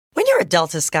a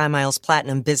Delta SkyMiles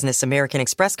Platinum Business American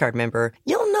Express card member,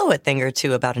 you'll know a thing or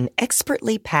two about an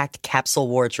expertly packed capsule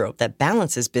wardrobe that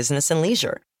balances business and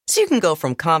leisure. So you can go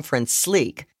from conference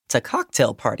sleek to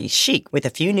cocktail party chic with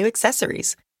a few new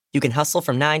accessories. You can hustle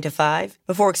from 9 to 5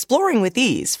 before exploring with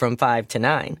ease from 5 to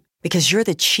 9. Because you're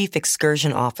the chief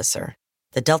excursion officer.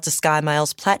 The Delta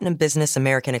SkyMiles Platinum Business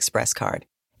American Express card.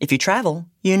 If you travel,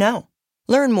 you know.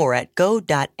 Learn more at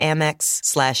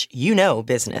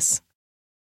go.amex/business.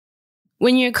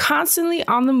 When you're constantly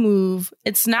on the move,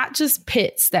 it's not just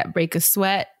pits that break a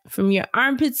sweat. From your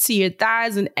armpits to your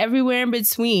thighs and everywhere in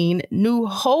between, new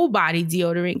whole body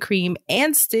deodorant cream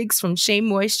and sticks from Shea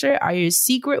Moisture are your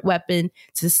secret weapon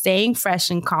to staying fresh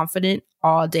and confident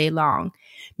all day long.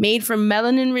 Made from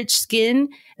melanin-rich skin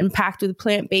and packed with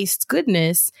plant-based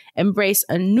goodness, embrace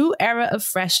a new era of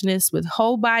freshness with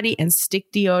whole body and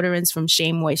stick deodorants from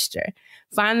Shea Moisture.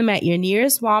 Find them at your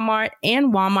nearest Walmart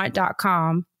and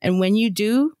walmart.com. And when you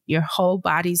do, your whole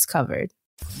body's covered.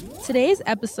 Today's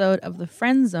episode of The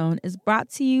Friend Zone is brought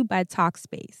to you by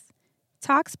Talkspace.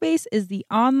 Talkspace is the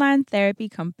online therapy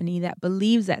company that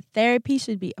believes that therapy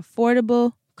should be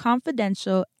affordable,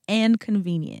 confidential, and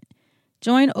convenient.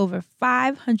 Join over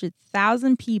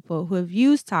 500,000 people who have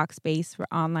used Talkspace for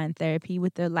online therapy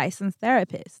with their licensed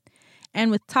therapist. And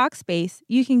with Talkspace,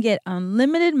 you can get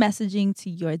unlimited messaging to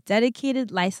your dedicated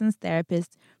licensed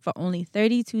therapist for only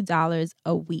 $32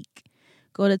 a week.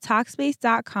 Go to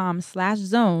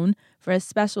Talkspace.com/zone for a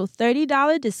special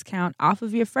 $30 discount off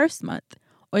of your first month.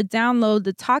 Or download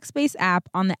the Talkspace app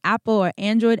on the Apple or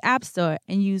Android App Store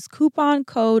and use coupon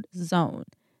code ZONE.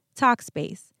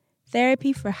 Talkspace.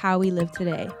 Therapy for how we live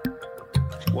today.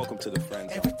 Welcome to the Friend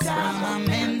Zone. Every time I'm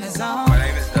in the zone. My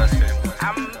name is Dustin.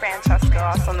 I'm Francesca,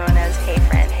 also known as Hey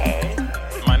Fran Hey.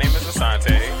 My name is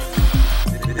Assante.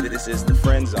 This is the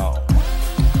Friend Zone.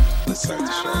 Let's start the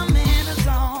show. I'm in the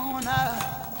zone.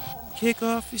 Kick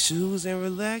off your shoes and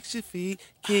relax your feet.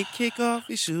 Kick off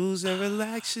your shoes and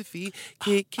relax your feet.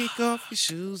 Kick off your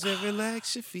shoes and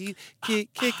relax your feet.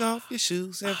 Kick off your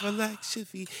shoes and relax your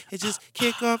feet. And just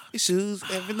kick off your shoes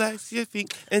and relax your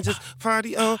feet. And just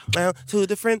party on down to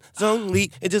the Friend Zone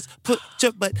League. And just put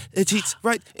your butt and cheeks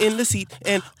right in the seat.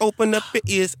 And open up your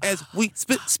ears as we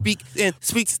speak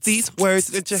these words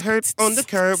that you heard on the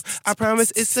curb. I promise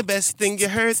it's the best thing you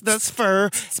heard thus far.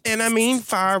 And I mean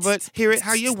far, but hear it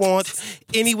how you want.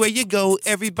 Anywhere you go,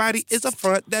 everybody is a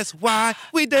front. That's why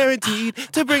we guaranteed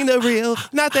to bring the real,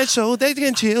 not that show. They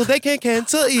can chill, they can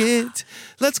cancel it.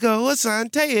 Let's go,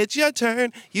 Asante, it's your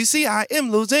turn. You see, I am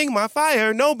losing my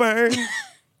fire, no burn.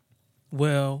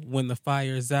 Well, when the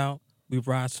fire's out, we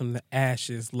rise from the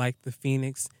ashes like the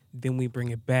phoenix. Then we bring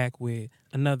it back with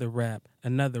another rap,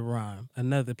 another rhyme,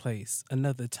 another place,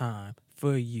 another time.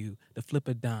 For you to flip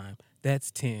a dime,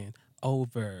 that's 10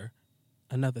 over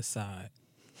another side.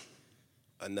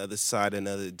 Another side,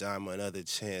 another dime, another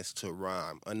chance to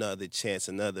rhyme. Another chance,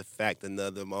 another fact,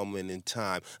 another moment in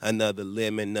time. Another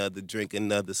lemon, another drink,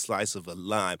 another slice of a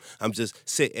lime. I'm just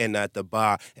sitting at the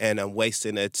bar and I'm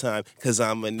wasting that time because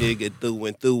I'm a nigga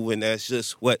through and that's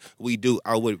just what we do.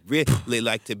 I would really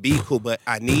like to be cool, but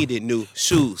I needed new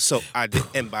shoes, so I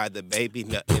didn't buy the baby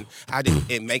nothing. I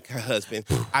didn't make her husband.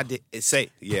 I didn't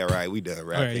say, yeah, right, we done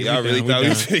rapping. Right, Y'all really thought we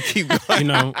was going to keep going? You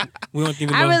know, we don't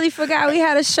even know. I really forgot we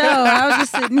had a show. I was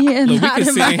just sitting here. Look, we nodding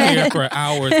can my sit in here head. for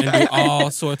hours and do all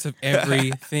sorts of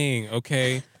everything,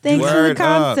 okay? Thanks for the Word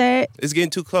up. concert. It's getting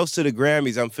too close to the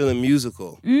Grammys. I'm feeling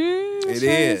musical. It Sure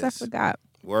is. I forgot.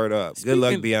 Word up. Good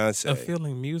luck, Speaking Beyonce. of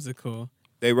feeling musical.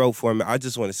 They wrote for me. I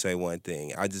just want to say one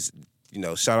thing.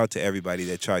 Shout out to everybody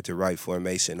that tried to write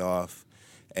Formation off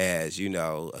as,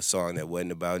 a song that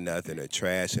wasn't about nothing or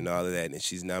trash and all of that. And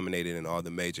she's nominated in all the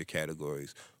major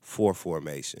categories for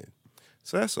Formation.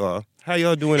 So that's all. How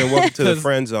y'all doing? And welcome to the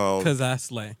Friend Zone. Because I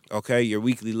slay. Okay, your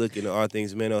weekly look into all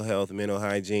things mental health, mental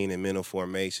hygiene, and mental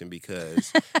formation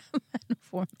because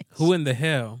Who in the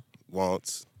hell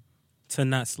wants to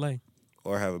not slay?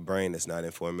 or have a brain that's not in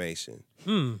formation.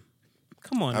 Come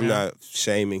on I'm now. not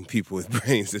shaming people with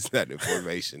brains that's not in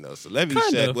formation, though. So let me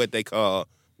Kind shut of. what they call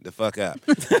the fuck up.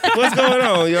 What's going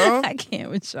on, y'all? I can't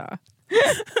with y'all.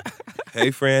 Hey,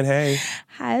 Fran, hey.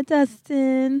 Hi,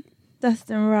 Dustin.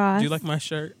 Dustin Ross. Do you like my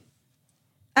shirt?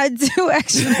 I do,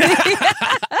 actually.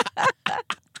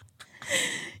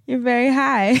 You're very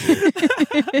high.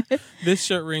 This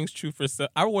shirt rings true for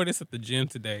self. I wore this at the gym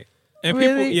today. And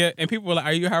Really? people were like,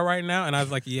 "Are you high right now?" And I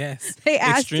was like, "Yes." They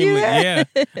asked you that?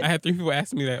 Yeah. I had 3 people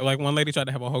ask me that. Like one lady tried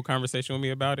to have a whole conversation with me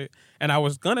about it, and I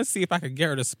was gonna see if I could get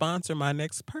her to sponsor my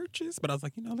next purchase, but I was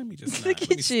like, let me just Look let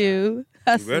me at you.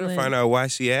 You better find out why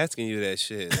she asking you that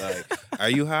shit. Like,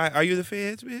 are you high? Are you the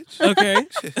feds, bitch? Okay.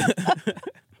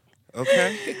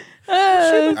 Okay?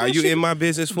 Are you in my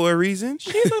business for a reason?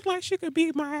 She looked like she could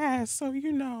beat my ass, so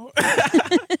you know.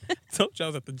 Told you I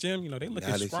was at the gym, they looking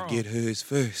Now strong. let you get hers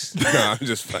first. No, I'm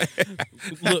just playing.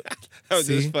 Look, I'm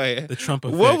just playing. The Trump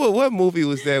effect. What movie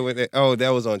was that? That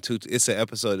was on it's an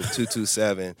episode of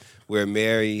 227 where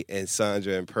Mary and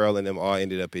Sandra and Pearl and them all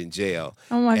ended up in jail.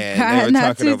 Oh my and God, they were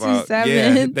not talking about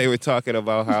 227. they were talking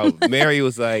about how Mary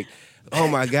was like, oh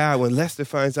my God, when Lester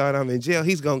finds out I'm in jail,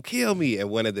 he's going to kill me. And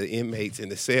one of the inmates in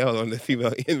the cell, on the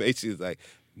female inmate, she was like,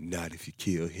 not if you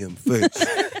kill him first.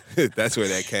 That's where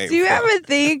that came from. Do you ever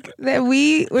think that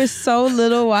we were so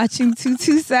little watching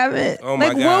 227? Oh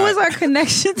my God. What was our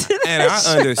connection to that And I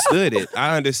show? understood it.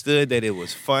 I understood that it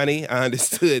was funny. I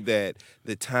understood that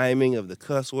the timing of the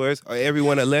cuss words, or every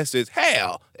one of Lester's,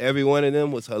 hell, every one of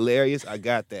them was hilarious. I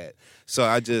got that. So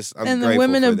I'm and grateful the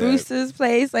women for of that. Brewster's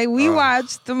Place. We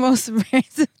watched the most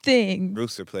random thing.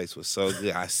 Brewster Place was so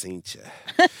good. I seen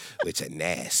you with a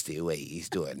nasty way. He's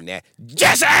doing that.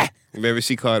 Jesse! Remember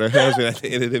she called her husband at the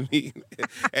end of the meeting?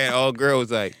 And old girl was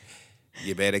like,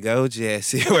 you better go,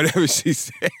 Jesse, or whatever she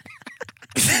said.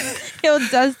 Yo,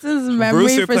 Dustin's memory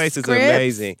Brewster for Place scripts. is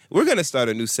amazing. We're going to start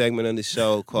a new segment on the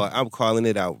show called, I'm calling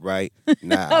it out right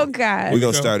now. Oh, God. We're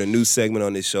going to start a new segment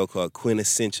on this show called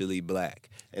Quintessentially Black.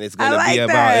 And it's going to I be like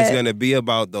about that. it's going to be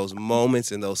about those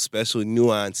moments and those special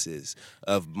nuances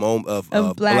of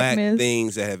black blackness.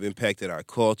 things that have impacted our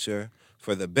culture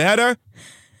for the better,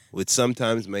 which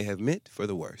sometimes may have meant for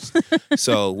the worse.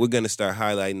 So we're going to start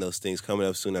highlighting those things coming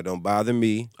up soon. Now, don't bother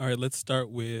me. All right, let's start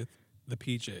with the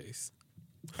PJs.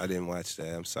 I didn't watch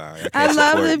that. I'm sorry. I can't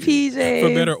love support the you. PJs.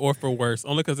 For better or for worse,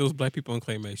 only because it was black people in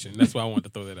claymation. That's why I wanted to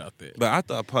throw that out there. But I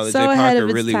thought Paula So J. ahead Parker of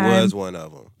its really time. was one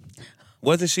of them.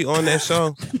 Wasn't she on that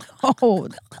show? Oh,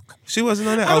 She wasn't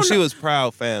on that? Oh, she was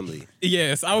Proud Family.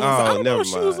 Yes, I was. Oh, I don't know never if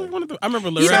she was mind. one of the. I remember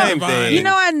You Loretta know- Same Devine. thing.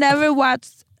 I never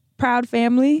watched Proud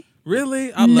Family.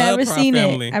 Really? I Never love Proud seen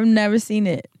Family. it. I've never seen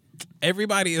it.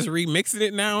 Everybody is remixing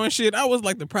it now and shit. I was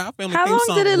like, the Proud Family How theme long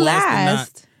song did it was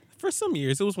last? for some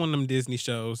years. It was one of them Disney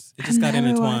shows. It just got I never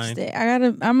intertwined. watched it.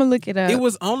 I'm gonna look it up. It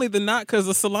was only the not because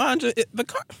of Solange.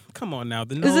 Come on now.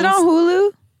 Is it on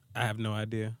Hulu? I have no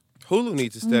idea. Hulu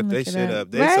needs to step their look it shit up.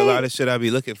 up. There's a Right? lot of shit I be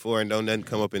looking for and don't nothing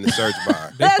come up in the search bar.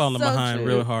 They That's falling so behind true.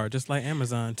 real hard, just like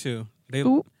Amazon too. They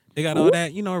Ooh. got all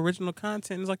that, original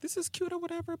content. It's like, this is cute or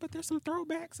whatever, but there's some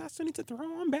throwbacks I still need to throw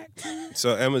on back to.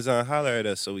 So Amazon, holler at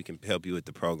us so we can help you with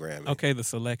the programming. Okay, the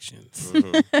selections.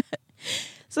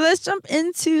 So let's jump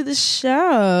into the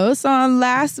show. So on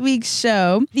last week's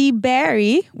show, the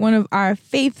Barry, one of our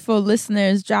faithful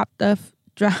listeners, dropped us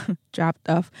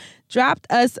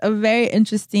a very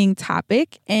interesting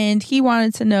topic, and he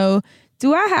wanted to know,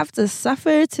 do I have to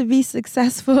suffer to be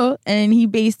successful? And he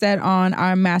based that on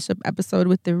our mashup episode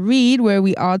with The Read, where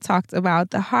we all talked about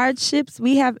the hardships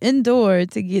we have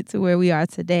endured to get to where we are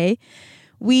today.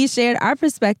 We shared our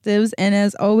perspectives, and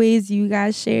as always, you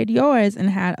guys shared yours and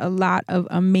had a lot of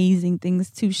amazing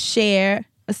things to share.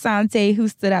 Asante, who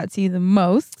stood out to you the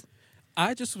most?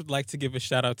 I just would like to give a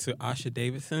shout out to Asha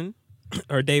Davidson,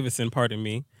 pardon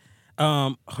me.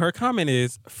 Her comment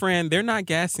is, Fran, they're not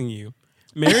gassing you.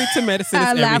 Married to medicine is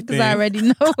I laugh because I already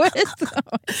know where it's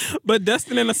going. But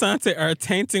Dustin and Assante are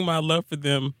tainting my love for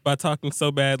them by talking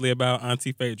so badly about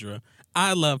Auntie Phaedra.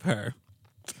 I love her.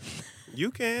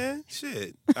 You can.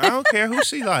 Shit. I don't care who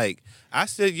she like. I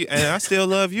still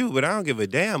love you, but I don't give a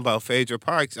damn about Phaedra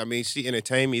Parks. I mean, she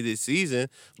entertained me this season,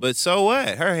 but so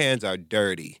what? Her hands are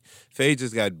dirty.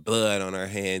 Phaedra's got blood on her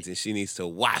hands, and she needs to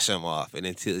wash them off. And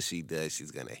until she does,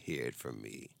 she's going to hear it from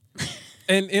me.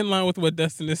 And in line with what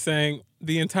Dustin is saying,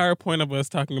 the entire point of us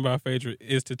talking about Phaedra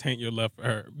is to taint your love for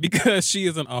her because she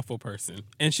is an awful person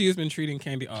and she has been treating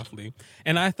Candy awfully.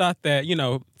 And I thought that,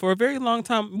 for a very long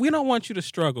time, we don't want you to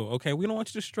struggle, okay? We don't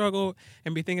want you to struggle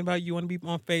and be thinking about you want to be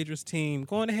on Phaedra's team.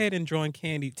 Go on ahead and join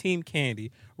Team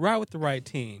Candy. Ride with the right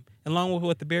team. Along with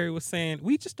what the Barry was saying,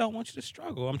 we just don't want you to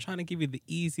struggle. I'm trying to give you the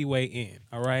easy way in,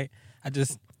 all right? I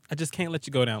just can't let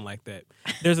you go down like that.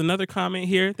 There's another comment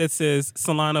here that says,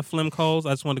 Solana Flim-Coles, I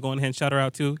just want to go ahead and shout her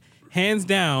out too. Hands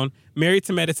down, Married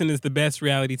to Medicine is the best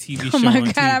reality TV show Oh my on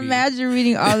God, TV. imagine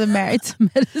reading all the Married to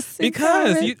Medicine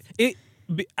comments.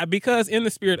 Because in the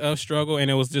spirit of struggle, and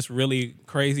it was just really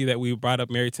crazy that we brought up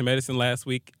Married to Medicine last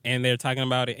week, and they're talking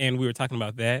about it, and we were talking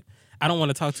about that. I don't want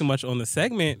to talk too much on the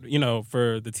segment,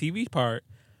 for the TV part,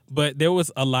 but there was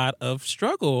a lot of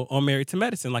struggle on Married to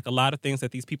Medicine, like a lot of things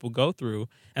that these people go through,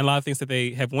 and a lot of things that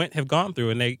they have gone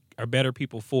through, and they are better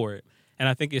people for it. And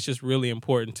I think it's just really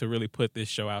important to really put this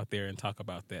show out there and talk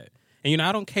about that. And,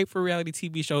 I don't cape for reality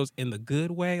TV shows in the good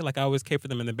way. Like, I always cape for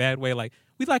them in the bad way. Like,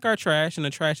 we like our trash, and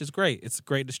the trash is great. It's a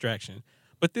great distraction.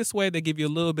 But this way, they give you a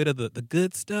little bit of the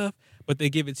good stuff, but they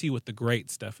give it to you with the great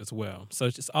stuff as well. So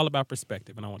it's just all about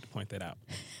perspective, and I want to point that out.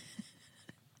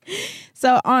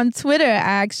 So on Twitter,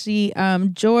 actually,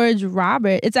 George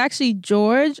Robert, it's actually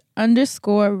George_Robert_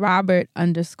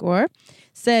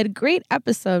 said, great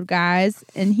episode, guys.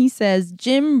 And he says,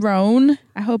 Jim Rohn,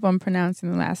 I hope I'm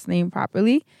pronouncing the last name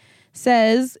properly,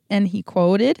 says, and he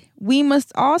quoted, we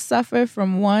must all suffer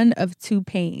from one of two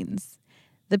pains,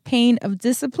 the pain of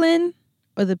discipline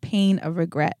or the pain of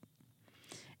regret.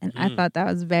 And I thought that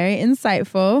was very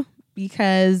insightful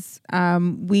because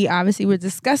we obviously were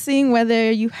discussing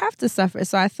whether you have to suffer.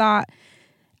 So I thought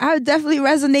I would definitely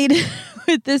resonate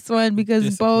with this one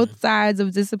because both sides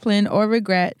of discipline or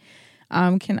regret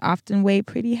can often weigh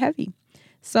pretty heavy.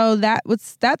 So that's what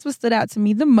stood out to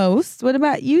me the most. What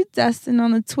about you, Dustin,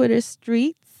 on the Twitter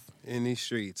streets? In these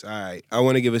streets, all right. I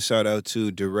want to give a shout out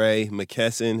to DeRay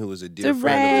McKesson, who was a dear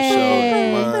friend of the show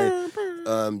and mine.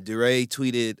 DeRay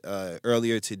tweeted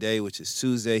earlier today, which is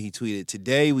Tuesday. He tweeted,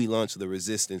 today we launched the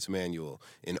Resistance Manual,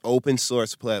 an open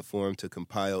source platform to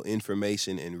compile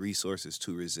information and resources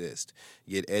to resist.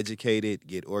 Get educated,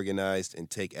 get organized,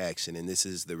 and take action. And this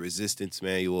is the Resistance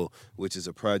Manual, which is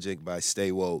a project by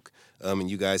Stay Woke. And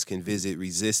you guys can visit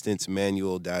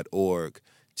resistancemanual.org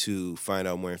to find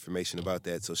out more information about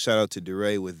that. So shout out to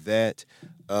DeRay with that.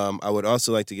 I would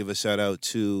also like to give a shout out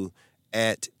to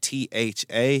at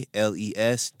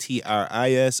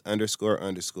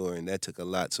THALESTRIS__. And that took a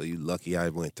lot, so you lucky I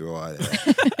went through all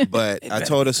that. But I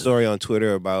told a story on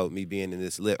Twitter about me being in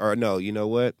this lift. Or no, you know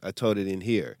what? I told it in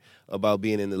here about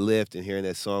being in the lift and hearing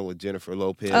that song with Jennifer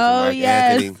Lopez and Mark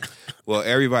Anthony. Well,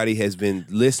 everybody has been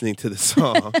listening to the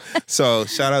song. So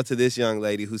shout out to this young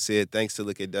lady who said, thanks to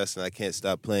Look at Dustin, I can't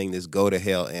stop playing this Go to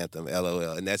Hell anthem,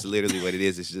 LOL. And that's literally what it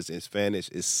is. It's just in Spanish.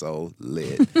 It's so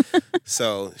lit.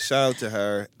 So shout out to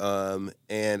her.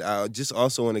 And I just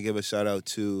also want to give a shout out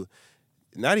to,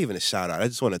 not even a shout out, I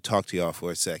just want to talk to y'all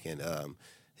for a second.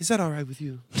 Is that all right with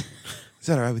you? Is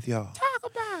that all right with y'all? Talk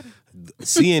about it.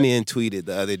 CNN tweeted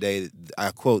the other day,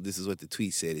 I quote, this is what the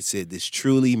tweet said. It said, this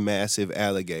truly massive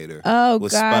alligator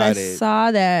was spotted I saw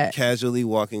that. casually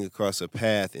walking across a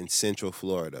path in Central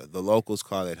Florida. The locals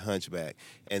call it Hunchback.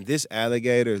 And this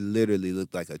alligator literally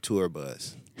looked like a tour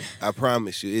bus. I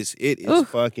promise you, it is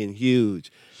fucking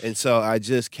huge. And so I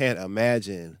just can't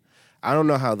imagine. I don't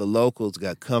know how the locals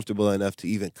got comfortable enough to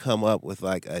even come up with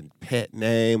like a pet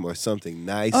name or something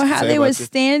nice. Or how they were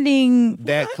standing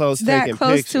that close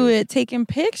to it, taking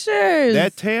pictures.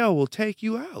 That tail will take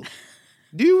you out.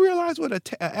 Do you realize what an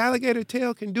alligator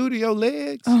tail can do to your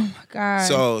legs? Oh my God.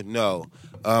 So no,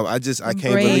 I can't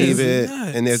believe it.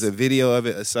 Nuts. And there's a video of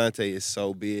it. Assante is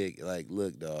so big. Like,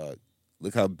 look, dog.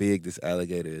 Look how big this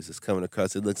alligator is. It's coming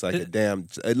across. It looks like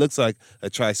it looks like a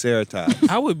triceratops.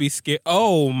 I would be scared.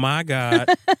 Oh, my God.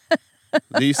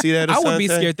 Do you see that, Assante? I would be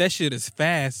scared. That shit is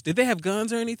fast. Did they have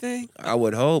guns or anything? I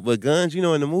would hope. But guns, in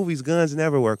the movies, guns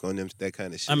never work on them, that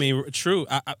kind of shit. I mean, true.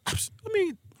 I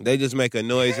mean... They just make a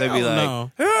noise. They be like...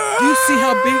 No. Do you see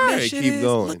how big that shit keep is?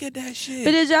 Going. Look at that shit.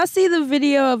 But did y'all see the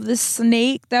video of the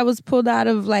snake that was pulled out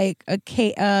of like a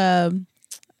cave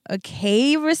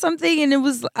or something? And it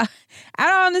was...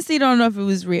 I honestly don't know if it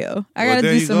was real. I gotta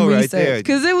do some research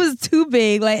because it was too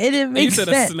big. Like, it didn't make sense.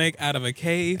 You said a snake out of a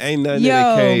cave? Ain't nothing in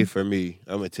a cave for me.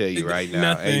 I'm gonna tell you right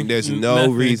now. Nothing. There's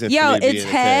no reason for me to be in a its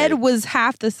head cave. was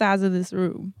half the size of this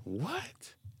room.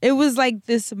 What? It was like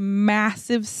this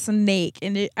massive snake.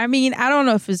 And I don't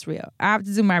know if it's real. I have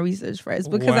to do my research first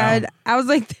because I was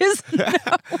like, there's no way.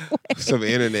 Some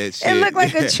internet shit. It looked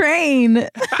like a train.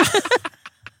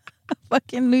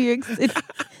 Fucking New York City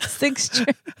 6 train.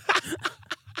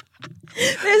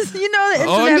 There's, the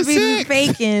internet be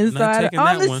faking. So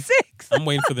on the 6. I'm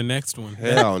waiting for the next one.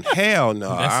 Hell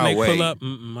no. That snake pull up.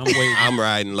 I'm waiting. I'm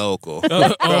riding local.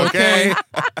 Okay.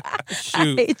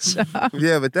 Shoot.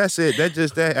 Yeah, but that's it.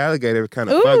 That alligator kind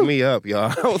of fucked me up,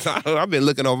 y'all. I've been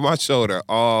looking over my shoulder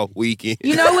all weekend.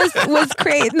 You know what's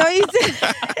crazy? No, you did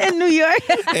in New York.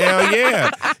 Hell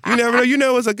yeah. You never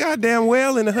know. It was a goddamn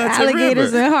whale in the Hudson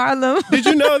Alligators River. in Harlem. Did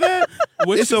you know that?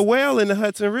 It's a whale in the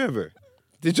Hudson River.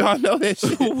 Did y'all know that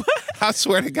shit? I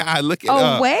swear to God, look it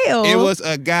up. A whale? It was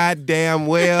a goddamn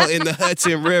whale in the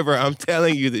Hudson River. I'm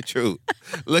telling you the truth.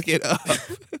 Look it up.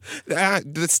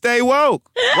 Stay woke.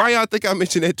 Why y'all think I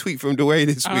mentioned that tweet from DeWay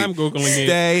this week? I'm Googling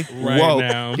Stay right woke.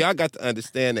 now. Y'all got to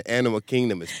understand the animal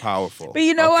kingdom is powerful. But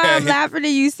you know what? I'm laughing at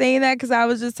you saying that because I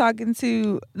was just talking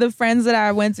to the friends that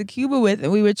I went to Cuba with,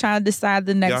 and we were trying to decide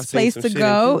the next place to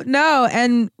go. No,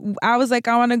 and I was like,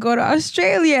 I want to go to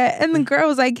Australia. And the girl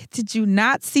was like, did you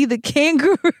not see the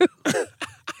kangaroo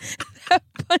that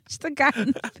punched the guy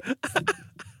in the face?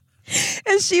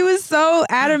 And she was so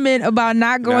adamant about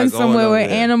not going somewhere where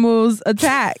animals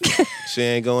attack. She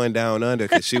ain't going down under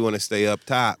because she want to stay up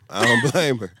top. I don't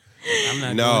blame her. I'm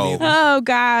not No. doing either. Oh,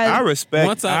 God. I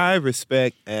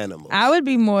respect animals. I would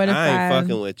be mortified. I ain't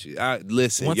fucking with you.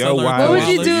 Listen, Once you're I learn wild. What would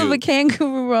you I'll do let if you. a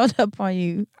kangaroo rolled up on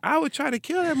you? I would try to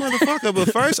kill that motherfucker,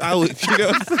 but first I would, you know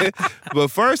what I'm saying? But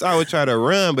first I would try to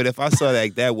run, but if I saw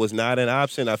that was not an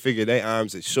option, I figured their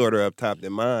arms is shorter up top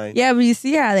than mine. Yeah, but you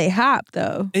see how they hop,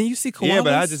 though. And you see koalas? Yeah,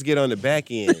 but I just get on the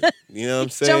back end. You know what I'm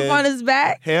saying? Jump on his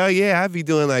back. Hell yeah, I'd be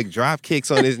doing like drop kicks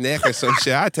on his neck or some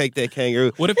shit. I'd take that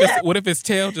kangaroo. What if its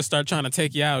tail just start trying to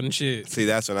take you out and shit? See,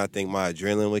 that's when I think my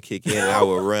adrenaline would kick in and I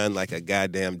would run like a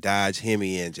goddamn Dodge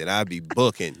Hemi engine. I'd be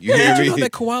booking. You hear Did you know me?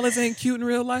 that koalas ain't cute in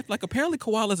real life? Like, apparently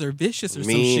koalas are vicious or some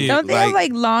Mean. shit. Don't they have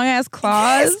like long ass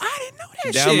claws? Yes, I didn't know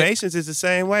that shit. Dalmatians is the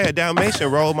same way. A Dalmatian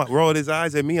rolled his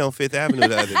eyes at me on Fifth Avenue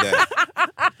the other day.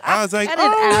 I was like, Cut it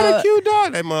what a out. cute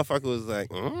dog. That motherfucker was like,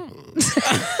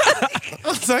 I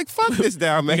was like, fuck this You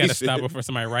Dalmatian. gotta stop before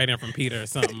somebody write in from PETA or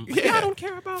something. Yeah. I don't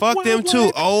care about Fuck them wildlife.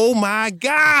 too. Oh my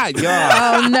God,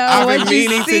 y'all. Oh, no. I've been What'd you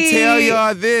meaning to see? tell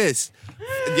y'all this.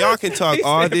 Y'all can talk He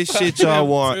all said this fuck shit y'all them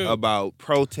want too. about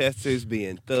protesters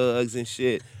being thugs and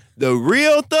shit. The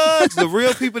real thugs, the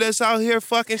real people that's out here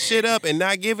fucking shit up and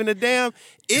not giving a damn,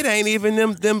 it ain't even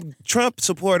them Trump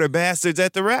supporter bastards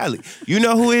at the rally. You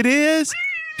know who it is?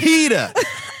 PETA.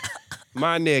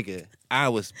 My nigga.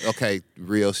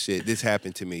 Real shit. This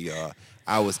happened to me, y'all.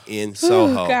 I was in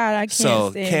Soho. God, I can't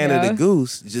so stand Canada y'all.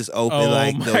 Goose just opened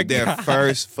Oh my their God.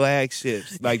 first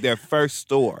flagships, like their first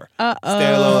store.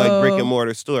 Standalone like brick and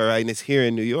mortar store, right? And it's here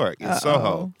in New York, in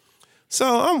Soho.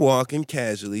 So I'm walking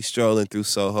casually, strolling through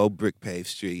Soho, brick paved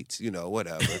streets, you know,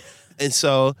 whatever. And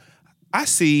so I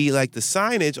see like the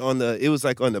signage on it was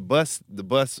like on the bus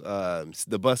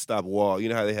stop wall. You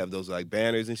know how they have those like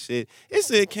banners and shit? It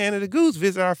said Canada Goose,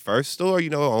 visit our first store, you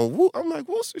know, I'm like,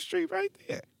 Worcester Street right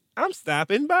there. I'm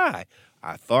stopping by.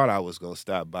 I thought I was going to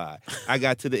stop by. I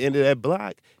got to the end of that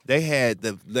block. They had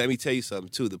let me tell you something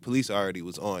too. The police already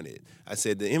was on it. I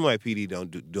said the NYPD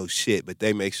don't do shit, but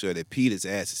they make sure that PETA's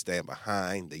ass is staying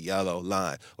behind the yellow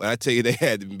line. When I tell you they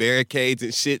had the barricades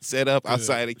and shit set up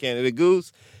outside of Canada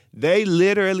Goose, they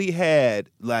literally had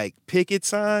like picket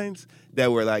signs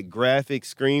that were like graphic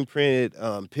screen printed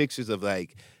pictures of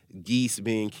like geese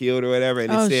being killed or whatever,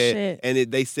 and it said, shit. and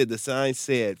they said the sign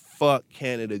said "Fuck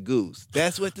Canada Goose."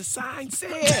 That's what the sign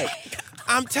said.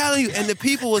 I'm telling you, and the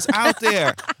people was out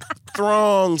there,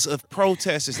 throngs of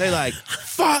protesters. They like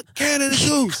 "Fuck Canada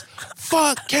Goose,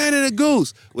 fuck Canada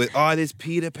Goose" with all this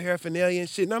PETA paraphernalia and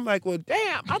shit. And I'm like, well,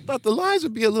 damn, I thought the lines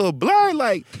would be a little blurred.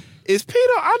 Like, is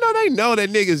PETA? I know they know that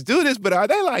niggas do this, but are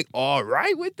they like all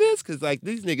right with this? Because like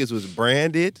these niggas was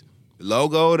branded,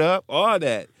 logoed up, all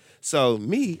that. So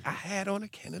I had on a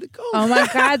Canada Goose. Oh my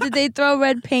God, did they throw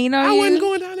red paint on I you? wasn't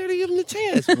going down there to give them the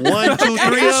chance. 1, 2,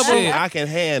 3 of them I can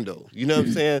handle. You know what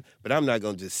I'm saying? But I'm not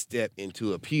going to just step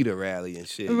into a PETA rally and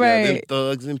shit. Right. You know, them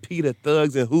thugs and PETA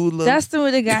thugs and hoodlums. Dustin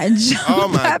would have gotten jumped. Oh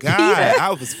my by God. PETA. I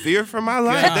was feared for my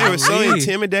life. They were so Golly.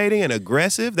 intimidating and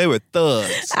aggressive. They were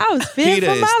thugs. I was feared PETA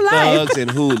for is my life. thugs and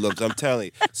hoodlums, I'm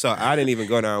telling you. So I didn't even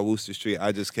go down Worcester Street.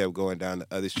 I just kept going down the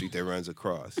other street that runs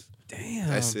across. Damn.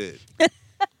 That's it.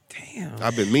 Damn.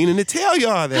 I've been meaning to tell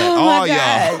y'all that. Oh All my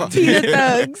God, y'all. PETA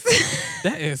thugs.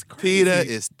 That is crazy. PETA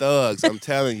is thugs. I'm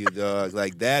telling you, dog.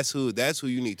 Like that's who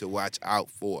you need to watch out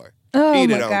for. Oh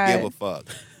PETA my don't God. give a fuck.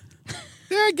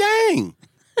 They're a gang.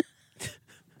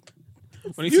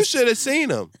 When he You used to- should have seen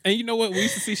them. And you know what? We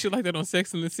used to see shit like that on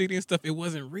Sex and the City and stuff. It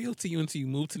wasn't real to you until you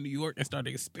moved to New York and started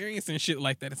experiencing shit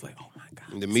like that. It's like, oh my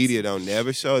God. The media don't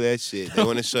never show that shit. They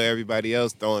want to show everybody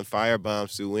else throwing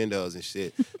firebombs through windows and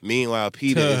shit. Meanwhile,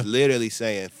 PETA is literally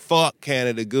saying, fuck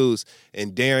Canada Goose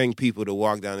and daring people to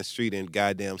walk down the street in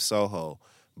goddamn Soho.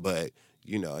 But,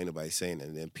 you know, ain't nobody saying that.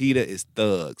 And PETA is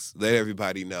thugs. Let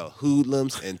everybody know.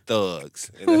 Hoodlums and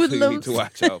thugs. And that's who you need to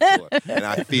watch out for. And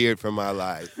I feared for my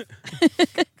life.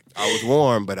 I was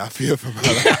warm, but I feared for my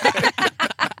life.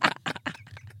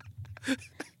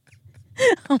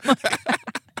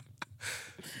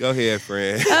 Go ahead,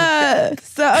 Fran.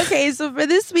 So for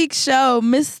this week's show,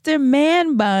 Mr.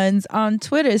 Man Buns on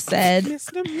Twitter said,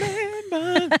 Mr. Man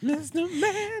Bun, Mr.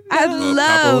 Man I Bun, Pop on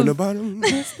love... the bottom.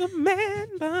 Mr. Man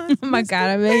Bun. Oh my God,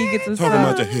 I bet he gets a Talking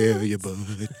about song. the hair of your butt.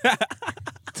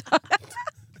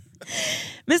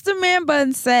 Mr. Man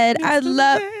Buns said, I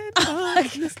love...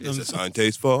 It's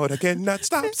Assante's fault. I cannot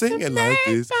stop singing like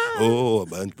this. Oh,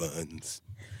 buns.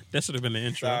 That should have been the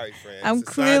intro. Sorry, Fran. I'm It's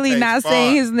clearly Assante's not fault.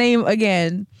 saying his name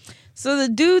again. So the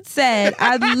dude said,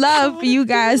 I'd love for you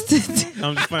guys to...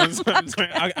 I'm just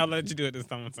playing. I'll let you do it this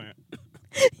time. I'm saying.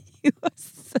 You are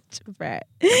such a brat.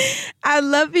 I'd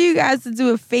love for you guys to do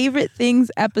a favorite things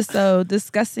episode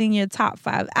discussing your top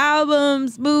 5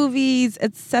 albums, movies,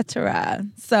 etc.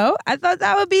 So I thought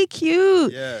that would be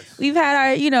cute. Yes. We've had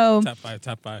our,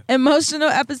 Top five. emotional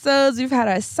episodes. We've had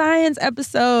our science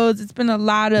episodes. It's been a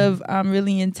lot of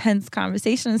really intense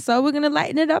conversations. So we're going to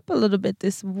lighten it up a little bit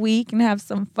this week and have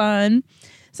some fun.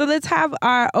 So let's have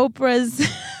our Oprah's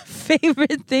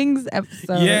favorite things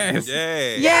episode. Yes.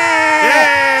 Yeah.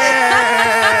 Yeah.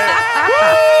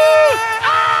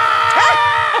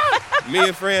 Me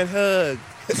and Fran hug.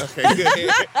 Okay,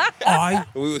 good.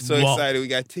 We were so excited. We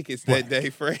got tickets that day,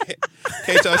 Fran.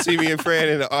 Can't y'all see me and Fran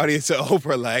in the audience of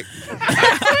Oprah like?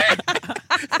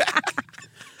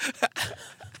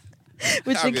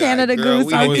 With your Canada Goose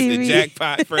we on hit TV. the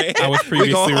jackpot, Fran. I was We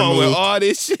previously going home with removed. all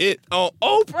this shit on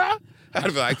Oprah. I'd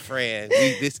be like, Fran,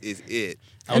 this is it.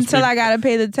 Until I got to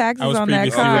pay the taxes I was on that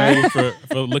previously car. removed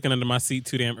for looking under my seat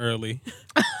too damn early.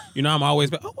 You know, I'm always,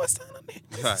 what's that on there?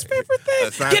 What's his Right. favorite thing?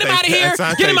 Asante- Get him out of here.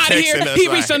 Asante Get him out of texting here. us He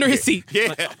reached like, under his seat. yeah.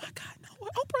 Like, oh my God, no.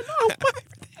 Oprah, no. My favorite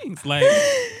things. Like,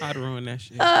 I'd ruin that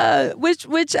shit.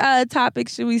 Which topic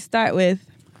should we start with?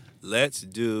 Let's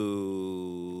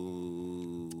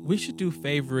do. We should do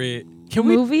favorite. Can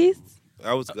we? Movies?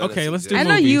 I was gonna Okay, let's do I suggest-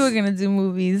 know you movies. were going to do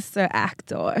movies, Sir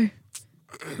Actor.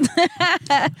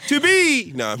 To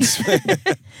be. No, I'm just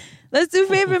Let's do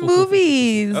favorite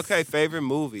movies. Okay, favorite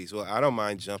movies. Well, I don't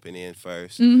mind jumping in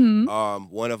first. Mm-hmm.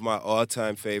 One of my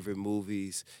all-time favorite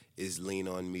movies is Lean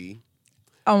on Me.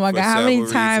 Oh my For God, how many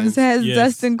several times reasons. has Yes.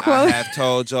 Dustin I quoted? have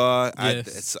told y'all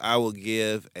Yes. I will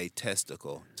give a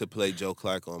testicle to play Joe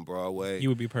Clark on Broadway. You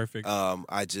would be perfect.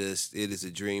 It is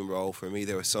a dream role for me.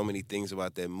 There were so many things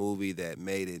about that movie that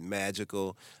made it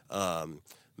magical.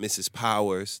 Mrs.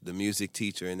 Powers, the music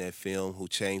teacher in that film who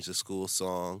changed the school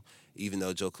song, even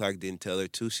though Joe Clark didn't tell her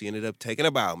to, she ended up taking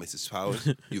a bow, Mrs. Powers.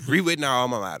 You've rewritten our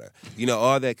alma mater. You know,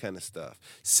 all that kind of stuff.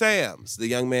 Sam's, the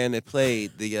young man that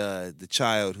played the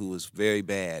child who was very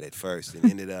bad at first and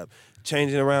ended up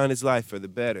changing around his life for the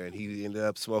better, and he ended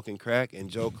up smoking crack, and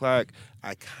Joe Clark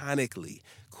iconically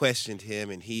questioned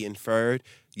him, and he inferred,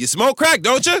 "You smoke crack,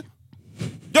 don't you?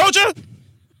 Don't you?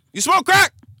 You smoke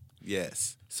crack?"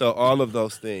 Yes. So all of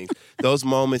those things, those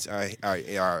moments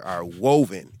are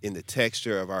woven in the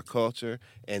texture of our culture,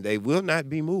 and they will not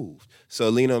be moved. So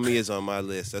Lean on Me is on my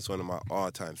list. That's one of my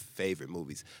all-time favorite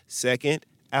movies. Second,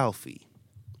 Alfie,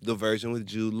 the version with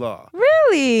Jude Law.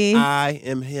 Really? I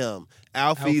Am Him.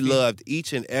 Alfie loved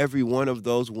each and every one of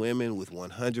those women with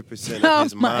 100% of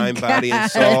his mind, body, and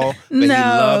soul, but he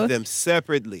loved them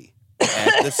separately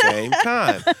at the same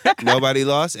time. Nobody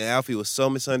lost, and Alfie was so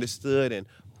misunderstood, and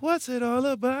what's it all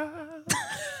about?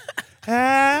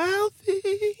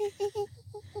 Alfie.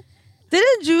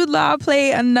 Didn't Jude Law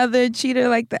play another cheater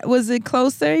like that? Was it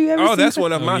Closer? You ever seen That's that?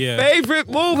 one of my favorite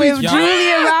movies. With Y'all-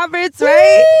 Julia Roberts,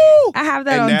 right? I have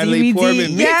that And on Natalie DVD.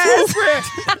 Portman. Me Yes. too,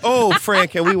 Fran. Oh, Fran,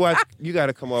 can we watch? You got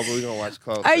to come over. We're going to watch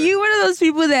Closer. Are you one of those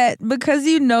people that, because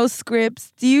you know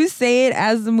scripts, do you say it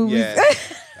as the movie?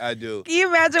 Yes, I do. Can you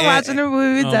imagine watching a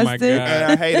movie with Oh my Dustin? God.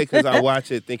 And I hate it because I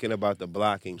watch it thinking about the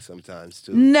blocking sometimes,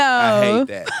 too. No. I hate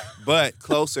that. But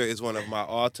Closer is one of my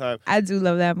all-time. I do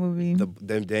love that movie. The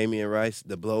Damien Rice,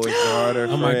 the blower's daughter.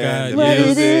 Oh my Fran, God, the What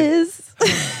yes. it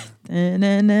music. is.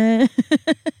 Na-na-na.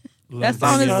 That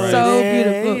song is Damien Rice. so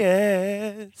beautiful.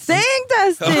 Yes. Sing,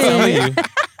 I'm telling Dustin. you.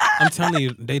 I'm telling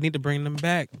you, they need to bring them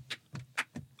back.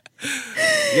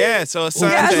 Yeah, so Yes,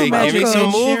 Asante, give me Michael.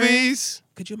 some movies.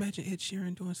 Could you imagine Ed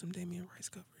Sheeran doing some Damien Rice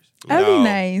covers? That'd be No.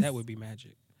 nice. That would be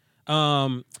magic.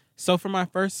 So for my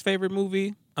first favorite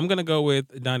movie, I'm gonna go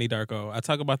with Donnie Darko. I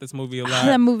talk about this movie a lot.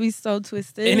 That movie's so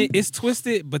twisted. And it's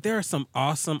twisted, but there are some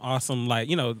awesome, like,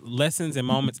 lessons and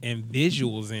moments and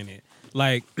visuals in it.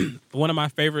 Like, one of my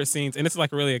favorite scenes, and it's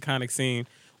like a really iconic scene,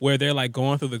 where they're like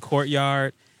going through the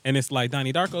courtyard, and it's like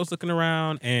Donnie Darko's looking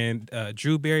around, and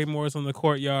Drew Barrymore's on the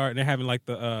courtyard, and they're having like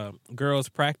the girls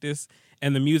practice,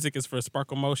 and the music is for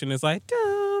Sparkle Motion. It's like,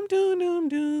 dum, dum, dum,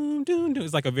 dum, dum, dum.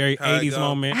 It's like a very How it 80s go?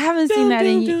 moment. I haven't seen that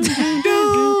in years.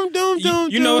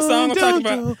 You know what song I'm talking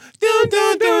about?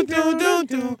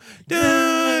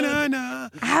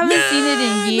 I haven't seen it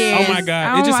in years. Oh my God.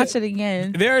 I It don't just- watch it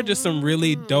again. There are just some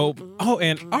really dope. Oh,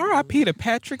 and R.I.P. to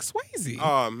Patrick Swayze.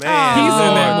 Oh, man. He's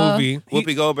in that Aw. movie.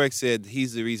 Whoopi Goldberg said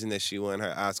he's the reason that she won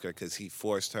her Oscar because he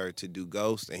forced her to do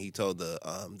Ghost, and he told the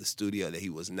studio that he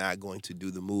was not going to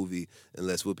do the movie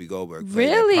unless Whoopi Goldberg played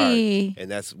that Really? part.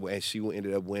 And that's when she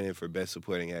ended up winning for Best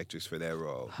Supporting Actress for that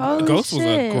role. Holy Ghost was a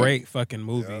shit. great fucking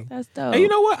movie. That's dope. And you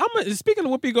know what? Speaking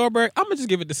of Whoopi Goldberg, I'm gonna just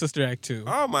give it to Sister Act 2.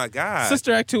 Oh my God!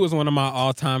 Sister Act 2 is one of my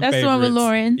all-time That's the favorites. one with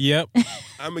Lauren. Yep.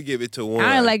 I'm gonna give it to one.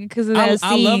 I don't like it because of that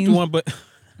I loved scene. one, but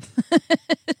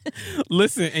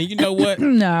Listen, and you know what?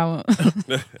 No,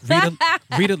 I won't.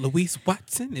 Rita Louise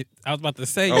Watson. I was about to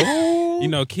say, Oh. you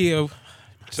know, Kia.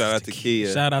 Shout out to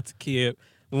Kia. Shout out to Kia.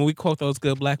 When we quote those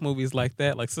good black movies like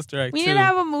that, like Sister Act We 2. need to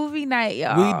have a movie night,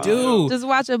 y'all. We do. Just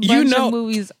watch a bunch of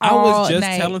movies all I was just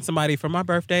night. telling somebody for my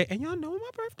birthday, and y'all know what my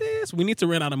birthday is. We need to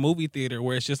rent out a movie theater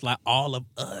where it's just like all of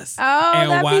us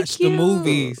and that'd be watch the cute.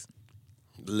 movies.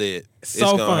 Lit.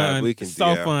 So it's fun. We can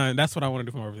so fun. That's what I want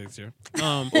to do for my birthday this year.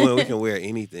 Well, we can wear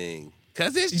anything.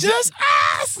 Because it's just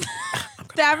us.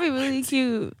 That'd be really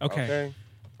cute. Okay.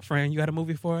 Fran, you got a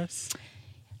movie for us?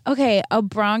 Okay, A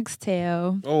Bronx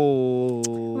Tale.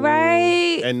 Oh.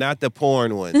 Right. And not the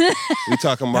porn one. We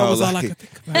talking about That was all like, I could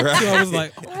think about. Right. Too. I was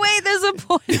like, Wait, there's a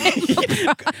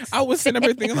point. I was sitting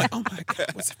there thinking like, oh my God,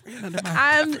 what's Fran under my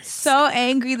I'm so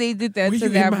angry they did that Were to you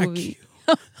in that my movie.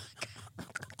 queue?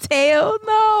 Tale?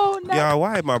 No. y'all,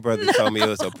 why my brother told me it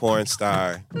was a porn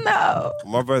star? No.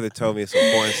 My brother told me it's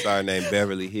a porn star named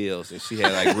Beverly Hills, and she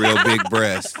had like real big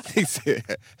breasts. He said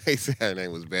her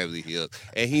name was Beverly Hills,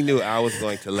 and he knew I was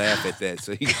going to laugh at that,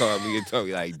 so he called me and told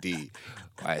me like, D,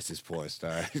 why is this porn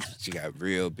star? She got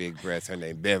real big breasts. Her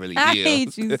name Beverly Hills. I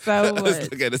hate you so much.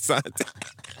 Let's look at Assante.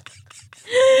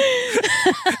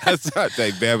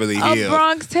 Assante, Beverly A Hills.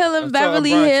 Bronx Tale in I'm talking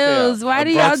Beverly Bronx Hills. Tale. Why A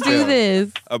do y'all Bronx do Tale.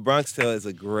 this? A Bronx Tale is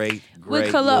a great With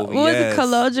movie. what was it,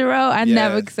 Calogero? I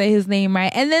never Yes. could say his name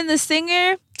right. And then the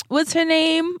singer, what's her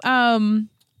name?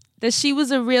 That she was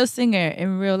a real singer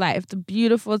in real life. The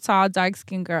beautiful, tall,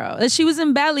 dark-skinned girl. That she was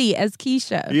in Belly as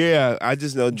Keisha. Yeah, I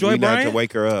just know Joy we not to Bryant?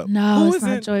 wake her up. No, Who it's is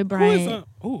not it? Joy Bryant.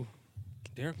 Oh,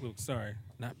 Derek Luke. Sorry,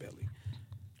 not Belly.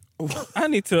 I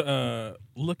need to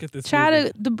look at this. Try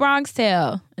movie. the Bronx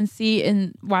Tale and see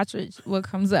and watch what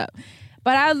comes up.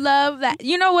 But I love that.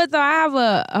 You know what though? I have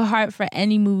a heart for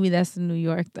any movie that's in New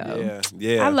York though.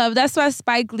 Yeah. I love. That's why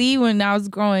Spike Lee, when I was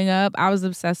growing up, I was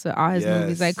obsessed with all his Yes.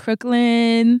 movies, like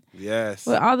Crooklyn, Yes.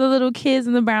 with all the little kids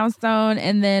in the brownstone,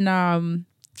 and then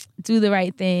Do the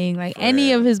Right Thing, like any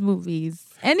Fran. of his movies,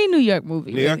 any New York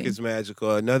movie. New York really. is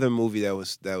magical. Another movie that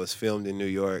was filmed in New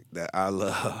York that I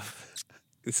love.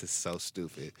 This is so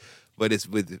stupid. But it's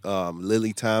with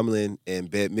Lily Tomlin and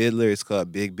Bette Midler. It's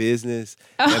called Big Business.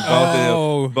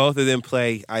 And both of them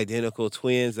play identical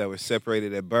twins that were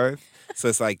separated at birth. So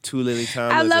it's like two Lily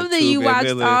Tomlins. I love and that two you Bette watched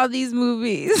Midlers. all these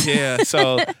movies. Yeah,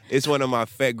 so it's one of my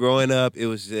growing up. It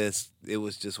was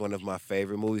just one of my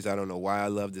favorite movies. I don't know why I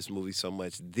loved this movie so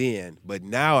much then, but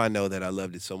now I know that I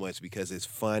loved it so much because it's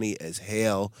funny as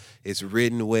hell. It's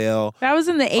written well. That was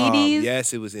in the 80s.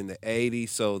 Yes, it was in the 80s.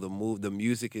 So the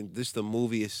music and just the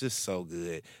movie is just so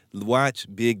good. Watch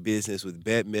Big Business with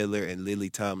Bette Midler and Lily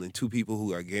Tomlin, two people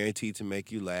who are guaranteed to make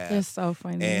you laugh. They're so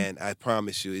funny. And I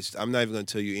promise you, I'm not even going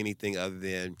to tell you anything other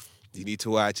than you need to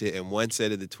watch it. And one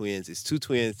set of the twins, it's two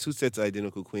sets of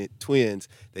identical twins.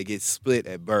 They get split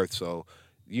at birth. So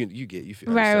you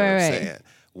feel Right, understand what I'm right. saying.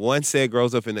 One set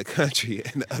grows up in the country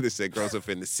and the other set grows up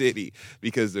in the city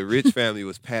because the rich family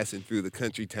was passing through the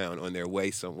country town on their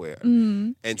way somewhere.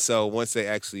 Mm-hmm. And so once they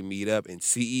actually meet up and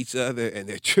see each other and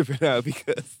they're tripping out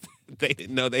because they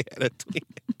didn't know they had a twin.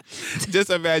 Just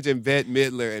imagine Bette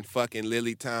Midler and fucking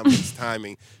Lily Tomlin's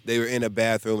timing. They were in a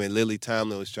bathroom and Lily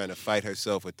Tomlin was trying to fight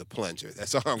herself with the plunger.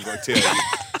 That's all I'm going to tell you.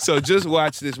 So just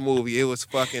watch this movie. It was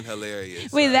fucking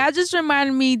hilarious. Wait, that just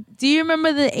reminded me. Do you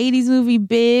remember the 80s movie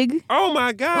Big? Oh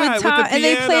my God. With Tom, with the and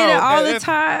they piano. played it all the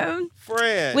time.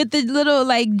 Fran. With the little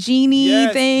like genie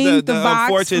thing, the box.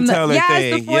 fortune teller thing.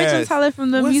 thing. The fortune teller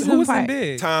from the Who amusement was in park.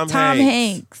 Big? Tom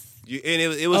Hanks. And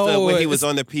it was when he was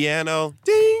on the piano.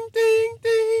 Ding, ding,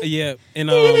 ding. Yeah, and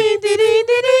Ding, ding, ding,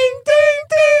 ding,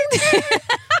 ding, ding.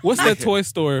 what's that toy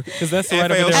store? Because that's right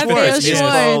over FAO there. Schwartz. It's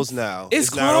Schwartz. closed now.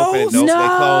 It's not open. closed? Nope, they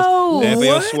No. closed. The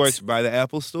FAO What? Schwartz by the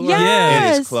Apple Store.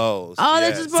 Yes. It is closed. Oh, that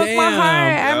Yes. just broke my Damn. heart.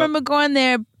 I Yep. remember going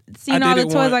there, seeing I all did the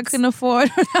it toys I once. couldn't afford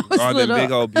when I was All the little.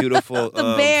 big old beautiful The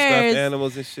bears. stuffed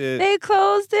animals and shit. They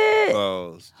closed it.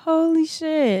 Closed. Holy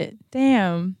shit.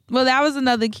 Damn. Well, that was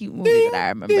another cute movie that I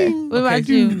remember. What about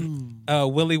you?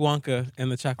 Willy Wonka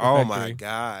and the Chocolate Oh Factory. my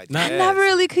God. Not- I yes. never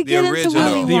really could The get into original.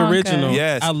 Willy Wonka. The original.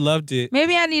 Yes. I loved it.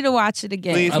 Maybe I need to watch it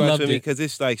again. Please I watch loved with me it. because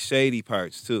it's like shady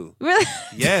parts too. Really?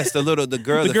 Yes, the girl, The the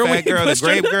girl when fat he girl, the pushed her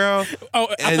grape down. girl. Oh,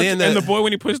 and then and the boy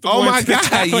when he pushed the Oh boy my into the God,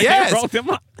 chocolate and yes. rolled him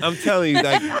up. I'm telling you,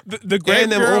 like the great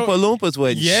and them girl, Oompa Loompas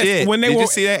wasn't yes, shit. when they Did were, you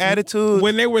see that attitude?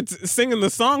 when they were singing the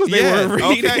songs they were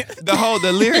reading? Okay.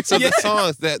 The lyrics of the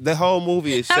songs, the whole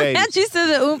movie is shady. She said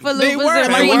the Oompa Loompas They were are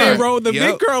like when they reading. rolled the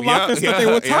big girl lock and stuff. They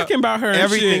were talking about her. And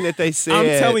Everything shit. that they said I'm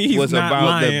telling you, he's was not about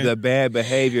lying. the bad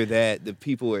behavior that the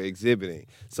people were exhibiting.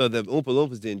 So the Oompa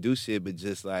Loompas didn't do shit, but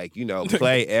just like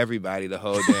play everybody the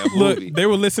whole damn movie. Look, they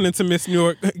were listening to Miss New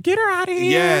York. Get her out of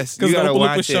here. Yes, because you the gotta Oompa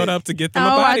watch Loompas showed it. up to get them I'll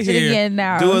up out watch of it here. again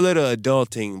now. Do a little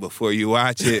adulting before you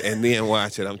watch it, and then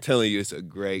watch it. I'm telling you, it's a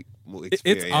great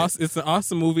experience. It's awesome. It's an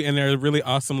awesome movie, and there are really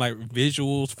awesome like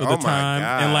visuals for the Oh my time,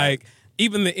 God. and like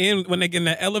even the end when they get in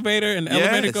that elevator and the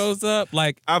elevator goes up.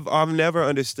 Like I've never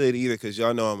understood either, because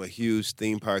y'all know I'm a huge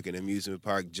theme park and amusement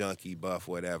park junkie, buff,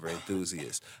 whatever,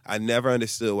 enthusiast. I never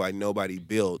understood why nobody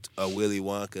built a Willy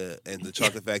Wonka and the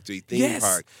Chocolate Factory theme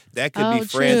park. That could be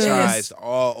true. franchised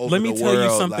all over let the me world. tell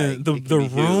you something. Like, the it could be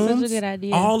huge. rooms, Such a good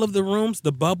idea. all of the rooms,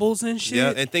 the bubbles and shit.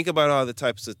 Yeah, and think about all the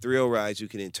types of thrill rides you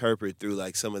can interpret through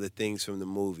like some of the things from the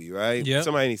movie, right? Yep.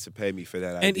 Somebody needs to pay me for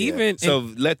that idea. And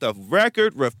even- let the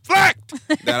record reflect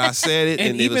that I said it,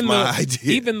 and it was my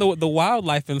idea. Even the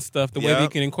wildlife and stuff, the way that you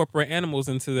Yep. can incorporate animals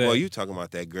into that. Well, you talking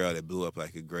about that girl that blew up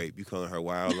like a grape. You calling her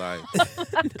wildlife?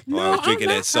 No, I was drinking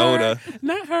not that soda. her.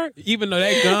 Not her. Even though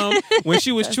that gum, when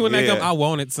she was chewing that Yeah. gum, I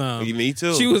wanted some. Me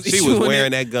too. She was chewing wearing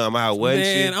it. that gum out, wasn't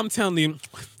Man, she? I'm telling you.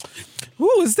 Who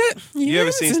is that? You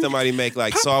ever seen Yes, somebody make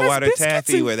like Popeyes saltwater biscuits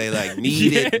taffy and- where they like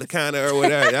knead it, Yes. kind of or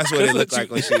whatever? That's what it looked like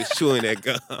when she was chewing that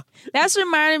gum. That's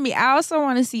reminding me. I also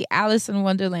want to see Alice in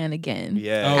Wonderland again.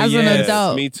 Yeah, As an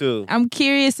adult. Me too. I'm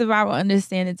curious if I will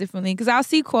understand it differently because I'll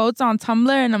see quotes on Tumblr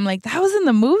and I'm like, that was in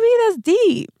the movie? That's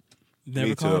deep. Never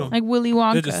Me caught too. them. Like Willy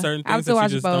Wonka. There's just certain I have things to that you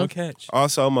watch just both. don't catch.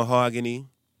 Also, Mahogany.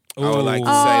 I would like to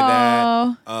Oh. say that.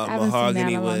 Oh, I haven't seen that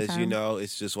Mahogany in a long was, time.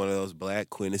 it's just one of those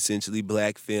quintessentially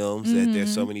black films that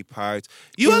there's so many parts.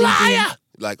 You a Billie liar! Jean.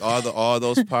 Like all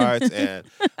those parts, and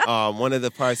one of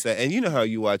the parts that, and you know how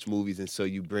you watch movies, and so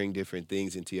you bring different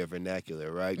things into your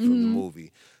vernacular, right, from the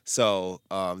movie. So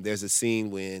there's a scene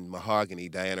when Mahogany,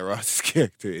 Diana Ross's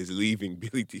character, is leaving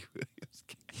Billy D. Williams'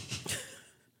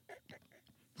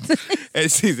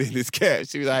 and she's in this cab.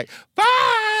 She was like,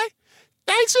 "Bye,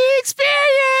 thanks for the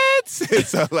experience." And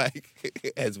so,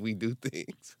 like, as we do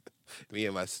things, me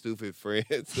and my stupid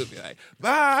friends will be like,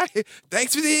 "Bye,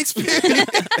 thanks for the experience."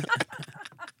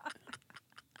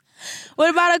 What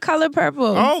about A Color Purple?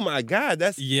 Oh my God,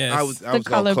 that's Yes. I was The gonna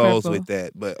Color close Purple. with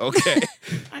that, but okay.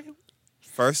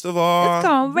 First of all, It's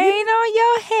gonna rain on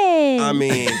your head. I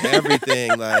mean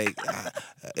everything. Like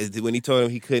when he told him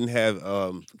he couldn't have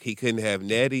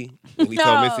Nettie. When he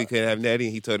told No. Mr. he couldn't have Nettie,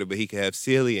 and he told her but he could have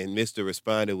Celie, and Mr.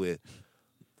 responded with,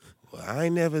 "Well, I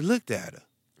ain't never looked at her.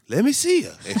 Let me see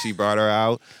her." And she brought her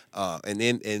out, and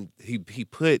he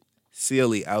put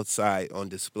Celie outside on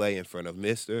display in front of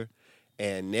Mr.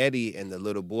 And Nettie and the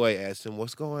little boy asked him,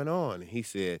 "What's going on?" And he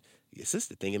said, "Your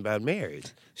sister thinking about marriage."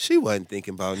 She wasn't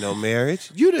thinking about no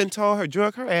marriage. You done told her,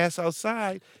 drug her ass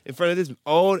outside in front of this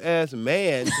old-ass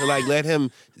man to, like, let him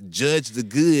judge the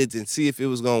goods and see if it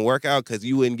was going to work out because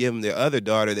you wouldn't give him the other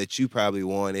daughter that you probably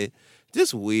wanted.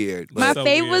 Just weird. But, My So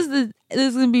fave weird. was this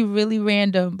is gonna be really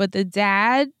random, but the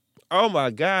dad, oh,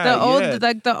 my God. the old, yeah.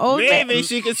 like the old man. Maybe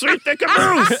she can sweep the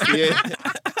caboose. Yeah.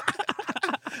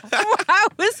 Why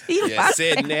was he Yeah, watching?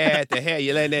 sitting there at the head,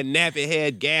 you letting that nappy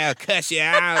head gal cuss you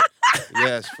out.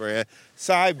 Yes, Fran.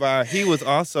 Sidebar, he was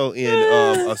also in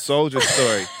A Soldier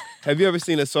Story. Have you ever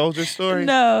seen A Soldier Story?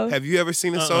 No. Have you ever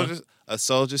seen A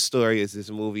Soldier Story is this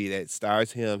movie that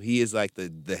stars him. He is like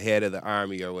the head of the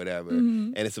army or whatever.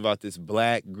 And it's about this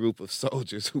black group of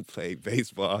soldiers who play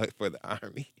baseball for the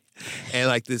army. And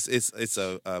like this, it's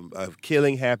a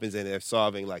killing happens and they're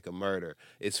solving like a murder.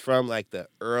 It's from like the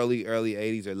early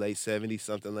 80s or late 70s,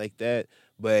 something like that.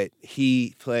 But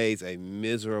he plays a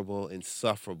miserable,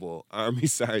 insufferable army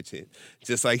sergeant,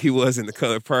 just like he was in The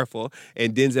Color Purple.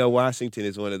 And Denzel Washington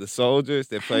is one of the soldiers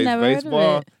that plays never heard of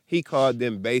baseball. it. He called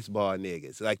them baseball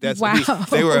niggas. Like that's Wow.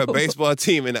 they were a baseball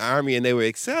team in the army and they were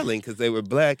excelling because they were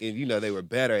black and they were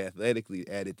better athletically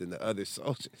at it than the other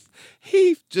soldiers.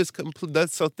 He just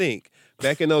so think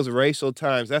back in those racial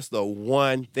times, that's the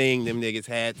one thing them niggas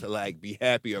had to like be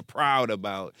happy or proud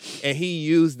about. And he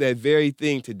used that very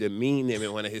thing to demean them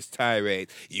in one of his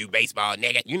tirades. "You baseball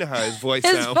nigga." You know how his voice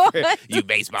sounds. "You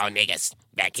baseball niggas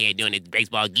back here doing the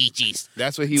baseball geechies."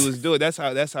 That's what he was doing. That's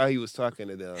how he was talking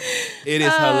to them. It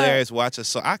is hilarious.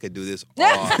 I could do this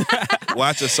all.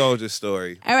 Watch A Soldier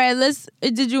Story. All right,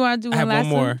 did you want to do I one have last one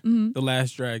more. one? The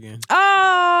Last Dragon.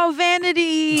 Oh, I'm just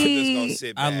Vanity. gonna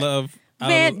sit back. I love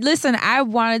Listen, I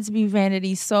wanted to be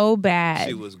Vanity so bad.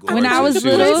 She was gorgeous. When I was She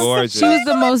was little, gorgeous. she was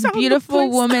the most beautiful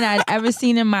woman I'd ever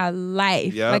seen in my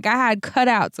life. Yep. Like, I had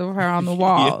cutouts of her on the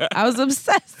wall. Yeah. I was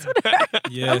obsessed with her.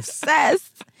 Yes.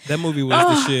 Obsessed. That movie was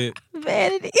the shit.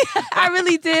 Vanity. I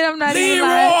really did. I'm not even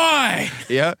lying. Leroy!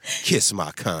 Yeah. Kiss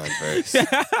my Converse.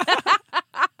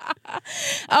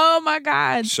 Oh, my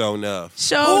God. Show enough. Who's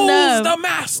the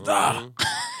master?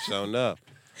 Show enough.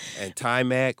 And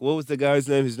Timac, what was the guy's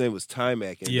name? His name was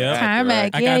Timac. Yeah.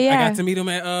 Timac, right? yeah. I got to meet him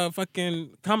at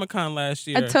fucking Comic-Con last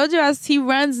year. I told you he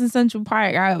runs in Central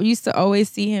Park. I used to always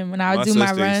see him when I would do my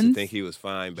sister runs. used to think he was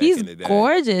fine back He's in the day.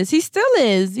 gorgeous. He still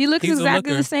is. He looks He's a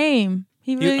exactly looker. the same.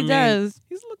 He really does.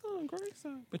 He's looking great,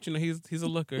 son. But he's a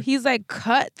looker. He's like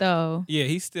cut though. Yeah,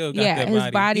 he's still got Yeah, that his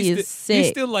body. body is He's sick.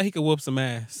 still like he could whoop some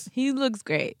ass. He looks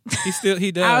great.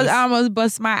 He does. I almost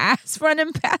bust my ass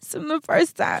running past him the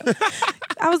first time.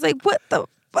 I was like, what the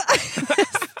fuck?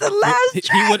 It's the last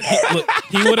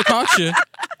he would have caught you.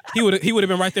 He would have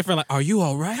been right there for like, are you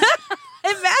all right?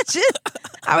 Imagine.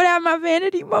 I would have my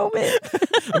vanity moment.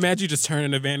 Imagine you just turning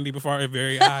the vanity before our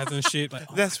very eyes and shit. Like,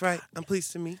 That's right. I'm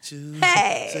pleased to meet you.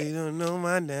 Hey. So you don't know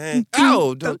my name.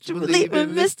 Oh, don't you believe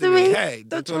in mystery? Hey,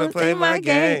 don't you want to play my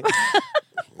game?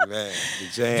 Man, the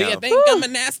jam. do you think I'm a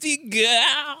nasty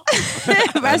girl?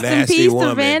 Rest in nasty peace to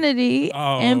woman. Vanity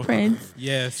Oh. and Prince.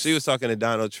 Yes. She was talking to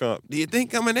Donald Trump. Do you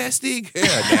think I'm a nasty girl?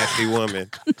 Nasty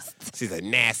woman. She's a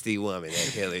nasty woman, that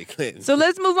Hillary Clinton. So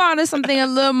let's move on to something a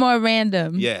little more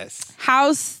random. Yes.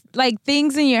 House, like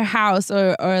things in your house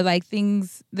or like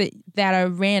things that are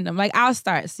random. Like I'll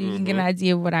start so you can get an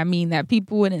idea of what I mean that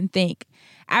people wouldn't think.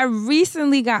 I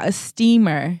recently got a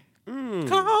steamer.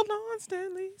 Call on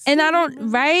Stanley. And I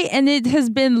don't, right? And it has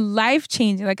been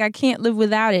life-changing. Like, I can't live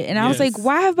without it. And I was like,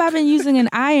 why have I been using an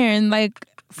iron, like,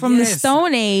 from the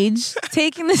Stone Age,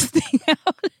 taking this thing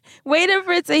out, waiting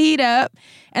for it to heat up,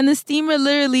 and the steamer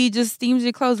literally just steams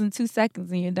your clothes in 2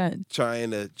 seconds and you're done.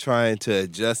 Trying to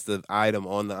adjust the item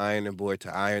on the ironing board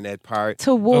to iron that part.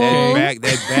 To wool. That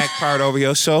back part over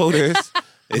your shoulders.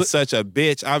 It's such a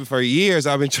bitch. For years,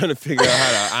 I've been trying to figure out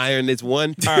how to iron this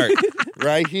one part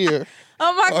right here.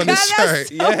 Oh my on God, the shirt. that's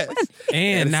so Yes. funny.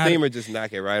 And the now, steamer just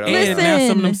knock it right off. and now some of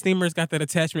them Listen. steamers got that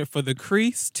attachment for the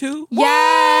crease too.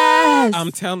 Yes.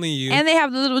 I'm telling you. And they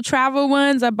have the little travel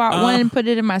ones. I bought one and put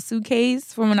it in my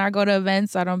suitcase for when I go to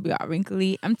events so I don't be all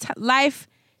wrinkly. Life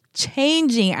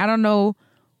changing. I don't know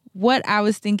what I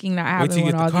was thinking not Wait having till you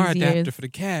one get all the car these adapter years. for the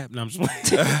cab. No, I'm just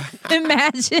like,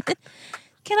 Imagine.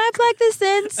 Can I plug this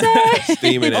in, sir?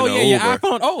 Steaming in oh the yeah, your Uber.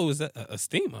 iPhone. Oh, is that a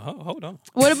steamer? Oh, hold on.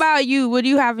 What about you? What do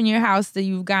you have in your house that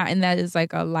you've gotten that is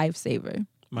like a lifesaver?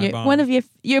 My bong. One of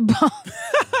your bong.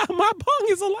 My bong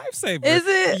is a lifesaver. Is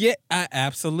it? Yeah,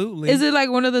 absolutely. Is it like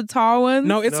one of the tall ones?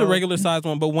 No, it's a regular size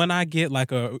one. But when I get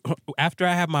like after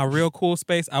I have my real cool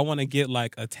space, I want to get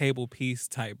like a table piece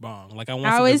type bong. Like I want.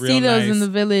 I always something real see those nice. in the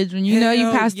village when you know you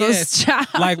Hell pass those yes.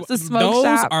 shops, Like the smoke those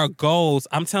shop. are goals.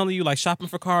 I'm telling you, like shopping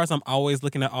for cars, I'm always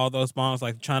looking at all those bongs,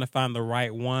 like trying to find the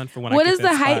right one for when I What get does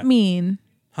that the height spot. mean?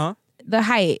 Huh? The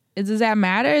height. Does that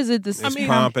matter? Is it the It's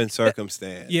pomp and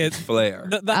circumstance. Yeah, It's flair.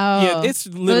 Yeah, it's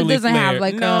literally doesn't have, flared.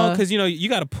 like, no, a- because you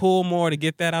got to pull more to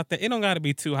get that out there. It don't got to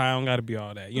be too high. It don't got to be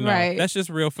all that. Right. That's just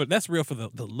real for the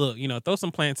look. Throw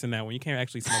some plants in that one. You can't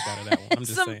actually smoke out of that one. I'm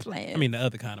just Some saying. plants. I mean, the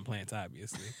other kind of plants,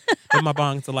 obviously. But my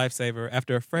bong's a lifesaver.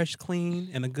 After a fresh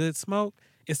clean and a good smoke,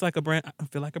 it's like I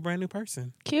feel like a brand new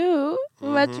person. Cute. What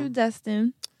about you,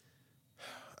 Dustin?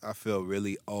 I feel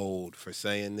really old for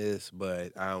saying this,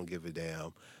 but I don't give a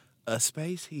damn. A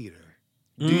space heater.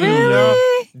 Do you know?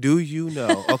 Do you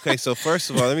know? Okay, so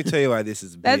first of all, let me tell you why this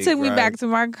is big. That took me right? back to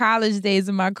my college days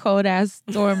in my cold ass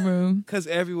dorm room. Because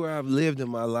everywhere I've lived in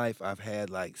my life, I've had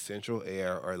like central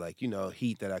air or like,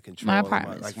 heat that I control. My in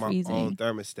apartment like is my freezing. own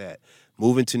thermostat.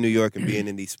 Moving to New York and being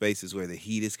in these spaces where the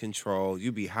heat is controlled,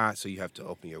 you be hot, so you have to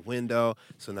open your window.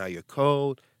 So now you're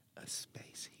cold. A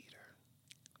space heater.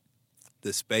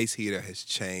 The space heater has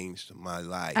changed my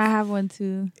life. I have one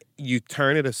too. You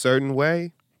turn it a certain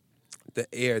way,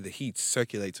 the heat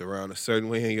circulates around a certain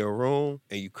way in your room,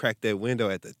 and you crack that window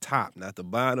at the top, not the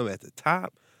bottom, at the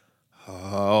top.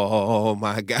 Oh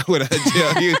my God, what I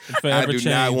tell you, I Forever do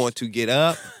not changed. want to get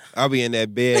up. I'll be in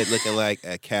that bed looking like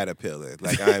a caterpillar,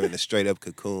 like I am in a straight up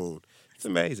cocoon. It's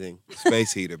amazing.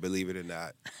 Space heater, believe it or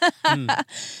not.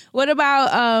 What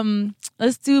about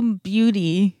let's do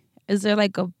beauty. Is there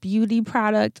like a beauty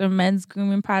product or men's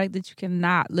grooming product that you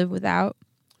cannot live without?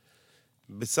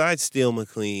 Besides Steel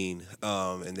McLean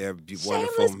and their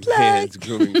wonderful men's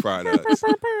grooming products,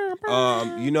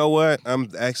 you know what? I'm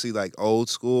actually like old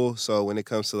school. So when it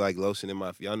comes to like lotion in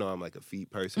my feet, y'all know I'm like a feet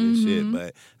person and shit.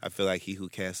 But I feel like he who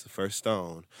cast the first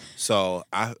stone. So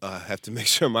I have to make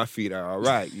sure my feet are all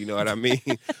right. You know what I mean?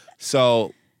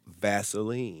 So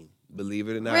Vaseline. Believe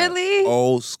it or not. Really?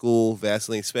 Old school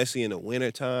Vaseline, especially in the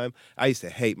wintertime. I used to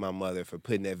hate my mother for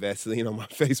putting that Vaseline on my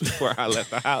face before I left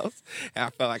the house. And I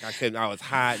felt like I was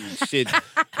hot and shit,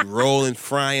 rolling,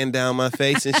 frying down my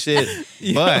face and shit.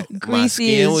 But my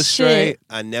skin was straight.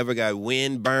 I never got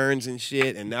wind burns and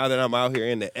shit. And now that I'm out here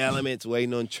in the elements,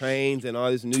 waiting on trains and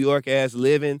all this New York ass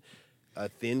living, a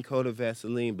thin coat of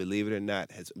Vaseline, believe it or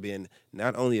not, has been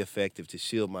not only effective to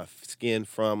shield my skin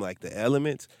from like the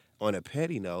elements. On a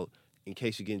petty note, in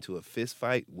case you get into a fist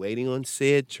fight waiting on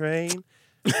said train,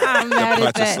 I'm mad the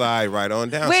at that. slide right on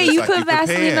down. Wait, so you like put Vaseline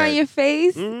prepared. on your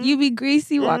face? You be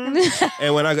greasy walking in.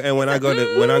 And when I go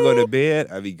to bed,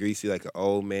 I be greasy like an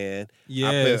old man.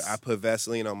 Yes. I put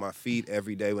Vaseline on my feet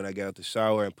every day when I get out the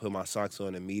shower and put my socks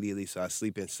on immediately. So I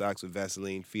sleep in socks with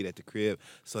Vaseline feet at the crib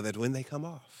so that when they come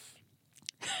off,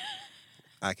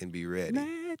 I can be ready.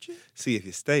 Magic. See, if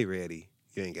you stay ready,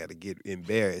 you ain't got to get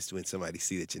embarrassed when somebody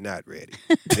see that you're not ready.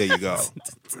 There you go.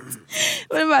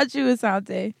 What about you,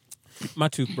 Asante? My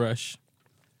toothbrush.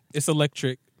 It's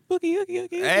electric. Boogie, oogie,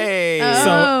 oogie. Hey. Oh.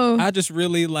 So I just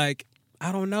really like,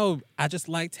 I don't know. I just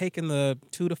like taking the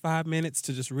 2 to 5 minutes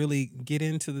to just really get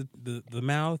into the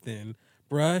mouth and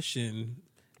brush and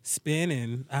spin,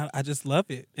 and I just love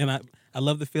it. And I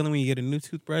love the feeling when you get a new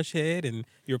toothbrush head and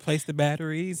you replace the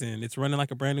batteries and it's running like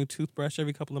a brand new toothbrush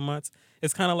every couple of months.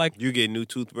 It's kind of like You get new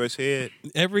toothbrush head?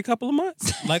 every couple of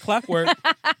months, like clockwork.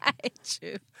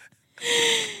 True.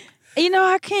 You know,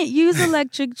 I can't use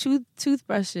electric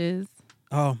toothbrushes.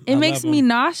 Oh, It I makes love me them.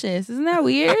 nauseous. Isn't that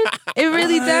weird? It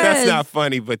really does. That's not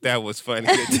funny, but that was funny.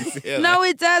 No,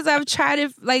 it does. I've tried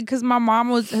it, like, because my mom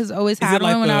has always had it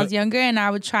like one when I the- was younger, and I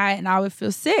would try it, and I would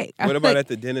feel sick. I What feel about like at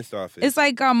the dentist office? it's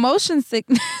like motion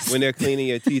sickness. When they're cleaning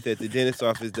your teeth at the dentist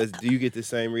office, do you get the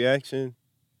same reaction?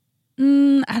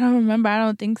 I don't remember. I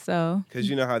don't think so. Because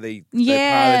you know how they polish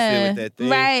Yeah, it with that thing?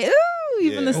 right. Ooh,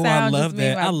 even Yeah. the Oh, sound. I love just made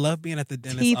that. my I love being at the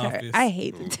dentist teeth office. hurt. I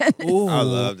hate the dentist. Ooh, I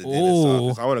love the dentist ooh.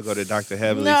 office. I want to go to Dr.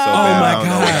 Heavenly No. so Oh, bad. my I don't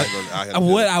know God. I gotta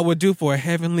do. What I would do for a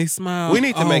heavenly smile. We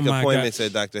need to make Oh, my appointments God.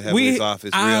 at Dr. Heavenly's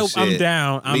office. Real shit. I'm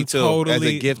down. Me I'm too. totally As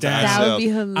a gift down. to That would ourselves. be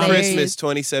hilarious. Christmas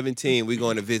 2017, we're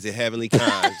going to visit Heavenly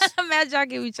Kinds. Imagine y'all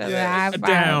give each other Yeah. a high five.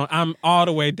 Down. I'm all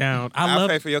the way down. I'll love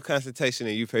pay for your consultation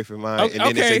and you pay for mine, Okay.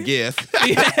 and then it's a gift.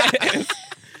 Yes.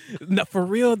 No, for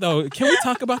real though. Can we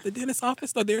talk about the dentist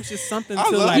office though? There's just something I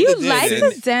to love like. You the like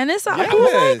dentist. the dentist? Yes. Who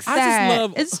likes I just that?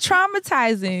 love- It's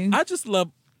traumatizing. I just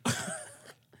love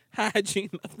hygiene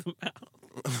of the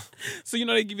mouth. So you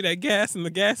know they give you that gas and the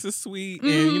gas is sweet,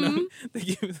 and you know they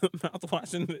give you the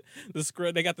mouthwash and the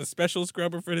scrub. They got the special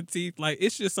scrubber for the teeth. Like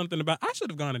it's just something about. I should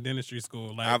have gone to dentistry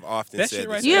school. Like I've often that said shit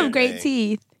the right You same have great thing.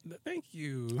 teeth. Thank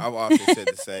you. I've often said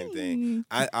the same thing.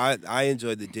 I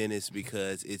enjoy the dentist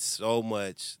because it's so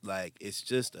much like it's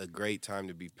just a great time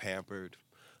to be pampered.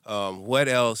 What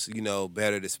else,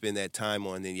 better to spend that time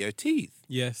on than your teeth?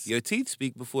 Yes. Your teeth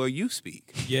speak before you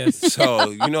speak. Yes. So,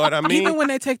 you know what I mean? Even when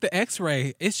they take the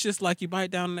X-ray, it's just like you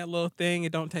bite down on that little thing.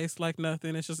 It don't taste like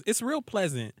nothing. It's real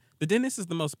pleasant. The dentist is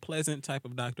the most pleasant type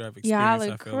of doctor I've experienced.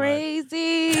 Y'all are I feel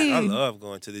crazy. I love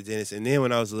going to the dentist. And then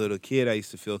when I was a little kid, I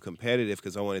used to feel competitive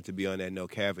because I wanted to be on that no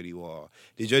cavity wall.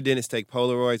 Did your dentist take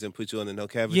Polaroids and put you on the no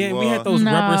cavity Yeah, wall? we had those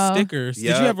No. rubber stickers. Did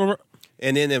Yeah. you ever?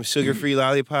 And then them sugar-free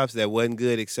lollipops that wasn't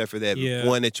good except for that Yeah.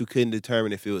 one that you couldn't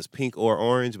determine if it was pink or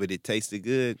orange, but it tasted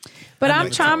good. But I I'm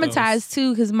never tried those. traumatized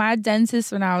too because my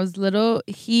dentist, when I was little,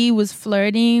 he was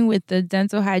flirting with the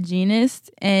dental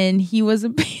hygienist and he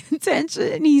wasn't paying attention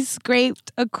and he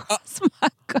scraped across my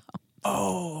gum.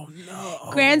 Oh no!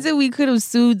 Granted, we could have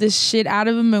sued the shit out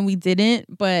of him and we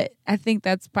didn't, but I think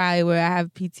that's probably where I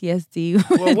have PTSD. with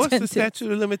Well, what's the dentists.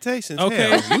 statute of limitations? Okay.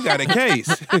 Hell, you got a case.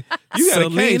 You got Selena a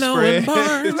case, and Fran.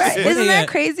 Barnes. Right? Where Isn't they that at?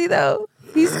 crazy though?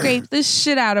 He scraped the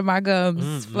shit out of my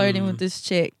gums flirting with this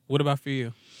chick. What about for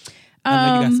you? I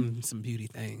know you Um, got some beauty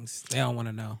things. They all want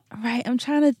to know. Right. I'm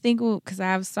trying to think because I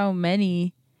have so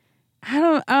many. I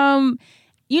don't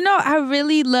I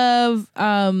really love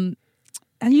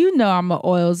and I'm an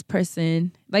oils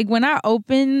person. Like when I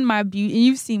open my beauty, and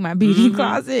you've seen my beauty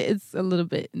closet, it's a little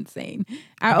bit insane.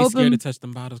 I'd be scared open to touch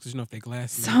them bottles because if they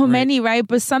glassy. so many, right?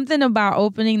 But something about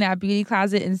opening that beauty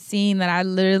closet and seeing that I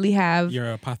literally have You're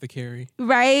an apothecary.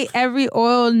 right every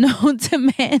oil known to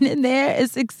man in there,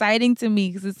 it's exciting to me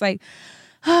because it's like,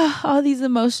 all these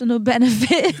emotional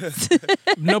benefits.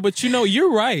 No, but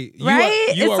you're right.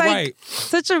 Right? You are like right.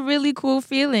 Such a really cool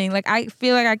feeling. Like I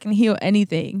feel like I can heal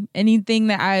anything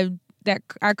that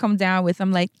I come down with.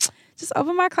 I'm like, just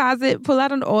open my closet, pull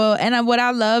out an oil, and what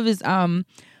I love is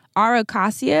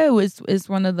Acacia is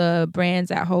one of the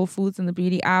brands at Whole Foods in the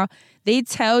beauty aisle. They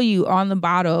tell you on the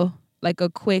bottle like a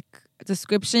quick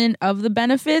description of the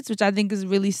benefits, which I think is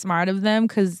really smart of them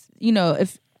because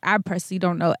if I personally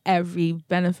don't know every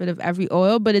benefit of every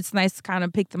oil, but it's nice to kind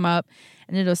of pick them up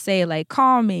and it'll say like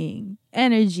calming,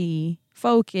 energy,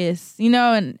 focus,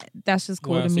 and that's just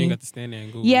cool to so me. You got to stand there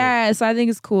and Google it. So I think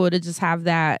it's cool to just have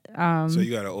that. So you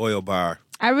got an oil bar.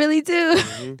 I really do.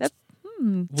 Mm-hmm. That's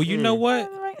Well, you know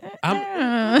what?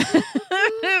 I'm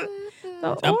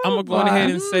gonna go bar.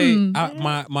 ahead and say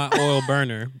my oil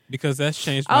burner because that's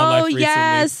changed my life recently. Oh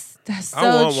yes. That's so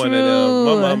I want true. one of them.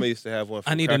 My mama used to have one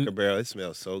from I need Cracker Barrel. It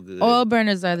smells so good. Oil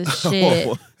burners are the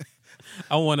shit.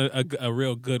 I want a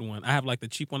real good one. I have like the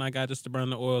cheap one I got just to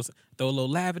burn the oils. Throw a little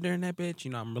lavender in that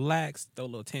bitch. I'm relaxed. Throw a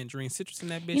little tangerine citrus in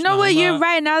that bitch. You know what? You're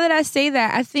right. Now that I say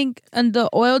that, I think the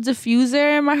oil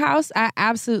diffuser in my house, I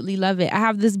absolutely love it. I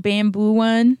have this bamboo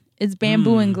one. It's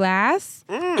bamboo and glass.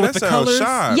 That sounds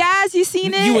sharp. Yes, you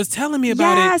seen it? You was telling me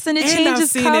about it. Yes, and it changes I've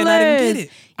seen colors. It and I didn't get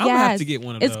it. I'm yes. gonna have to get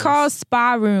one of those. It's called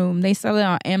Spa Room. They sell it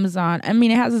on Amazon. I mean,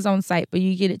 it has its own site, but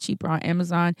you get it cheaper on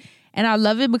Amazon. And I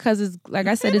love it because it's, like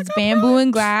I said, it's bamboo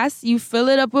and glass. You fill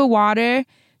it up with water,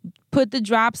 put the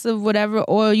drops of whatever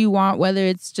oil you want, whether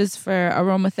it's just for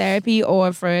aromatherapy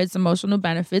or for its emotional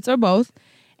benefits or both.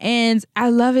 And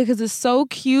I love it because it's so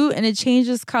cute and it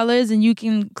changes colors and you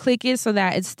can click it so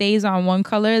that it stays on one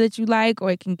color that you like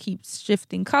or it can keep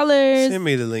shifting colors. Send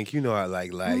me the link. You know I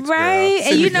like lights, right?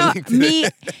 girl. And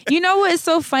you know what is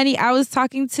so funny? I was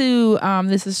talking to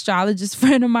this astrologist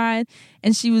friend of mine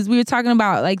and we were talking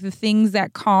about like the things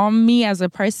that calm me as a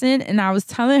person. And I was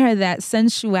telling her that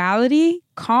sensuality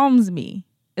calms me.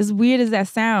 As weird as that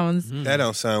sounds. That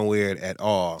don't sound weird at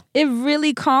all. It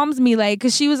really calms me. Like,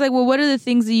 because she was like, well, what are the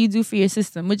things that you do for your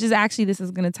system? Which is actually, this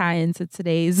is going to tie into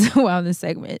today's wellness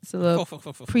segment. It's a little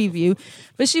preview.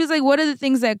 But she was like, what are the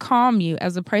things that calm you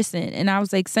as a person? And I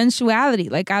was like, sensuality.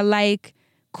 Like, I like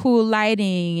cool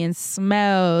lighting and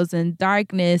smells and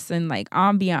darkness and like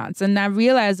ambiance. And I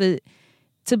realized that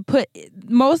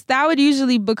that would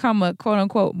usually become a quote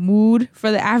unquote mood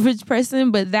for the average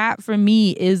person, but that for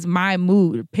me is my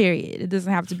mood, period. It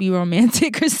doesn't have to be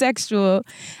romantic or sexual.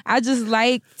 I just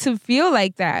like to feel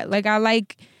like that. Like I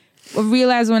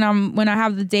realize when I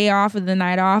have the day off or the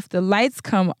night off, the lights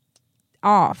come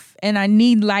off and I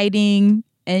need lighting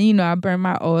and I burn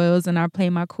my oils and I play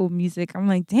my cool music. I'm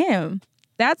like, damn.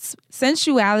 That's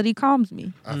sensuality calms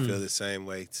me. I feel the same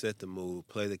way. Set the mood,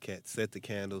 set the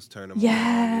candles, turn them yes. on.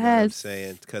 You know what I'm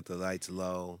saying? Cut the lights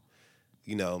low.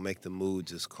 Make the mood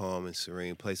just calm and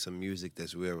serene. Play some music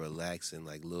that's real relaxing,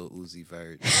 like Lil Uzi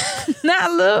Vert. Not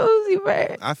Lil Uzi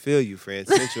Vert. I feel you, Fran.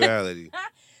 Sensuality.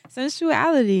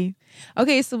 Sensuality.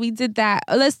 Okay, so we did that.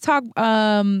 Let's talk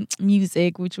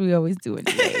music, which we always do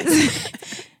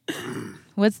anyways.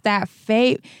 What's that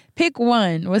pick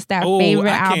one. What's that favorite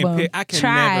album? I can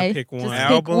never pick one. Just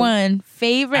album? pick one.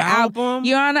 Favorite album.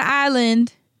 You're on an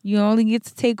island. You only get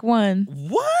to take one.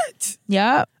 What?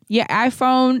 Yep. Your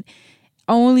iPhone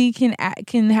only can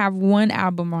have one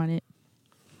album on it.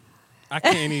 I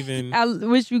can't even. I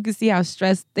wish you could see how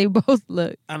stressed they both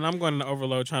look. And I'm going to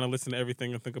overload trying to listen to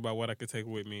everything and think about what I could take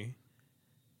with me.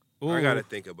 Ooh. I got to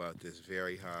think about this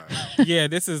very hard. Yeah,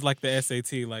 this is like the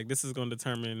SAT. Like, this is going to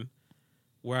determine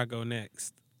where I go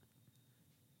next.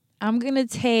 I'm going to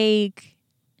take...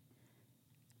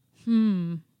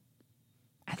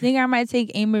 I think I might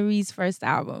take A. Marie's first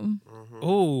album. Mm-hmm.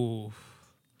 Ooh.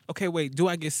 Okay, wait. Do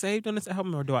I get saved on this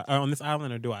album or on this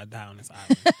island, or do I die on this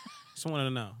island? Just wanted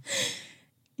to know.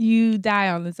 You die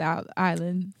on this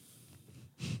island.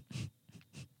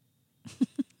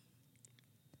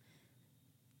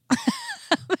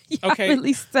 Okay.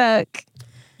 Really stuck.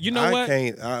 You know what?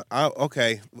 I can't.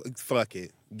 Okay, fuck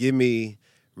it. Give me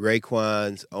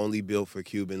Raekwon's Only Built for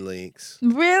Cuban Links.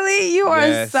 Really? You are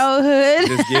Yes. so hood.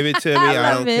 Just give it to me. I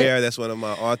don't love it. care. That's one of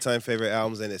my all-time favorite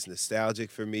albums, and it's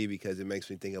nostalgic for me because it makes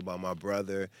me think about my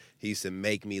brother. He used to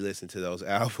make me listen to those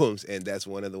albums, and that's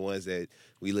one of the ones that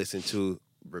we listen to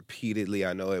repeatedly.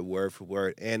 I know it word for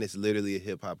word, and it's literally a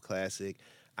hip-hop classic.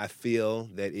 I feel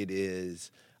that it is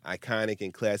iconic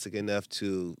and classic enough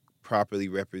to properly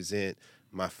represent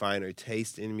my finer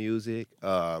taste in music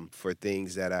for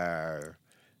things that are,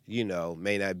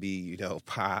 may not be,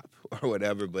 pop or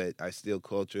whatever, but are still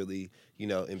culturally,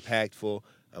 impactful.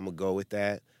 I'm going to go with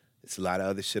that. It's a lot of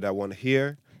other shit I want to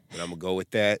hear, But I'm going to go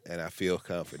with that, and I feel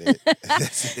confident.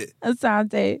 That's it.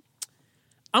 Assante.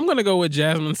 I'm going to go with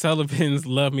Jazmine Sullivan's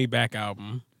Love Me Back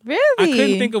album. Really? I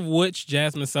couldn't think of which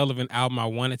Jazmine Sullivan album I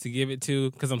wanted to give it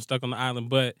to because I'm stuck on the island.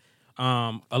 But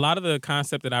a lot of the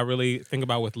concept that I really think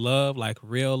about with love, like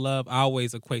real love, I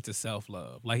always equate to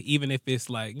self-love. Like even if it's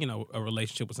like, a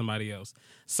relationship with somebody else.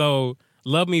 So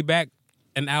Love Me Back,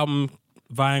 an album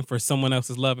vying for someone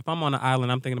else's love. If I'm on an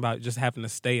island, I'm thinking about just having to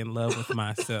stay in love with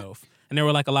myself. And there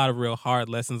were like a lot of real hard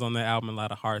lessons on that album, a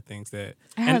lot of hard things that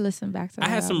I had to listen back to that. I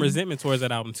had some album. resentment towards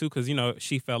that album too, because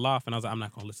she fell off, and I was like, I'm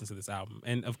not gonna listen to this album.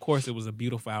 And of course, it was a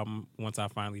beautiful album once I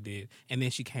finally did, and then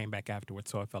she came back afterwards,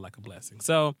 so it felt like a blessing.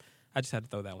 So I just had to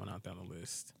throw that one out there on the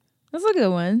list. That's a good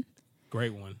one.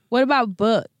 Great one. What about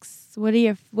books? What are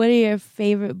your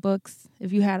favorite books?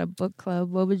 If you had a book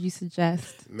club, what would you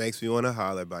suggest? Makes Me Wanna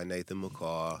Holler by Nathan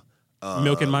McCall.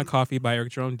 Milk in My Coffee by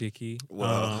Eric Jerome Dickey.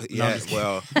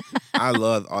 I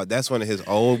love that's one of his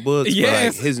old books. Yes. But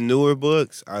like his newer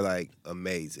books are like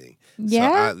amazing.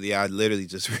 Yeah? So I literally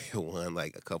just read one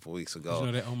like a couple weeks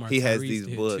ago. That Omar He has Tyrese these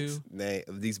did books, too?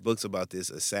 these books about this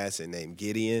assassin named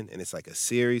Gideon, and it's like a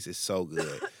series. It's so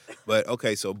good. But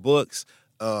okay, so books.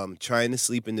 Trying to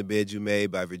Sleep in the Bed You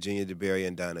Made by Virginia DeBerry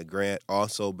and Donna Grant.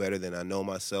 Also Better Than I Know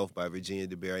Myself by Virginia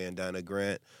DeBerry and Donna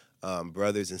Grant.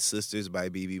 Brothers and Sisters by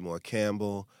B.B. Moore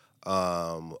Campbell.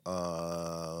 Mama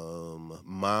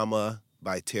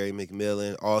by Terry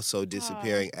McMillan. Also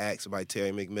Disappearing Acts by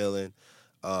Terry McMillan.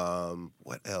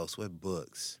 What else? What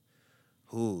books?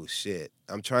 Ooh, shit.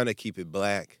 I'm trying to keep it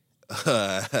black.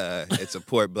 And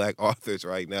support black authors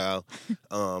right now.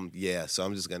 So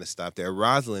I'm just going to stop there.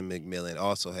 Rosalind McMillan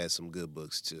also has some good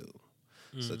books too.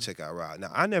 So check out Rod.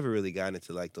 Now, I never really got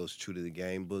into like those true to the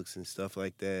game books and stuff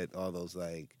like that. All those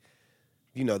like,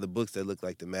 the books that look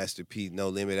like the Master P No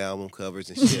Limit album covers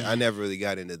and shit. I never really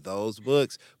got into those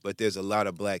books, but there's a lot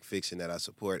of black fiction that I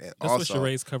support. And That's also, what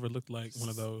Sheree's cover looked like, one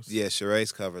of those. Yeah,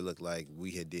 Sheree's cover looked like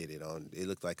we had did it on. It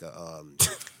looked like a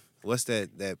what's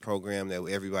that program that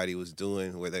everybody was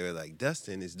doing where they were like,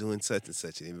 Dustin is doing such and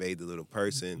such, and they made the little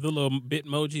person. The little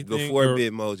Bitmoji thing? Before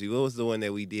Bitmoji. What was the one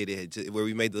that we did where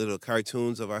we made the little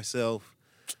cartoons of ourselves?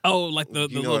 Oh, like the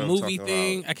little movie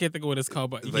thing? About. I can't think of what it's called,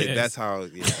 but yes. That's how,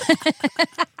 yeah.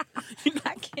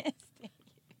 I can't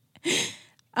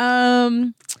stand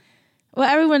it. Well,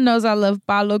 everyone knows I love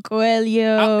Paulo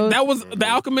Coelho. That was The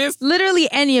Alchemist? Literally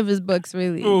any of his books,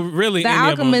 really. Oh, really? The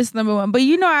Alchemist, number one. But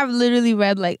I've literally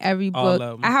read like every book. All of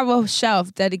them. I have a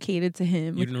shelf dedicated to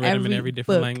him. You done read them in every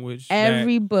different language?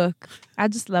 Every book. I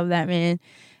just love that man.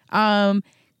 I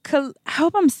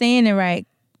hope I'm saying it right.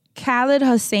 Khaled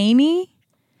Hosseini.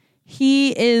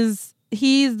 He's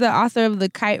the author of The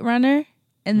Kite Runner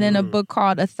and then a book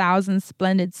called 1,000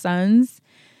 Splendid Suns.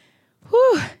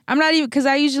 Whew. I'm not even, because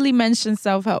I usually mention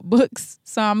self-help books.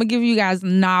 So I'm going to give you guys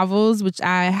novels, which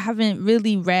I haven't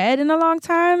really read in a long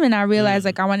time. And I realize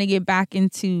I want to get back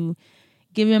into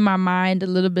giving my mind a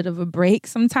little bit of a break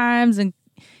sometimes. And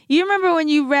you remember when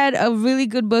you read a really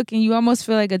good book and you almost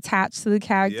feel like attached to the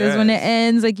characters when it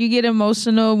ends? Like you get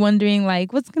emotional wondering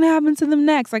like, what's going to happen to them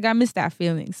next? Like I miss that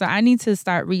feeling. So I need to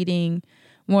start reading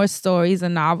more stories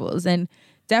and novels. And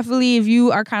definitely if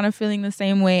you are kind of feeling the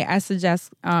same way, I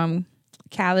suggest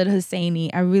Khaled Hosseini.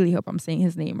 I really hope I'm saying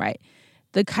his name right.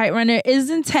 The Kite Runner is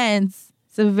intense.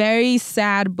 It's a very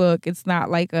sad book. It's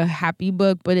not like a happy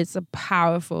book, but it's a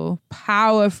powerful,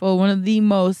 one of the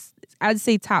most, I'd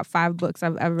say top 5 books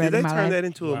I've ever read in my life. Did they turn that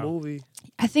into a movie?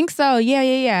 I think so.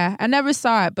 Yeah. I never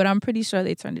saw it, but I'm pretty sure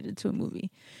they turned it into a movie.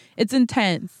 It's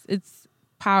intense. It's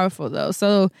powerful, though.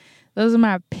 So those are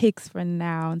my picks for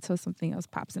now until something else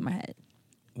pops in my head.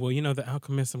 Well, The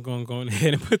Alchemist, I'm going to go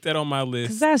ahead and put that on my list.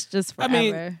 'Cause that's just forever. I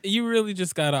mean, you really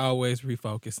just got to always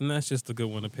refocus, and that's just a good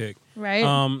one to pick. Right.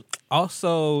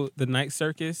 Also, The Night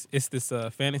Circus, it's this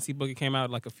fantasy book. It came out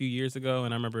like a few years ago,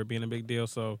 and I remember it being a big deal,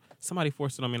 so somebody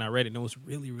forced it on me, and I read it, and it was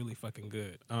really, really fucking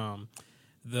good.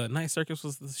 The Night Circus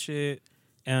was the shit.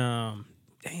 Damn,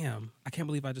 I can't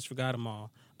believe I just forgot them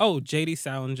all. Oh, J.D.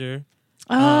 Salinger.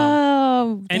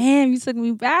 Damn, you took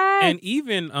me back. And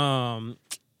even...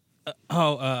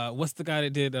 what's the guy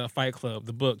that did Fight Club?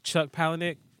 The book, Chuck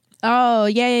Palahniuk. Oh,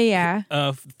 yeah.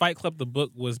 Fight Club, the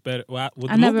book was better. Well, the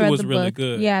I never movie read was the really book.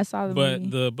 good. Yeah, I saw the movie.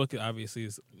 But the book obviously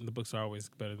the books are always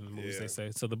better than the movies, they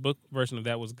say. So the book version of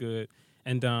that was good.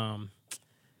 And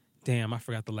damn, I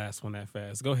forgot the last one that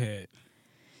fast. Go ahead.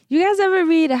 You guys ever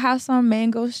read A House on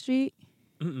Mango Street?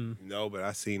 Mm-mm. No, but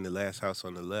I seen The Last House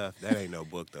on the Left. That ain't no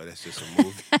book though. That's just a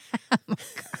movie. Oh my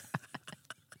God.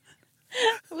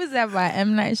 Was that by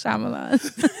M. Night Shyamalan?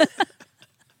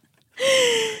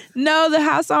 No, The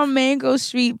House on Mango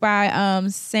Street by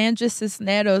Sandra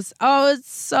Cisneros. Oh,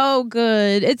 it's so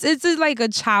good. It's like a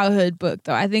childhood book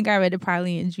though. I think I read it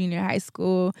probably in junior high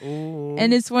school. Ooh.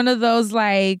 And it's one of those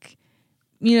like,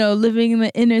 living in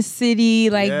the inner city,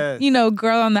 like,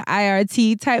 girl on the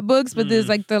IRT type books, but there's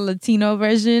like the Latino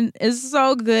version. It's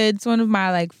so good. It's one of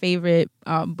my like favorite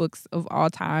books of all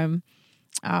time.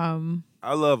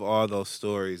 I love all those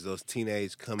stories, those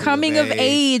teenage coming of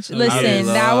age. Listen,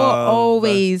 that will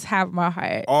always have my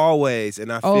heart. Always.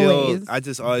 And I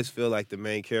just always feel like the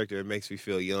main character, it makes me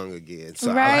feel young again.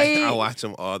 So I watch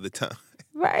them all the time.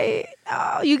 Right.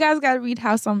 Oh, you guys got to read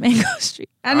House on Mango Street.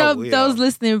 I know those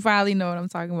listening probably know what I'm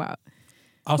talking about.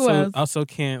 Also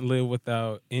can't live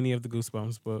without any of the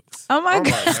Goosebumps books. Oh my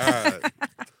God.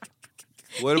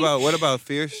 What about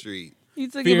Fear Street? You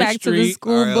took it back to the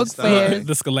school book fairs.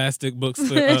 The Scholastic books.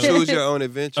 Choose Your Own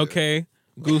Adventure. Okay.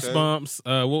 Goosebumps.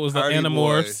 What was the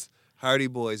Animorphs? Hardy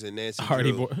Boys and Nancy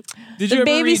Hardy Drew. Boys. Did you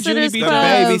ever read Judy B. The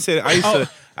Babysitter.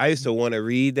 I used to want to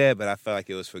read that, but I felt like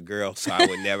it was for girls, so I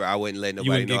wouldn't let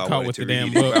nobody know I wanted to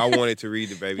read it. I wanted to read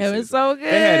The Babysitter. It was so good.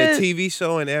 They had a TV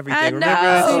show and everything. I Remember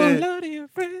that know. shit? Hello to your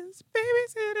friends,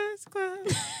 Babysitter's Club.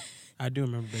 I do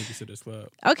remember Babysitter's Club.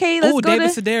 Okay, let's go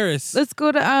David to Sedaris. Let's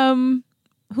go to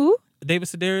who? David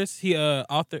Sedaris. He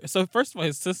author. So first of all,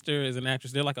 his sister is an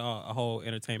actress. They're like a whole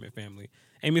entertainment family.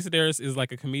 Amy Sedaris is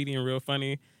like a comedian, real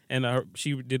funny, and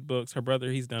she did books. Her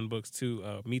brother, he's done books too.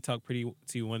 Me Talk Pretty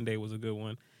to You One Day was a good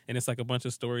one, and it's like a bunch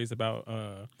of stories about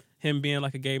him being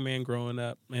like a gay man growing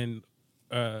up, and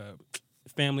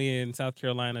family in South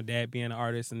Carolina, dad being an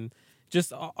artist, and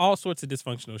just all sorts of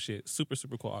dysfunctional shit. Super,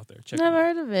 super cool author. Never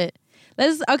heard of it.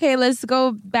 Let's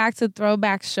go back to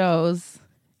throwback shows.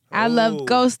 I love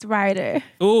Ghost Rider.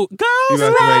 Ooh, Ghost You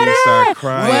about to make me start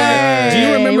crying. Do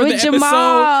you remember with the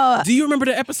Jamal. episode? Do you remember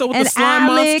the episode with and the slime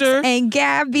Alex monster? And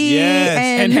Gabby. Yes.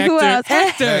 And And who else?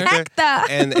 Hector.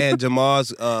 And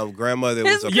Jamal's grandmother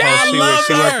was a Yeah, I love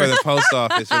she worked her. for the post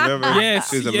office, remember? Yes,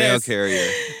 She was a yes. mail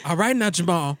carrier. All right now,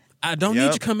 Jamal. I don't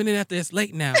need you coming in after it's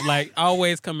late now. Like,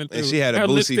 always coming through. And she had a Her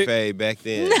Boosie lipstick- fade back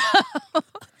then.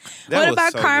 What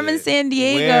about Carmen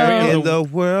Sandiego? Where in the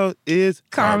world is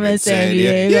Carmen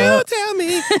Sandiego? You tell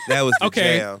me. That was the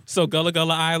jam. So Gullah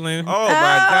Gullah Island. Oh, my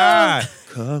God.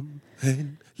 Come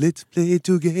and let's play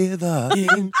together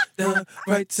in the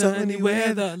right sunny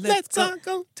weather. Let's all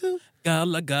go to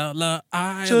Gullah Gullah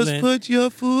Island. Just put your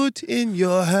foot in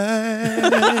your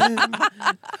hand.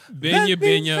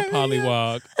 Binya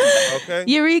Pollywog. Okay.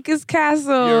 Eureka's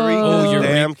Castle. Eureka's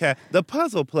damn cat. The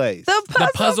Puzzle Place.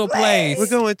 The Puzzle Place. We're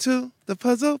going to the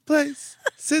Puzzle Place.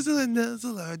 Sizzle and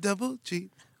nuzzle are double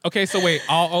cheap. Okay, so wait,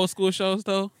 all old school shows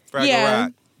though? Fraggle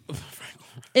Rock.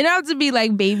 It don't have to be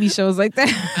like baby shows like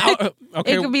that.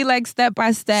 Okay. It could be like Step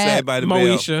by Step. Saved by the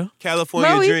Moesha. Bell.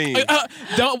 California Dreams.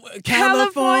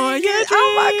 California Dreams.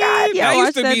 Oh my God. Yeah, that I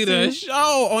used to watched be that the too.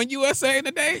 show on USA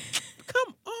Today.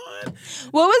 Come on.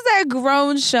 What was that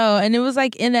grown show? And it was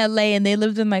like in LA and they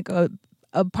lived in like a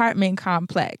apartment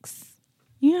complex.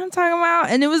 You know what I'm talking about?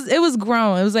 And it was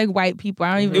grown. It was like white people.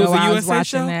 I don't even It was know a why I was USA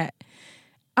watching show? that.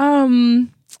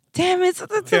 Damn, it's at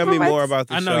the tip Tell me of my more about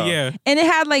the I show. know, yeah. And it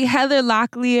had like Heather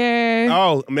Locklear.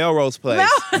 Oh, Melrose Place.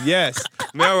 Yes,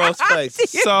 Melrose Place.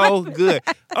 So good.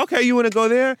 Okay, you want to go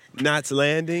there? Knots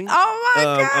Landing. Oh my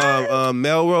God.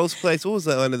 Melrose Place. What was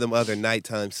one of them other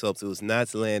nighttime soaps? It was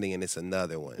Knots Landing, and it's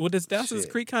another one. Well, does Dawson's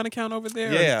Creek kind of count over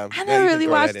there? Yeah. I never really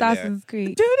watched Dawson's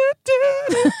Creek.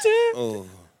 Oh.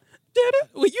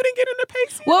 Well, you didn't get into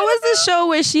Pacey. What was the show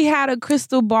where she had a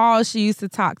crystal ball she used to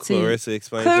talk to? Clarissa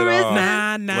explains Clarissa. it all.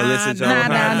 Nah. Melissa Joan Nah.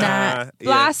 Hart. Yeah.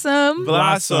 Blossom.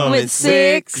 With With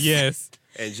Six. Yes.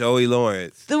 And Joey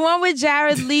Lawrence. The one with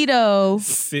Jared Leto.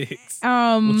 6.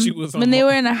 When was they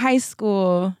were in a high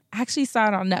school. I actually saw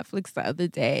it on Netflix the other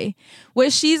day.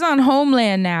 Where she's on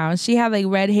Homeland now. She had like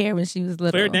red hair when she was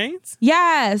little. Claire Danes?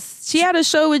 Yes. She had a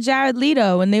show with Jared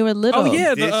Leto when they were little. Oh,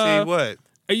 yeah. Did she what?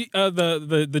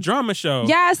 The drama show.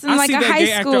 Yes, in I like see a that high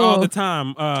gay school. actor all the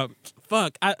time.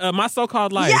 My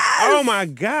So-Called Life. Yes! Oh my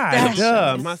God. That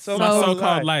Duh. show My is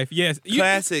so-called Life. Yes.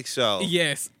 Classic show.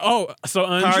 Yes. Oh, so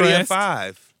Party Undressed. of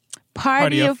Five.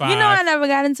 Party of Five. You know, I never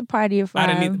got into Party of Five.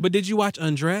 I didn't. But did you watch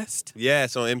Undressed?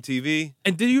 Yes, on MTV.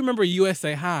 And do you remember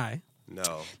USA High? No.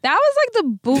 That was like the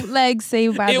bootleg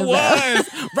Saved by the It Bell. was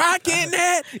rocking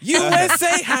that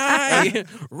USA High,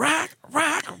 rock.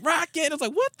 It was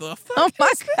like, what the fuck? Oh my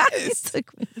is God, this? you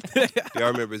took me.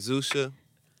 Y'all remember Zusha?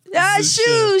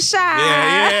 Shoe shot.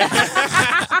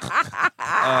 Yeah.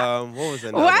 What was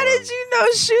another Why one? did you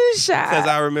know shoe shot? Because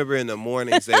I remember in the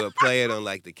mornings they would play it on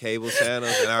like the cable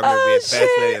channels, and I remember being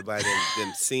fascinated by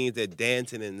them scenes, that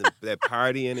dancing and that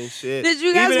partying and shit. Did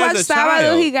you guys Even watch as a Sábado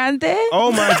child. Gigante?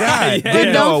 Oh my God! Yeah.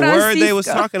 Didn't know a Don word they was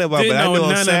Francisco. talking about, Didn't but I know knew on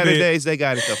none of it. Saturdays they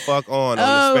got it the fuck on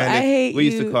Oh, the Spanish. I hate we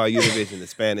used to you. call Univision the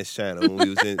Spanish channel when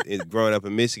we was growing up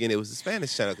in Michigan. It was the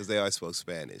Spanish channel because they always spoke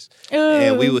Spanish,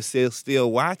 and we would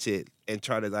still watch it and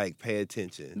try to like pay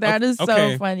attention. That is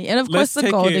Okay. so funny. And of Let's course, the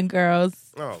take Golden it- Girls.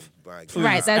 Oh my God! Please.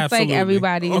 Right, that's Absolutely. like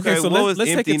everybody. Okay, so what was let's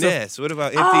take Empty it to- Nest? What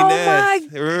about Empty Oh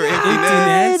Nest? my Remember God.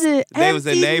 Empty Nest? They was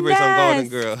the Empty neighbors on Golden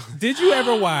Nest. Girl. Did you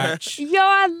ever watch? Yo,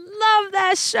 I love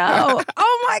that show.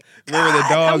 Oh my God. Remember the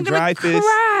dog I'm gonna Dreyfus?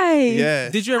 cry. Yeah.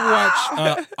 Did you ever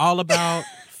watch All About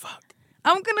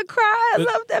I'm gonna cry. I The-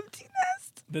 love Empty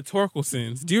Nest. the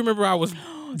Torkelsons? Do you remember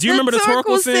Do you remember the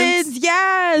Torkelsons?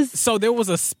 Yes. So there was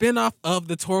a spinoff of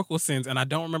the Torkelsons, and I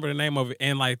don't remember the name of it.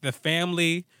 And like the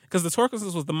family, because the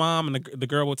Torkelsons was the mom, and the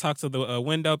girl would talk to the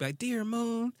window, be like, "Dear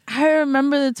Moon." I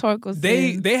remember the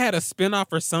Torkelsons. They had a spinoff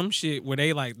or some shit where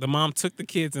they like the mom took the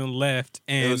kids and left,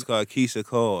 It and was called Keisha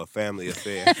Cole, A Family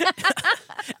Affair.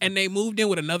 and they moved in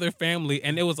with another family,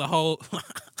 and it was a whole.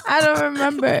 I don't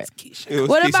remember. It was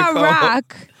What Keisha about Cole.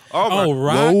 Rock? Oh,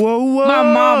 Rock? Whoa. My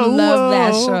mom loved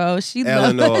that whoa. show. She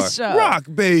Eleanor. loved that show. Rock,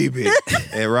 baby.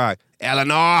 And Rock.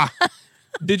 Eleanor.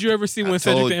 Did you ever see when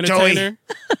Cedric told the Joey. Entertainer?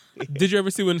 Did you ever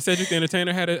see when Cedric the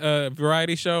Entertainer had a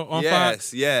variety show on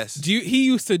Fox? Yes. He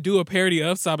used to do a parody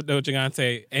of Sábado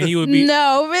Gigante, and he would be.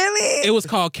 No, really? It was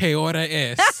called Que Hora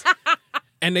Es.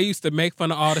 And they used to make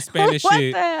fun of all the Spanish What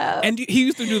shit. the hell? And he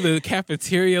used to do the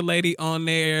cafeteria lady on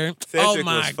there. Cedric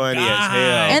my was funny God. as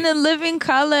hell. And In Living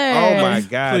Color. Oh my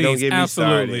God! Please, Don't get me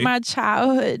absolutely. started. My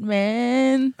childhood,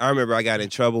 man. I remember I got in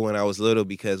trouble when I was little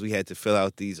because we had to fill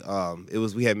out these.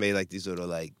 We had made like these little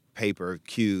like paper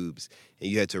cubes, and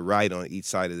you had to write on each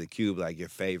side of the cube like your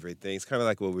favorite things, kind of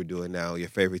like what we're doing now, your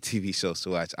favorite TV shows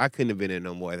to watch. I couldn't have been in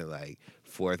no more than like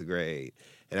 4th grade.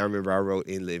 And I remember I wrote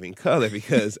In Living Color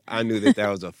because I knew that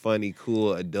was a funny,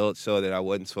 cool adult show that I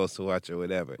wasn't supposed to watch or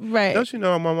whatever. Right. Don't you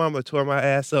know my mama tore my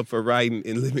ass up for writing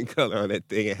In Living Color on that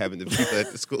thing and having the people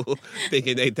at the school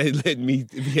thinking they let me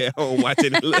be at home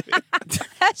watching In Living.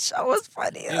 That show was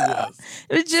funny, It though. was.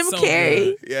 It was Jim So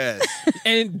Carrey. good. Yes.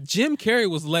 And Jim Carrey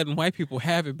was letting white people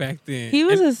have it back then. He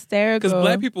was hysterical. Because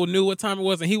black people knew what time it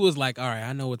was, and he was like, all right,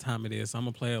 I know what time it is, so I'm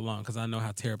going to play along because I know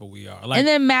how terrible we are. Like, And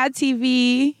then Mad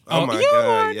TV. Oh my you God,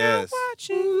 are yes. now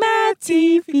watching Mad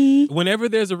TV. Whenever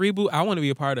there's a reboot, I want to be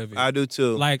a part of it. I do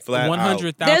too. Like Flat out.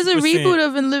 100,000%. There's a reboot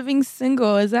of In Living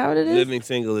Single. Is that what it is? Living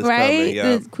Single is right? coming,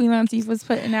 yeah. That Queen Latifah's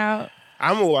putting out.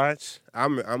 I'm gonna watch.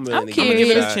 I'm willing I'm to give it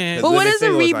curious. a shot, 'cause But But what Living does a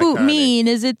Single is reboot iconic. mean?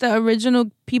 Is it the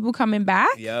original people coming back?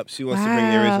 Yep, she wants to bring the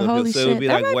Wow, original holy people. So it would be shit.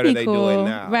 That like, might what be are they doing cool.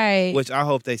 now? Right. Which I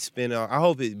hope they spin out. I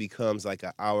hope it becomes like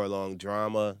an hour-long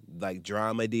drama, like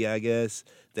dramedy, I guess,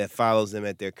 that follows them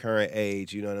at their current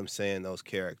age. You know what I'm saying? Those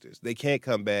characters. They can't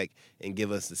come back and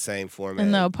give us the same format.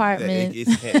 In the That- apartment. It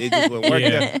just wouldn't work.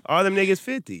 Yeah. All them niggas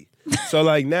 50. So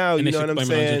like now, And you they know should what I'm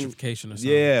blame it on saying? gentrification or something.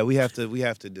 Yeah, we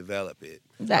have to develop it.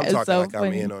 That I'm is talking so like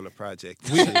funny. I'm in on the project.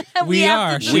 We have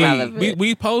are. to Shit. develop it. We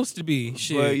supposed to be.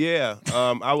 Shit. But yeah,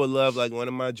 I would love, like, one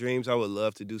of my dreams, I would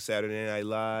love to do Saturday Night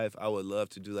Live. I would love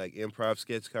to do like improv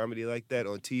sketch comedy like that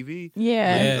on TV.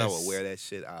 Yeah. Yes. I would wear that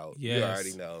shit out. You Yes.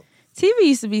 already know. TV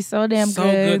used to be so damn so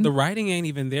good. The writing ain't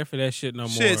even there for that shit no more.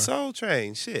 Shit, Soul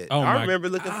Train, shit. Oh I my remember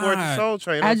looking forward to God. Soul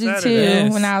Train I on did too Saturday.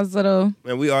 Yes. when I was little.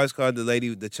 And we always called the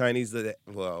lady, the Chinese,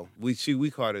 well, we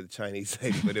called her the Chinese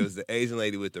lady, but it was the Asian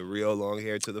lady with the real long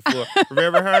hair to the floor.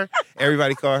 Remember her?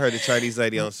 Everybody called her the Chinese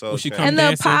lady on Soul Was she Train. And the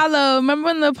dancing? Apollo. Remember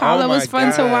when the Apollo Oh was my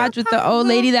fun to God. watch with the old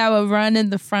lady that would run in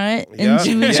the front and Yeah.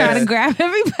 she would try to Yes. grab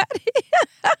everybody?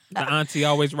 The auntie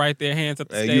always right there, hands up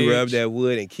the And stage. you rub that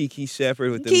wood, and Kiki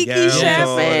Shepherd with them Kiki gowns on,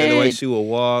 and the way Shepherd. she would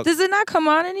walk. Does it not come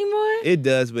on anymore? It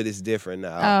does, but it's different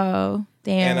now. Oh,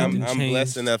 damn. And I'm Didn't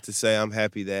blessed change. enough to say I'm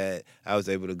happy that I was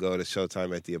able to go to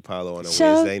Showtime at the Apollo on a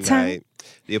Showtime Wednesday night.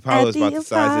 The Apollo is at about the the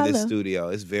size of this Apollo. studio.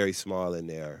 It's very small in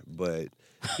there, but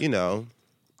you know,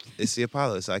 it's the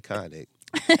Apollo. It's iconic.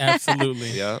 Absolutely.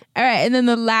 Yeah. All right, and then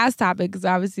the last topic, because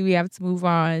obviously we have to move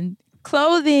on.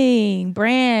 Clothing,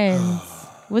 brands.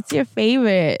 What's your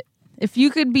favorite? If you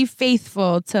could be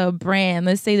faithful to a brand,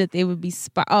 let's say that they would be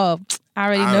I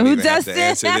already I know don't who even have to Dustin.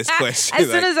 answer this question. As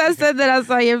soon Like- as I said that, I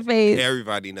saw your face.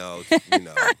 Everybody knows, you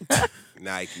know,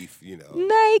 Nike, you know.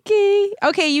 Nike.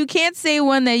 Okay, you can't say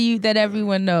one that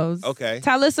everyone knows. Okay.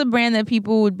 Tell us a brand that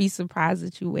people would be surprised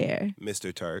that you wear.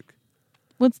 Mr. Turk.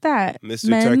 What's that? Mr.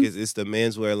 Men's? Turk it's the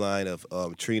menswear line of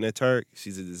Trina Turk.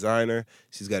 She's a designer.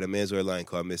 She's got a menswear line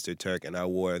called Mr. Turk, and I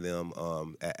wore them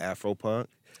at Afropunk.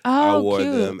 I wore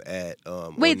cute. them at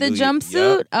Wait, the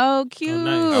jumpsuit? Yep. Oh, cute. Oh,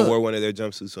 nice. I wore one of their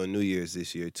jumpsuits on New Year's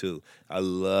this year too. I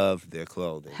love their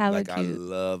clothing. Hella I cute.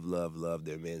 love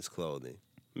their men's clothing.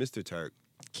 Mr. Turk.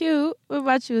 Cute. What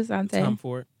about you, Asante? Tom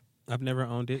Ford. I've never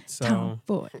owned it, so Tom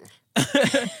Ford.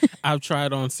 I've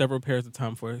tried on several pairs of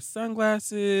Tom Ford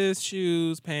sunglasses,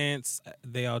 shoes, pants.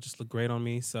 They all just look great on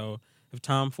me. So if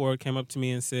Tom Ford came up to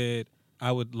me and said,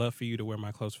 "I would love for you to wear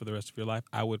my clothes for the rest of your life,"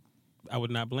 I would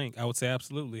not blink. I would say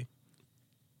absolutely.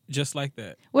 Just like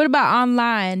that. What about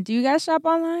online? Do you guys shop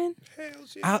online? Hell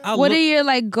yeah. What are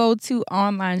your go-to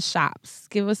online shops?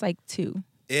 Give us 2.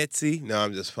 Etsy? No,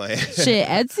 I'm just playing. Shit,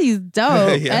 Etsy's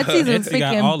dope. Yeah. Etsy's a Etsy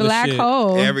got all freaking the black shit.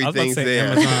 hole. Everything's there.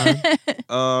 Amazon.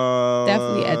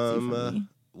 Definitely Etsy for me.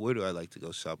 Where do I like to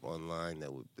go shop online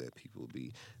that people would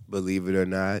be? Believe it or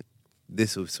not,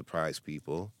 this would surprise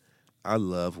people. I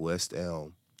love West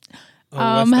Elm. West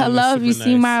Elm is hello, have you super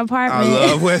seen nice. my apartment? I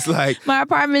love West my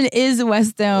apartment is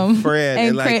West Elm. Fran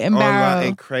and Crate and Barrel.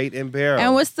 And Crate and Barrel.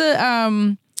 And what's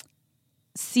the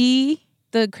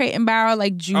the Crate and Barrel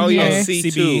junior? Oh yeah,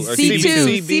 CB. C2 or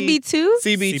C2? CB2. CB2?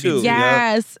 CB2.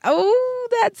 Yes. Oh,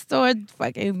 that store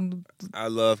fucking I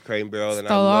love Crate and Barrel, and I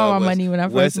stole all love my West, money when I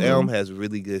first West moved. Elm has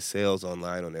really good sales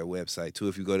online on their website too.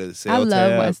 If you go to the I sales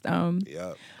love tab. West Elm.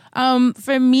 Yeah.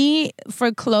 For me,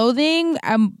 for clothing,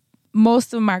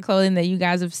 most of my clothing that you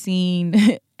guys have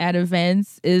seen at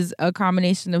events is a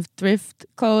combination of thrift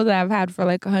clothes that I've had for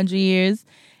 100 years.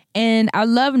 And I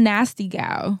love Nasty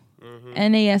Gal.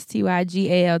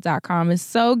 NASTYGAL.com. It's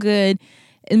so good.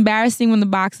 Embarrassing when the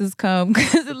boxes come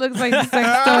because it looks like the sex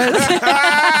stores.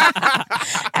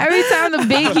 Every time the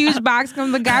big, huge box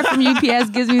comes, the guy from UPS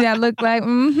gives me that look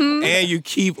And you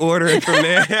keep ordering from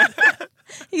there.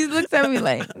 He looks at me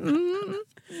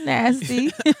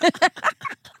nasty.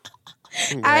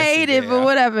 I hate it, but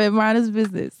whatever. Mind his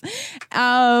business.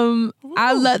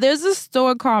 I love. There's a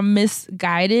store called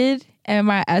Misguided.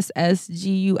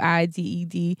 MISSGUIDED.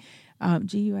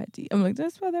 GUID. I'm like, did I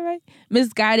spell that right?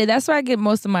 Misguided. That's where I get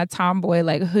most of my tomboy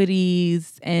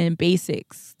hoodies and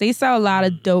basics. They sell a lot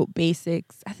of dope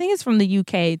basics. I think it's from the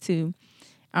UK too.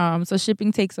 So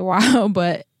shipping takes a while,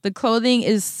 but the clothing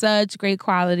is such great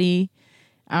quality.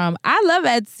 I love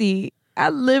Etsy. I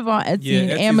live on Etsy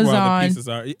and Etsy's Amazon. Where all the pieces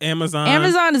are.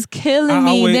 Amazon is killing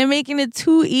me. They're making it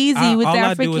too easy with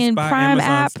that freaking Prime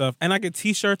Amazon app. stuff. And I get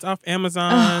t-shirts off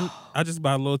Amazon. I just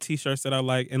buy little t-shirts that I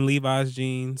like and Levi's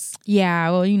jeans. Yeah,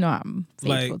 well, I'm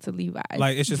faithful to Levi's.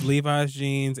 It's just Levi's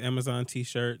jeans, Amazon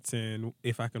t-shirts, and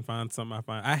if I can find something, I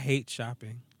find. I hate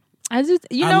shopping. I just,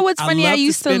 what's funny? I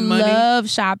used to spend money. love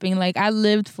shopping. I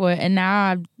lived for it, and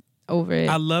now I'm over it.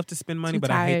 I love to spend money, Too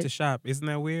but I hate tired. to shop. Isn't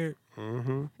that weird?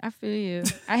 Mm-hmm. I feel you.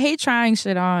 I hate trying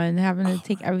shit on, having to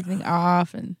take everything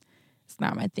off, and it's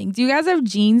not my thing. Do you guys have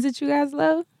jeans that you guys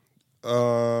love?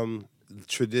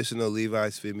 Traditional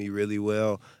Levi's fit me really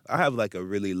well. I have a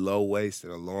really low waist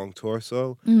and a long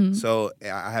torso, so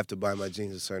I have to buy my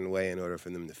jeans a certain way in order for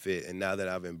them to fit. And now that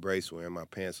I've embraced wearing my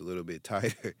pants a little bit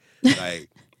tighter,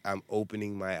 I'm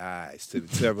opening my eyes to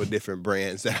several different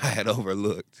brands that I had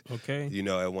overlooked. Okay.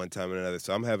 At one time or another.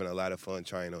 So I'm having a lot of fun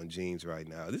trying on jeans right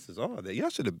now. This is all that.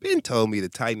 Y'all should have been told me to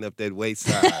tighten up that waist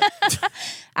size.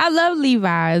 I love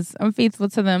Levi's. I'm faithful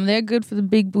to them. They're good for the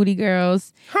big booty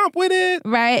girls. Hump with it.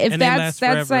 Right? If And they last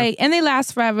forever. and they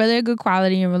last forever. They're good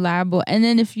quality and reliable. And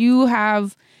then if you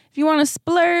want to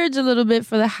splurge a little bit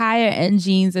for the higher end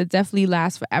jeans that definitely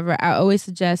last forever, I always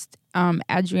suggest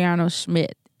Adriano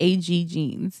Schmidt AG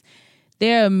jeans.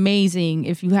 They're amazing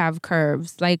if you have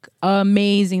curves.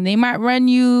 Amazing. They might run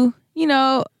you,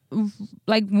 $150,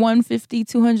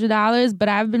 $200, but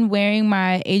I've been wearing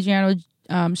my Adriano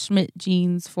Schmidt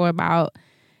jeans for I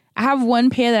have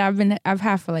one pair that I've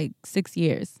had for 6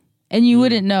 years. And you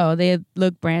wouldn't know. They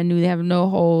look brand new. They have no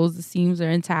holes. The seams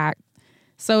are intact.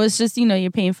 So it's just,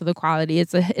 you're paying for the quality.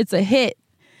 It's a hit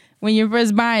when you're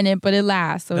first buying it, but it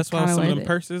lasts. So that's why some of them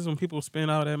purses, when people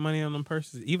spend all that money on them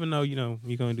purses, even though, you're going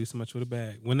to do so much with a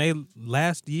bag, when they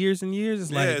last years and years,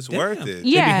 it's it's worth it.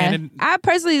 Yeah. I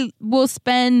personally will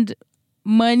spend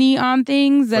money on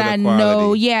things that I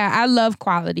know. Yeah, I love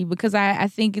quality because I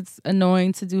think it's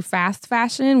annoying to do fast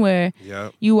fashion where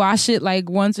you wash it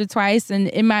once or twice and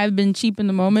it might have been cheap in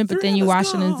the moment, but then you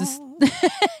wash it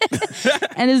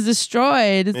and it's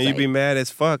destroyed. It's and you'd be mad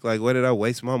as fuck. What did I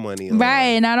waste my money on?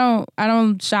 Right, and I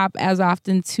don't shop as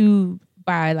often to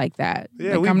buy like that.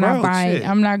 Yeah, like we I'm not broke, buying. shit.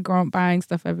 I'm not buying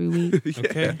stuff every week.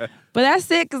 Okay. But that's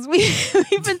it, because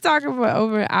we've been talking for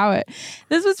over an hour.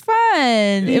 This was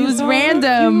fun. It was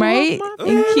random, right?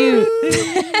 And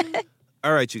cute.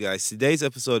 All right, you guys. Today's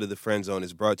episode of The Friend Zone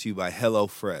is brought to you by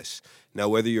HelloFresh. Now,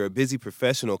 whether you're a busy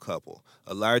professional couple,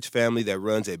 a large family that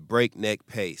runs at breakneck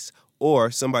pace,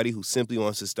 or somebody who simply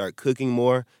wants to start cooking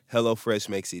more, HelloFresh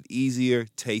makes it easier,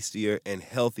 tastier, and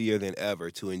healthier than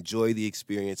ever to enjoy the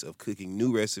experience of cooking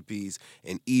new recipes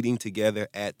and eating together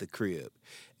at the crib.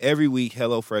 Every week,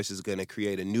 HelloFresh is going to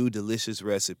create a new delicious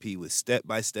recipe with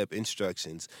step-by-step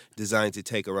instructions designed to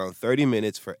take around 30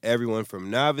 minutes for everyone from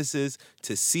novices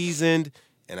to seasoned,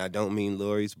 and I don't mean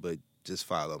Lori's, but just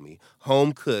follow me,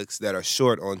 home cooks that are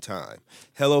short on time.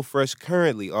 HelloFresh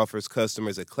currently offers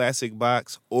customers a classic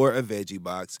box or a veggie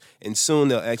box, and soon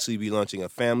they'll actually be launching a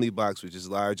family box, which is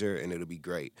larger, and it'll be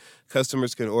great.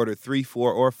 Customers can order 3,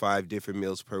 4, or 5 different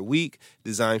meals per week,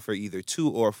 designed for either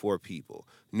 2 or 4 people.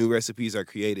 New recipes are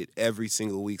created every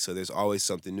single week, so there's always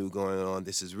something new going on.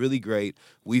 This is really great.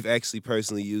 We've actually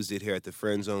personally used it here at the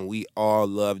Friend Zone. We all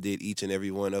loved it, each and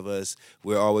every one of us.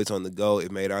 We're always on the go.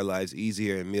 It made our lives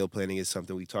easier, and meal planning is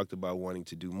something we talked about wanting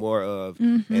to do more of,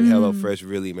 and HelloFresh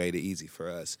really made it easy for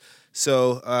us.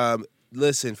 So,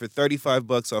 listen, for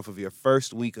 $35 off of your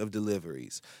first week of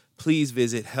deliveries, please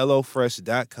visit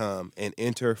HelloFresh.com and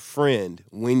enter FRIEND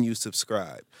when you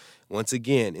subscribe. Once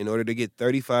again, in order to get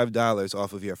 $35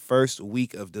 off of your first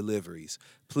week of deliveries,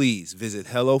 please visit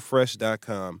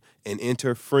HelloFresh.com and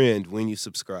enter FRIEND when you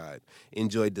subscribe.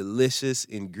 Enjoy delicious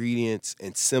ingredients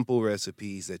and simple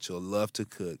recipes that you'll love to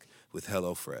cook with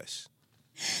HelloFresh.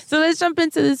 So let's jump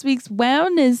into this week's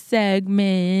wellness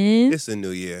segment. It's a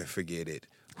new year. Forget it.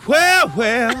 Well.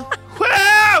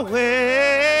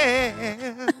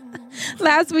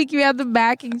 Last week you had the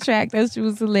backing track. That shit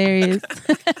was hilarious.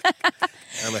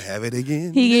 I'm gonna have it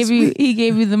again. He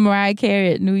gave you the Mariah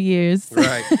Carey at New Year's.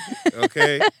 Right.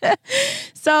 Okay.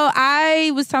 So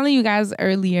I was telling you guys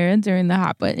earlier during the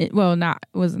hot button. Well, it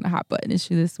wasn't a hot button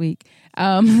issue this week.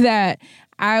 That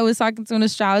I was talking to an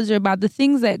astrologer about the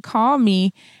things that calm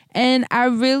me. And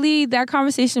that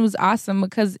conversation was awesome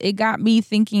because it got me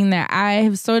thinking that I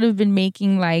have sort of been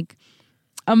making like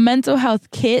a mental health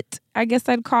kit, I guess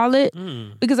I'd call it,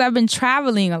 because I've been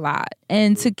traveling a lot.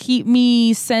 And to keep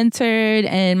me centered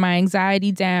and my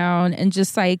anxiety down and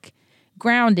just like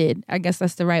grounded, I guess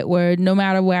that's the right word, no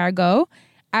matter where I go,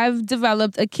 I've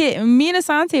developed a kit. And me and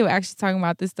Assante were actually talking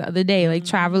about this the other day, like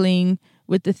traveling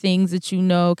with the things that you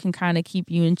know can kind of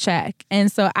keep you in check.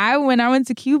 And so when I went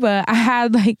to Cuba,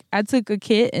 I took a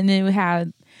kit and it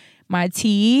had my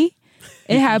tea.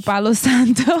 It had Palo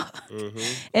Santo.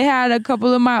 It had a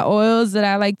couple of my oils that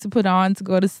I like to put on to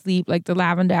go to sleep, like the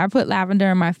lavender. I put lavender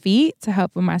on my feet to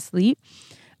help with my sleep.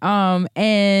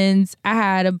 And I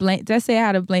had a blanket. Did I say I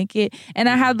had a blanket? And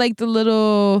I had like the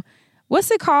little, what's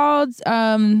it called?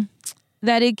 That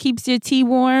it keeps your tea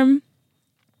warm.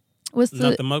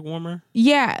 Not the mug warmer?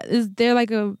 Yeah. Is there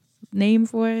like a name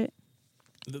for it?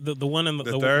 The one in the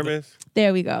thermos.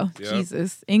 There we go. Yep.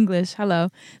 Jesus, English. Hello,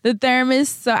 the thermos.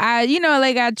 So I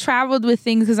traveled with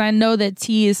things because I know that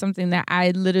tea is something that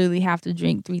I literally have to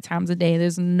drink 3 times a day.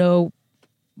 There's no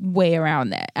way around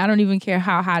that. I don't even care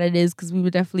how hot it is because we were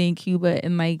definitely in Cuba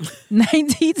in like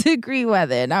 90-degree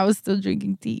weather and I was still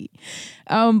drinking tea.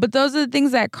 But those are the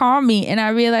things that calm me, and I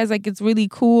realize like it's really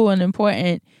cool and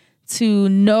important to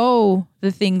know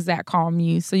the things that calm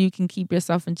you so you can keep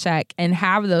yourself in check and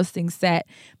have those things set,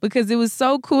 because it was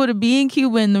so cool to be in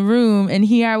Cuba in the room and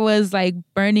here I was like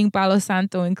burning Palo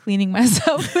Santo and cleaning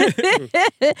myself with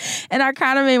it. And I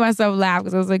kind of made myself laugh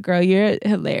because I was like, girl, you're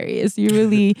hilarious. You're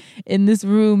really in this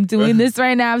room doing this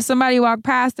right now. If somebody walked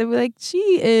past, they'd be like,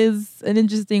 she is an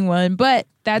interesting one. But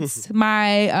that's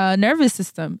my nervous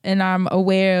system, and I'm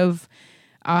aware of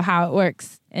how it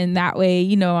works. And that way,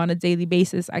 on a daily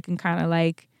basis, I can kind of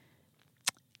like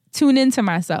tune into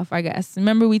myself, I guess.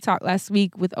 Remember we talked last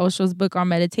week with Osho's book on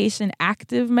meditation,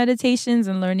 active meditations,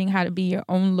 and learning how to be your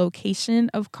own location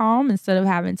of calm instead of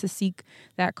having to seek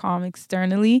that calm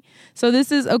externally. So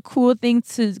this is a cool thing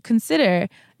to consider.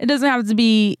 It doesn't have to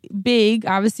be big.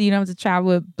 Obviously, you don't have to travel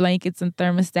with blankets and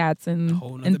thermostats and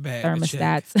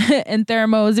thermostats and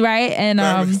thermos, right? And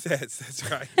thermostats,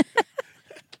 that's right.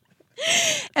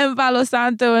 And Palo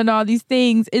Santo and all these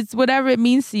things. It's whatever it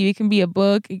means to you. It can be a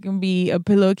book. It can be a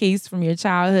pillowcase from your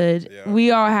childhood. Yeah. We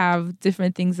all have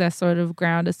different things that sort of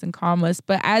ground us and calm us.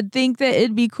 But I think that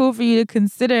it'd be cool for you to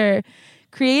consider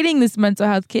creating this mental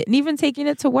health kit and even taking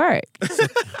it to work.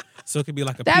 So it could be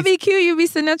like That'd be cute. You'd be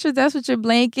sitting at your desk with your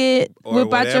blanket, or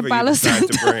whip out your Palo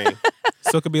Santo.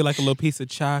 So it could be like a little piece of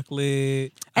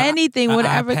chocolate. Anything,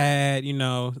 whatever.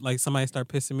 iPad, like somebody start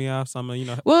pissing me off. So I'm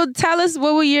gonna, Well, tell us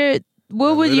what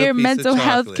would your mental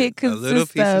health kit consist A little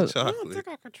piece of? of chocolate. I don't think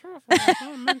I could travel with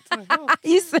my mental health.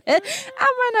 You said, I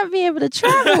might not be able to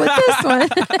travel with this one.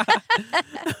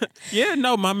 Yeah,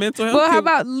 no, my mental health Well, how kit.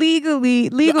 about legal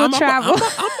travel? I'm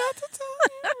about to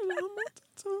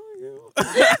tell you.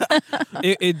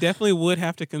 It definitely would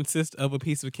have to consist of a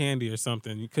piece of candy or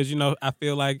something. Because, I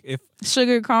feel like if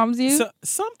Sugar calms you?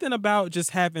 something about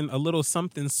just having a little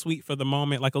something sweet for the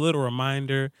moment, like a little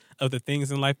reminder of the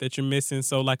things in life that you're missing.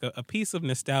 So like a piece of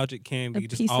nostalgic candy, a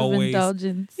just piece always, of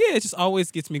indulgence. yeah, it just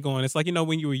always gets me going. It's like,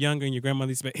 when you were younger and your grandmother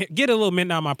used to be, get a little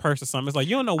mint out of my purse or something. It's like,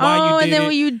 you don't know why you did and then it.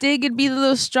 when you dig, it'd be the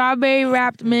little strawberry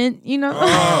wrapped mint.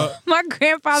 My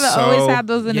grandfather So always had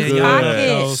those in his good.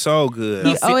 pocket. So good.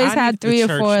 He See, always I had needed the 3 or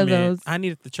church 4 of mint. those. I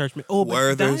needed the church mint. Oh, but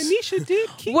Werther's. Dionysia did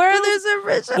keep Werther's those.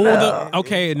 original.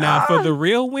 Okay, now for the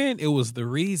real win, it was the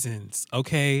Reasons.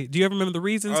 Okay, do you ever remember the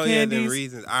Reasons Oh, yeah, candies? the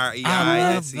reasons. I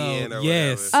love REISEN or those.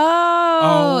 Yes. whatever.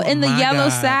 Oh, in the my yellow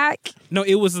God. sack. No,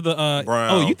 it was the Brown.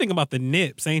 Oh, you think about the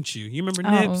Nips, ain't you? You remember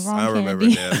Nips? wrong I remember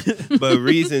candy. that. But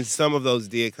reasons, some of those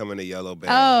did come in a yellow bag.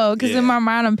 Oh, because Yeah. in my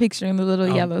mind I'm picturing the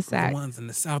little Oh, yellow the sack. ones in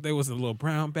the South, there was a little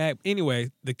brown bag. Anyway,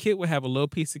 the kid would have a little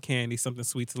piece of candy, something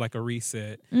sweet to like a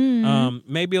reset.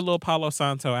 Maybe a little Palo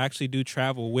Santo. I actually do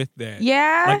travel with that.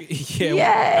 Yeah. Yeah. Yay.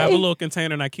 I have a little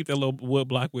container and I keep that little wood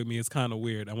block with me. It's kind of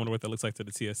weird. I wonder what that looks like to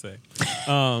the TSA.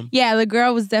 Yeah, the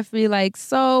girl was definitely like,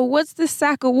 so what's this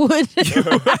sack of wood?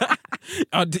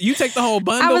 You take the whole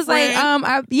bundle. I was like, Fran?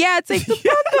 take the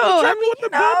bundle. I mean,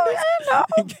 I don't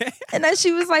know. Okay. And then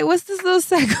she was like, what's this little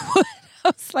sack of wood? I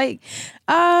was like,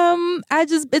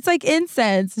 it's like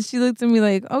incense. And she looked at me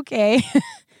like, okay,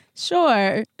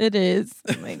 sure, it is.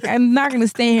 Like, I'm not going to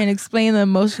stay here and explain the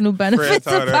emotional benefits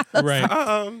Fran of told her,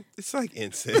 Right. it's like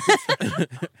incense.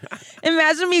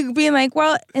 Imagine me being like,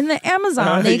 well, in the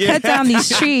Amazon, they Yeah. cut down these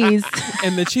trees.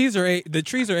 And the trees are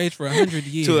aged for 100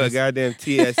 years. To a goddamn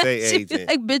TSA She'd be agent.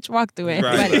 like, bitch, walk through it.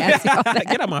 Right. Everybody asks you all that.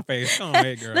 Get out my face. Come on,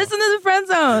 hey, girl. Listen to the friend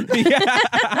zone.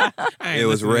 I ain't It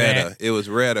was listen to that. Retta. It was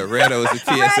Retta. Retta was the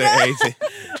TSA agent.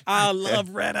 I love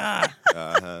Retta.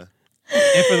 Uh-huh.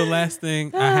 And for the last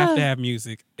thing, I have to have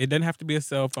music. It doesn't have to be a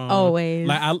cell phone. Always.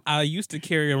 Like I used to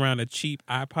carry around a cheap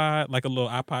iPod, like a little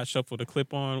iPod shuffle to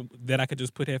clip on that I could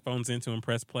just put headphones into and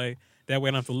press play. That way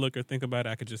I don't have to look or think about it.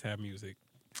 I could just have music.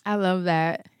 I love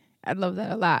that. I love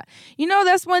that a lot.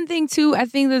 That's one thing too, I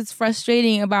think that's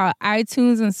frustrating about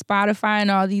iTunes and Spotify and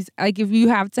all these, like if you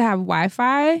have to have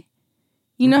Wi-Fi,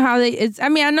 you know how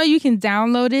I know you can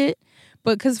download it,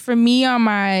 but because for me on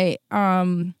my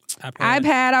iPad,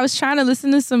 I was trying to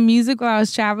listen to some music while I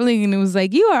was traveling and it was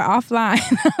like, you are offline.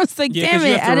 I was like, Yeah, damn 'cause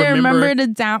you it. have to I didn't remember remember-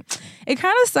 to down. It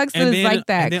kind of sucks that And it's then- like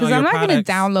that and then because all I'm your not going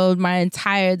to products- download my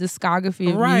entire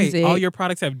discography of music. All your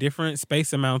products have different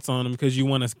space amounts on them because you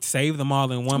want to save them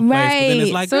all in one place. But then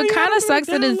it's like, so girl, it you kind of gotta do a sucks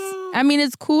that download.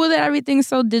 it's cool that everything's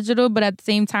so digital, but at the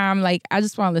same time, like, I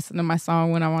just want to listen to my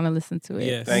song when I want to listen to it.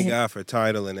 Yes. Thank God for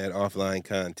titling that offline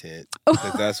content.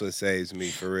 Because that's what saves me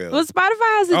for real. Well,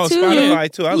 Spotify has it Oh, too.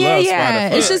 Spotify too. I love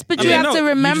Spotify. It's just, but you Yeah, have no, to you just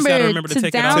remember, gotta remember to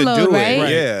take it out. download, To do it, right?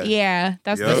 right. Yeah,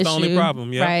 that's Yep. the That's issue. the only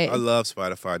problem, yep. Right. I love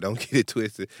Spotify. Don't get it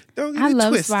twisted. Don't get I it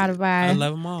love twisted. Spotify. I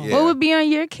love them all. Yeah. What would be on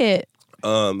your kit?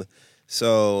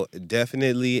 So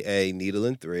definitely a needle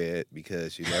and thread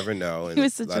because you never know. And You're a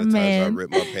such lot a of times I man. rip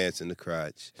my pants in the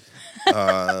crotch.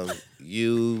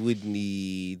 You would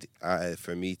need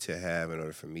for me to have in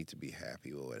order for me to be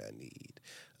happy with what I need.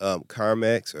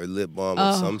 Carmex or lip balm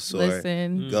of some sort.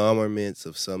 Listen. Gum or mints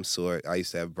of some sort. I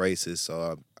used to have braces,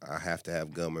 so I have to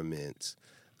have gum or mints.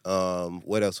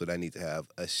 What else would I need to have?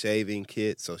 A shaving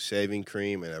kit, so shaving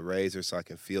cream and a razor so I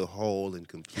can feel whole and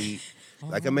complete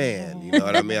like a man. You know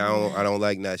what I mean? I don't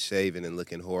like not shaving and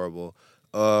looking horrible.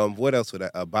 What else would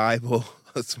a Bible,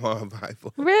 a small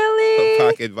Bible. Really?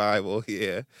 A pocket Bible,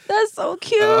 yeah. That's so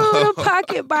cute. A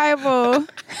pocket Bible.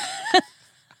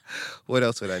 What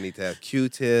else would I need to have?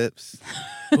 Q-tips.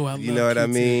 Oh, I You love know what I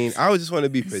Q-tips. mean? I would just want to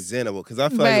be presentable because I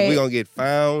feel like if we're going to get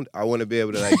found, I want to be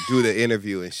able to like do the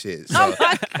interview and shit. So Oh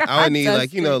my God, I would need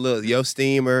like, Dustin. a little Yo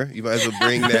Steamer. You might as well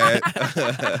bring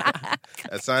that.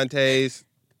 Assante's.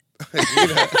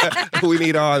 We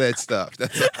need all that stuff.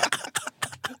 That's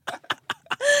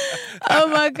Oh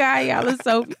my God, y'all are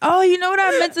so. Oh, you know what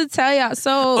I meant to tell y'all?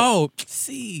 So. Oh,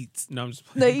 seeds. No, I'm just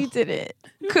No, playing. you didn't.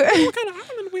 What kind of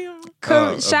island we on?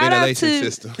 a Shout out ventilation to.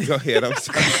 system. Go ahead. I'm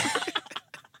sorry.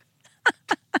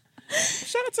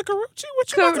 Shout out to Karuchi.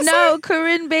 What you about to No, say?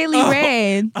 Corinne Bailey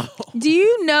Rand. Oh. Do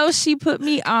you know she put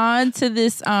me on to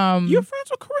this? You're friends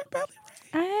with Corinne Bailey Ray?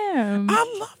 I am.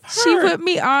 I love her. She put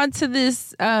me on to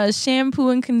this shampoo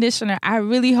and conditioner. I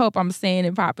really hope I'm saying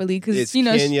it properly because It's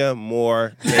Kenya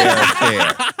Moore Hair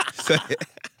Care.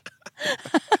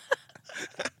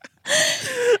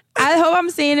 I hope I'm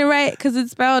saying it right because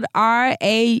it's spelled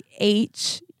RAHUA.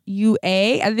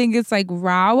 I think it's like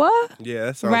Rawa. Yeah,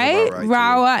 that sounds right? about right.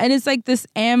 Rawa. And it's like this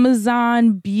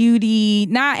Amazon beauty,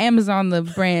 not Amazon the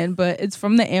brand, but it's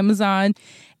from the Amazon.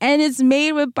 And it's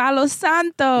made with Palo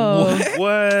Santo. What?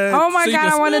 Oh my So you God,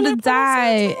 can I wanted smell to it, Palo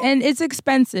die. Santo? And it's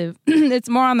expensive. It's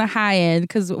more on the high end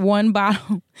because one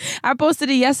bottle. I posted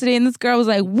it yesterday and this girl was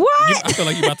like, what? I feel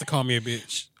like you're about to call me a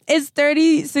bitch. It's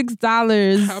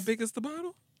 $36. How big is the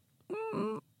bottle?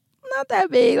 Not that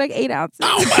big, like 8 ounces.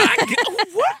 Oh my God.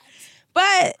 What?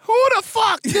 But Who the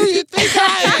fuck do you think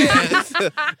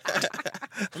I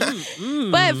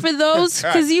am? But for those,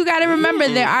 because you got to remember,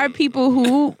 there are people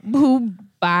who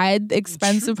buy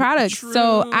expensive products.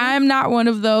 So I'm not one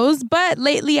of those. But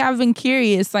lately, I've been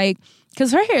curious, like,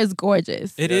 because her hair is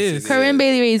gorgeous. It is. Corinne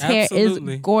Bailey Ray's hair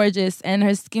Absolutely. is gorgeous, and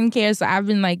her skincare. So I've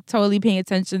been like totally paying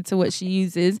attention to what she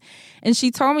uses, and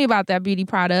she told me about that beauty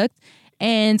product.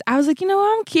 And I was like,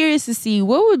 I'm curious to see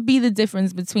what would be the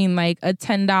difference between like a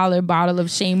 $10 bottle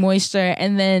of Shea Moisture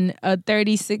and then a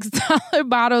 $36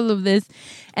 bottle of this.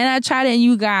 And I tried it, and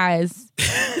you guys,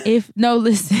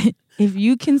 listen, if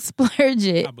you can splurge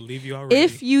it, I believe you already.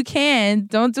 if you can,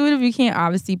 don't do it if you can't,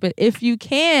 obviously, but if you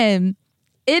can,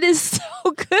 it is so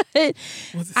good.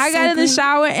 I got in the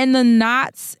shower and the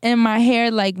knots in my hair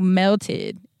like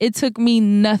melted. It took me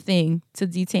nothing to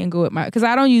detangle with because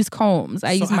I don't use combs.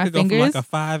 I use my could fingers. Go from like a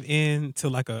 5 in to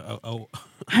like a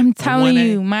I'm telling 1A.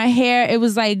 you, my hair, it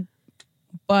was like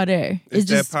butter. It's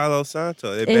that just, Palo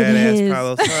Santo, that It badass is.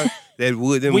 Palo Santo. That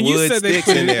wood, them When you wood said that- sticks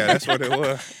in there. That's what it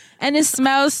was. and it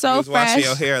smells You so was washing fresh.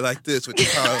 your hair like this with the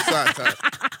Palo Santo.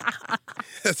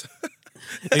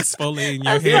 exfoliating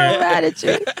your I'm so hair. mad at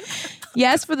you.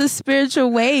 Yes, for the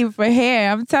spiritual wave for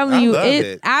hair. I'm telling I you, love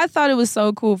it. I thought it was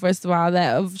so cool, first of all,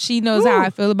 that she knows how I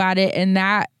feel about it, and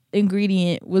that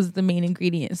ingredient was the main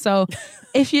ingredient. So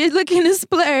if you're looking to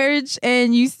splurge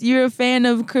and you're a fan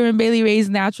of Corinne Bailey Ray's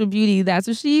natural beauty, that's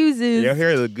what she uses. Your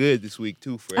hair look good this week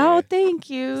too, Fran. Oh, thank It's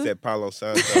you. that Palo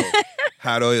Santo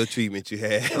hot oil treatment you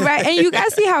had. Right, and you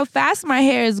guys see how fast my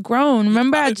hair has grown.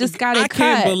 Remember, I just got it I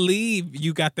can't cut. believe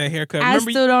you got that haircut. I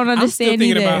Remember, still don't I'm still understand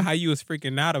thinking either. about how you was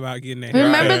freaking out about getting that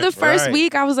haircut. Remember the first Right.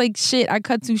 week, I was like, shit, I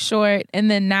cut too short,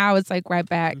 and then now it's like right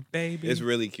back. Baby. It's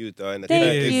really cute though, and Thank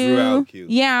it you. grew out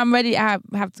cute. Yeah, I'm ready. I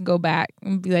have to go back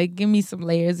and be like, give me some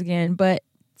layers again. But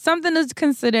something to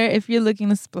consider if you're looking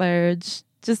to splurge.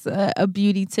 Just a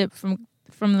beauty tip from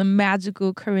the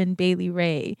magical Corinne Bailey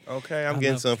Ray. Okay, I'm I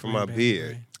getting love some for my Corinne Bailey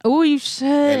beard Ray. Oh, you should.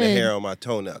 and the hair on my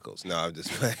toe knuckles. No, I'm just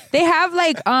playing. They have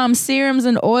like serums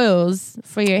and oils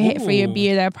for your for your Ooh.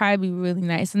 beard that probably be really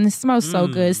nice, and it smells so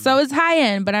good. So it's high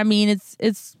end, but I mean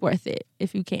it's worth it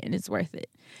if you can. It's worth it.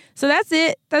 So that's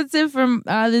it. That's it from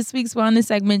this week's wellness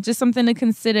segment. Just something to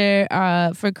consider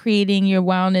for creating your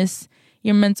wellness,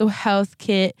 your mental health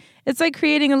kit. It's like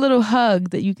creating a little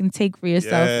hug that you can take for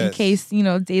yourself in Yes. case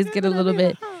days get a little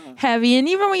bit heavy, and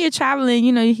even when you're traveling,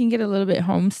 you can get a little bit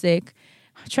homesick.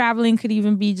 Traveling could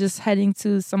even be just heading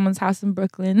to someone's house in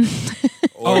Brooklyn.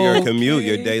 Or your commute,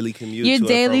 your daily commute. Your to and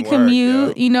daily from work,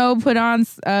 commute, yeah. put on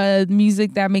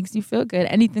music that makes you feel good.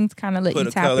 Anything to kind of let Put you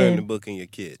a tap color in in. the book in your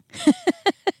kid.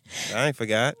 I ain't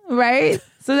forgot. Right?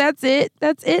 So that's it.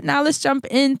 That's it. Now let's jump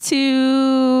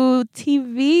into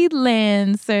TV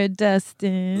land, Sir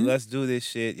Dustin. Let's do this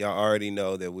shit. Y'all already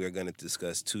know that we're going to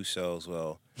discuss 2 shows.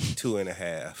 Well,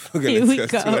 2.5. We're Here going we to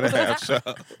discuss go. 2.5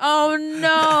 shows. Oh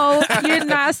no, you're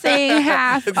not saying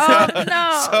half. Oh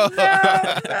no.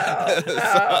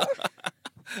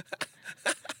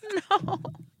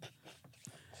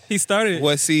 He started.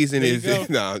 What season There you is go. it?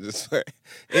 No, I'm just playing.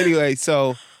 Anyway,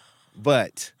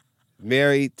 but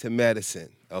Married to Medicine,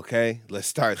 okay? Let's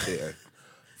start there.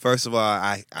 First of all,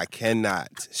 I cannot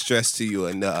stress to you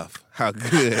enough how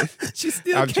good.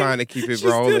 I'm trying to keep it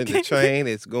rolling. The train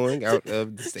is going out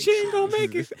of the station. She ain't gonna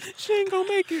make it. She ain't gonna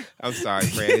make it. I'm sorry,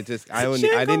 Fran. I ain't didn't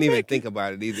gonna even make think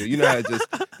about it either. You know how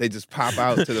they just pop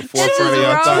out to the just forefront of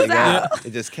your rolls thought. Yeah. out.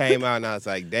 It just came out, and I was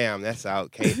like, "Damn, that's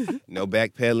out." No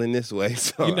backpedaling this way.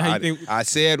 So You know how you think- I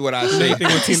said what I I think said.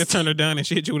 when Tina Turner done and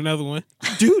she hit you with another one.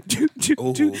 Do.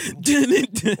 Ooh.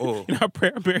 Ooh. And our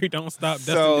prayer berry don't stop.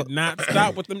 Dustin So- did not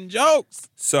stop with them jokes.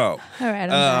 So, All right,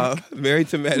 I'm back. Married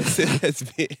to Medicine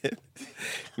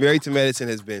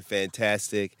has been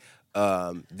fantastic.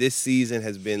 This season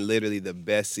has been literally the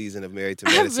best season of Married to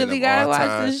I Medicine really of gotta all watch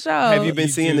time. this show. Have you been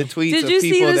You seeing do. the tweets Did of you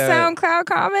people see the that are- SoundCloud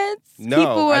comments? No,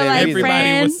 People were I didn't like, read it. Everybody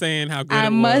Fran, was saying how good I it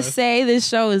must was. say this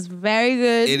show is very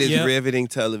good. It is Yep. riveting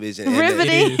television. And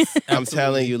Riveting. It is. I'm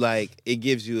telling Absolutely. you, like, it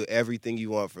gives you everything you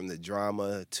want from the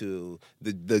drama to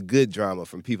the good drama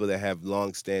from people that have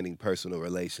long-standing personal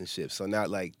relationships. So not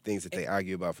like things that they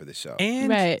argue about for the show. And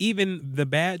Right. even the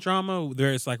bad drama,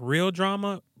 there's like real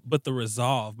drama, but the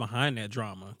resolve behind that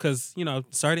drama. Because,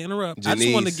 sorry to interrupt. I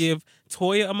just want to Janice. give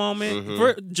Toya a moment.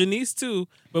 For Janice, too.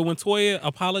 But when Toya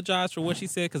apologized for what she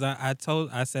said, because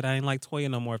I said I ain't like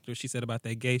Toya no more after what she said about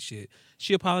that gay shit.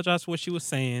 She apologized for what she was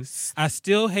saying. I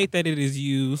still hate that it is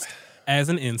used as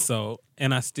an insult,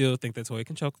 and I still think that Toya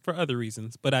can choke for other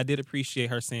reasons. But I did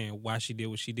appreciate her saying why she did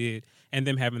what she did, and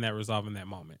them having that resolve in that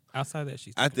moment. Outside that,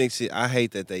 she's I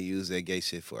hate that they use that gay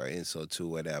shit for an insult too,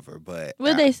 whatever. But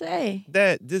What'd they say?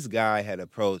 that this guy had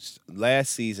approached last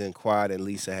season. Quad and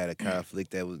Lisa had a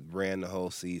conflict that ran the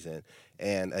whole season,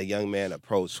 and a young man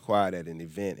approached Quad at an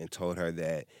event and told her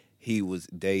that he was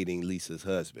dating Lisa's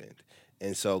husband.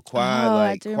 And so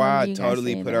Quad do remember you Quad guys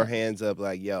totally saying put her that. hands up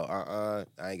like, yo,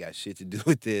 I ain't got shit to do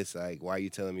with this. Like, why are you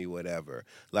telling me whatever?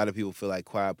 A lot of people feel like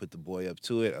Quad put the boy up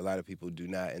to it. A lot of people do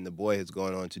not. And the boy has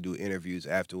gone on to do interviews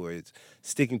afterwards,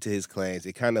 sticking to his claims.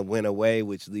 It kind of went away,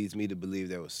 which leads me to believe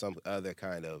there was some other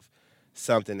kind of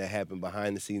something that happened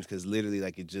behind the scenes, because literally,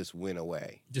 like, it just went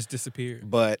away. just disappeared.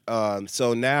 But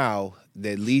so now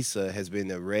that Lisa has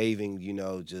been a raving,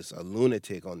 just a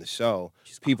lunatic on the show,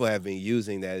 people have been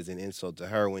using that as an insult to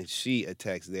her when she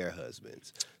attacks their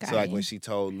husbands. So like when she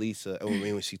told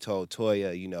when she told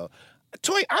Toya,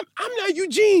 Toya, I'm not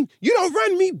Eugene. You don't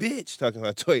run me, bitch. Talking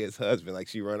about Toya's husband, like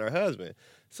she run her husband.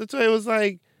 So Toya was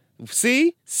like,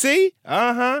 see,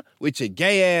 with your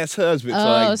gay ass husband. So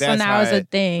like so that's now how it's a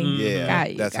thing. Yeah,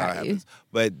 Got you, that's how it got you. happens.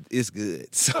 But it's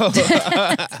good.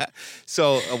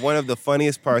 So, one of the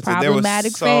funniest parts. There was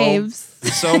Problematic faves.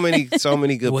 so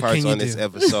many good What parts can you on this do?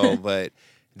 episode. But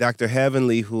Dr.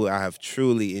 Heavenly, who I have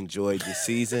truly enjoyed this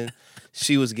season,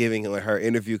 she was giving her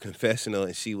interview confessional,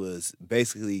 and she was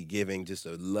basically giving just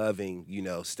a loving,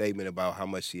 statement about how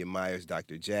much she admires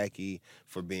Dr. Jackie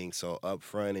for being so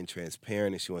upfront and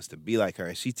transparent, and she wants to be like her.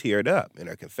 And she teared up in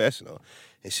her confessional,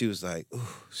 and she was like,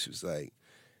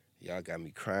 y'all got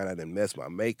me crying. I done messed my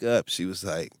makeup. She was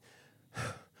like,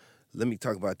 let me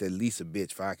talk about that Lisa bitch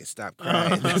before I can stop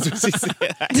crying. That's what she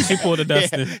said. She pulled a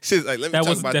Dustin. Yeah. She was like, let me That talk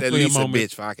was about that definitely a Lisa moment. bitch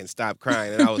before I can stop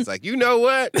crying. And I was like, you know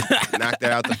what? Knock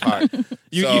that out the park.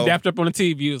 You So, dapped up on the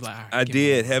TV. You was like, all right, I give me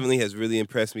did. one. Heavenly has really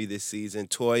impressed me this season.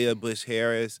 Toya Bush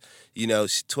Harris,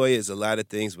 Toya is a lot of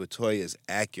things, but Toya's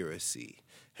accuracy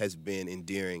has been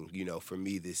endearing, for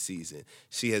me this season.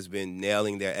 She has been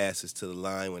nailing their asses to the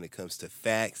line when it comes to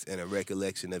facts and a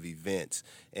recollection of events.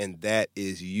 And that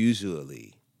is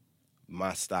usually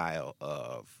my style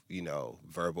of,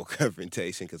 verbal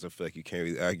confrontation, because I feel like you can't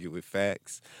really argue with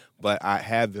facts. But I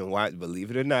have been watching, believe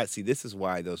it or not, see, this is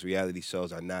why those reality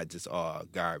shows are not just all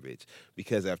garbage.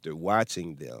 Because after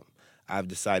watching them, I've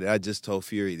decided, I just told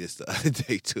Fury this the other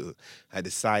day too, I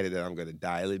decided that I'm going to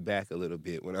dial it back a little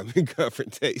bit when I'm in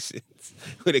confrontations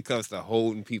when it comes to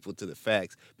holding people to the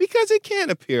facts, because it can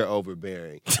appear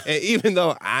overbearing. And even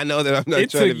though I know that I'm not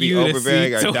trying to be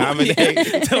overbearing or dominate.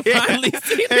 To finally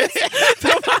see this.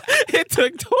 It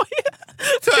took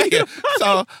Toya.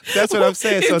 So that's what I'm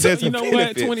saying. So there's you a know what?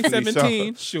 benefit for these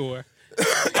 2017, shows. sure.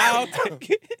 I'll take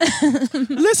it.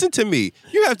 Listen to me.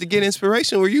 You have to get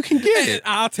inspiration where you can get it.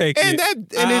 I'll take And it.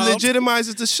 it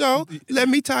legitimizes the show. Let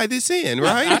me tie this in,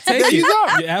 right? I'll take there you it.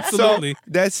 go. Yeah, absolutely. So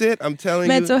that's it. I'm telling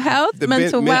Mental you. health, the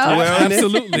mental mental wealth. wellness,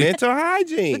 Absolutely. mental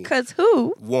hygiene. Because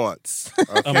who? Wants.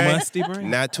 A Okay? musty brain.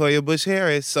 Not Toya Bush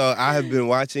Harris. So I have been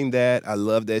watching that. I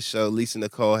love that show. Lisa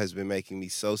Nicole has been making me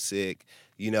so sick.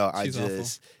 She's awful.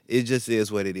 It just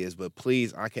is what it is. But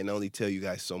please, I can only tell you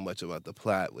guys so much about the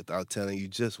plot without telling you,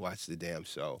 just watch the damn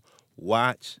show.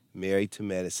 Watch Married to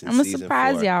Medicine I'm going to season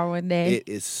surprise 4. y'all one day. It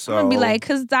is so... I'm going to be like,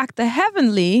 because Dr.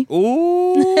 Heavenly.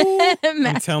 Ooh.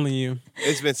 I'm telling you.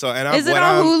 It's been so... And Is it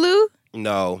on Hulu?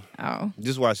 No. Oh.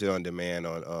 Just watch it on demand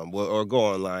or go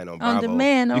online on Bravo. On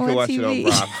demand, you on can watch TV.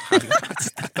 it on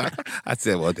Bravo. I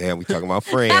said, well, damn, we talking about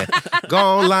Fran. Go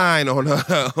online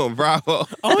on Bravo.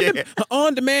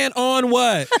 On demand on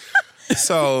what?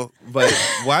 So, but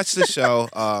watch the show.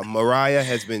 Mariah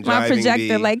has been My driving projector,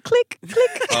 me. like, click,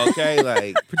 click. Okay,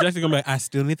 like, Projector gonna be like, I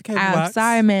still need the cable I'm box.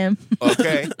 sorry, ma'am.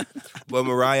 okay. But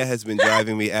Mariah has been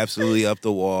driving me absolutely up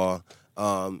the wall.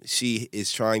 She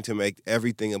is trying to make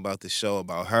everything about the show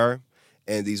about her.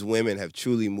 And these women have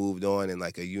truly moved on in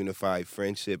like a unified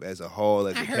friendship as a whole,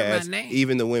 as a cast.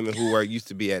 Even the women who used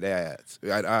to be at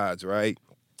odds, right?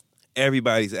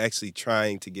 Everybody's actually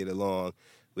trying to get along,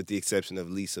 with the exception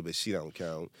of Lisa, but she don't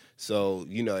count. So,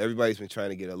 everybody's been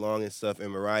trying to get along and stuff,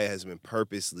 and Mariah has been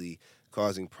purposely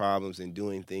causing problems and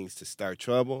doing things to start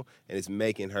trouble, and it's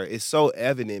making her, it's so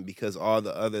evident because all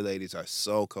the other ladies are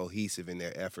so cohesive in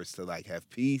their efforts to like have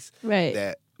peace, right,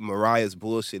 that Mariah's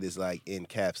bullshit is like in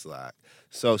caps lock.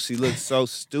 So she looks so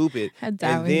stupid. And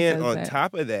then on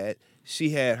top of that,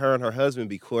 she had her and her husband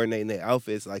be coordinating their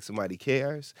outfits like somebody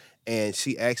cares. And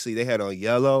they had on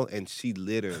yellow, and she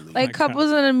literally... Like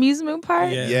couples in an amusement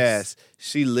park? Yes.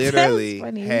 She literally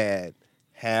had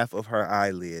half of her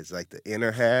eyelids, like the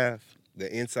inner half,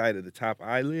 the inside of the top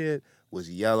eyelid was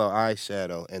yellow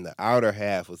eyeshadow, and the outer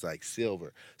half was like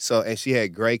silver. So, and she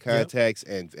had gray contacts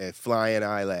and flying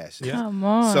eyelashes. Yep. Come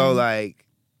on. So, like,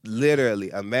 literally,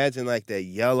 imagine like that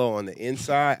yellow on the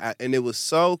inside. And it was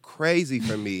so crazy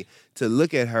for me to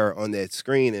look at her on that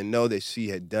screen and know that she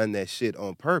had done that shit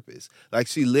on purpose. Like,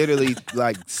 she literally,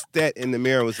 like, stepped in the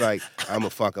mirror and was like, I'm going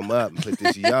to fuck him up and put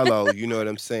this yellow, you know what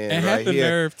I'm saying, and right had the here.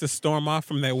 nerve to storm off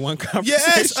from that one conversation.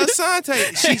 Yes,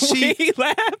 Assante. He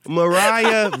laughed.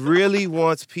 Mariah really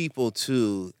wants people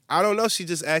to, I don't know, she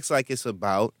just acts like it's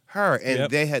about her.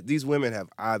 And these women have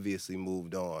obviously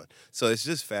moved on. So it's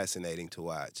just fascinating to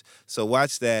watch. So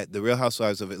watch that. The Real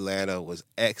Housewives of Atlanta was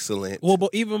excellent. Well, but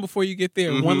even before you get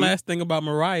there, one last thing about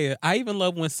Mariah. I even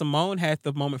love when Simone had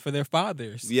the moment for their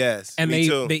fathers. Yes, and me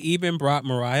too. They even brought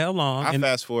Mariah along. I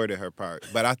fast-forwarded her part.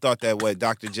 But I thought that what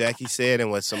Dr. Jackie said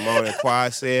and what Simone and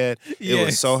Quad said, it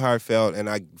was so heartfelt, and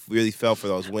I really felt for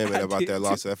those women about their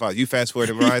loss of their father. You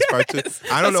fast-forwarded Mariah's part too?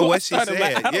 I don't know what she said.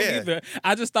 I don't either.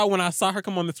 I just thought when I saw her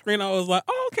come on the screen, I was like,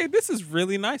 oh, okay, this is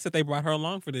really nice that they brought her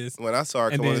along for this. When I saw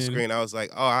her come on the screen, I was like,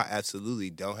 oh, I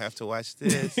absolutely don't have to watch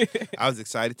this. I was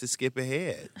excited to skip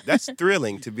ahead. That's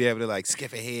thrilling to be able to like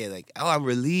skip ahead. Like, oh, I'm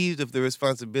relieved of the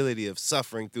responsibility of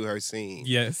suffering through her scene.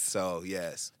 Yes. So,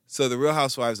 yes. So The Real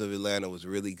Housewives of Atlanta was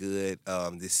really good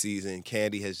this season.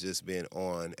 Kandi has just been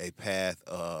on a path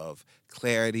of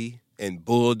clarity and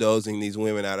bulldozing these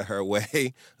women out of her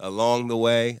way along the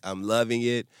way. I'm loving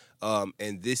it.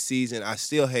 And this season, I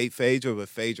still hate Phaedra, but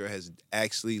Phaedra has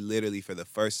actually literally for the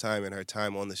first time in her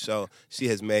time on the show, she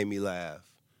has made me laugh.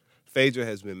 Phaedra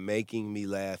has been making me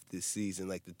laugh this season.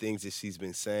 Like the things that she's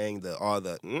been saying, all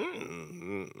that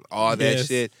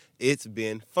shit, it's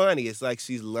been funny. It's like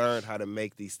she's learned how to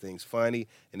make these things funny,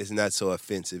 and it's not so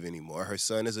offensive anymore. Her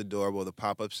son is adorable. The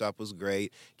pop-up shop was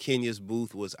great. Kenya's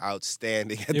booth was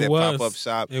outstanding at that pop-up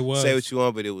shop. It was. Say what you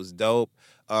want, but it was dope.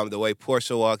 The way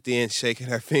Portia walked in, shaking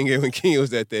her finger when Kenya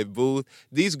was at that booth.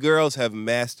 These girls have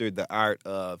mastered the art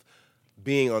of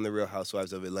being on The Real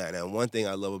Housewives of Atlanta. And one thing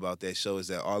I love about that show is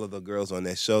that all of the girls on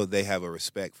that show, they have a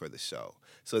respect for the show.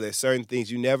 So there's certain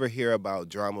things you never hear about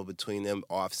drama between them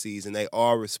off season. They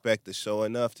all respect the show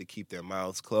enough to keep their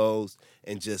mouths closed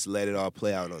and just let it all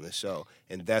play out on the show.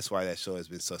 And that's why that show has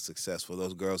been so successful.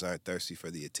 Those girls aren't thirsty for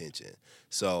the attention.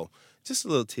 So just a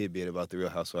little tidbit about The Real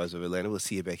Housewives of Atlanta. We'll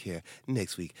see you back here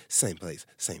next week, same place,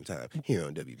 same time, here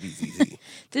on WBZZ.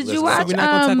 Did you watch? So we're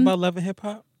not going to talk about Love and Hip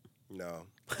Hop? No.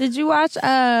 Did you watch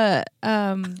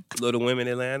Little Women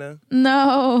Atlanta?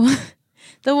 No.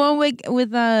 The one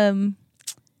with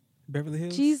Beverly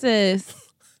Hills? Jesus.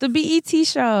 The BET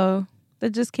show that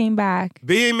just came back.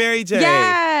 Being Mary Jane.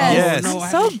 Yes. Yes. I'm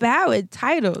so bad with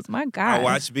titles. My God. I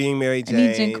watched Being Mary Jane.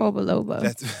 I need Gianco Biloba.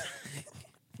 That's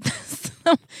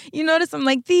You notice I'm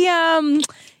like the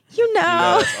you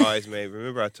know. It's always made.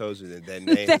 Remember I told you that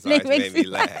name has always made me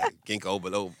laugh. Ginkgo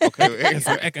biloba. Okay.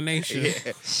 Some echinacea.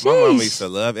 Yeah. My mom used to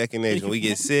love echinacea. When we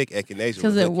get sick, echinacea.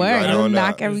 Because it works. It'll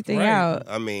knock everything out.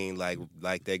 I mean, like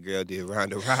that girl did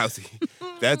Ronda Rousey.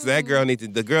 That girl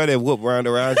the girl that whooped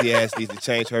Ronda Rousey ass needs to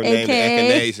change her name to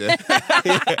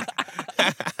echinacea.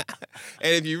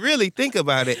 And if you really think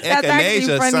about it,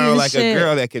 echinacea sounds like a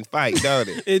girl that can fight, don't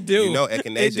it? It do. You know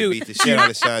echinacea beat the shit out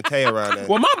of Shantae around there.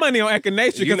 Well, my money on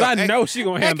echinacea because I know she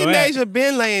gonna handle that. Echinacea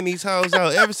been laying these hoes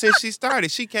out ever since she started.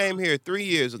 She came here 3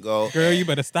 years ago. Girl, you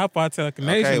better stop while I tell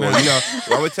echinacea. Okay,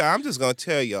 well, I'm just gonna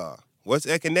tell y'all. What's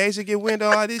echinacea get wind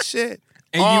of all this shit?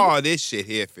 And all this shit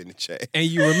here finna change. And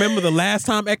you remember the last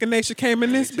time echinacea came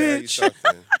in this bitch?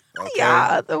 Okay.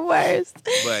 Y'all the worst.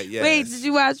 But yes. Wait, did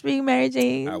you watch Being Mary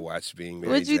Jane? I watched Being Mary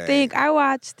Jane. What'd you think? I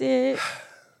watched it.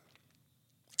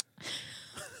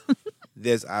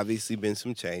 There's obviously been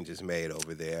some changes made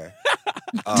over there.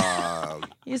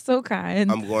 You're so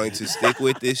kind. I'm going to stick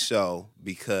with this show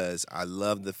because I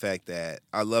love the fact that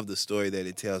I love the story that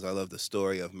it tells. I love the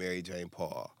story of Mary Jane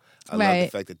Paul. I love the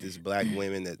fact that this black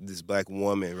woman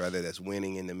that's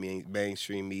winning in the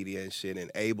mainstream media and shit,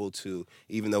 and able to,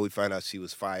 even though we find out she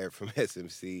was fired from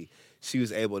SMC, she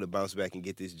was able to bounce back and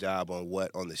get this job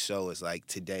on the show is like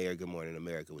Today or Good Morning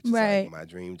America, which is like my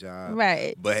dream job.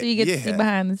 Right. But so you get to see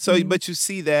behind the scenes. So, but you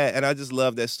see that, and I just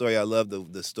love that story. I love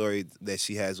the story that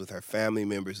she has with her family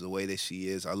members, the way that she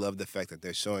is. I love the fact that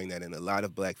they're showing that in a lot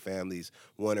of black families,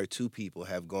 one or two people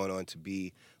have gone on to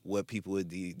be what people would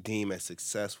deem as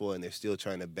successful, and they're still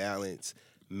trying to balance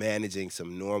managing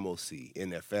some normalcy in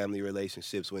their family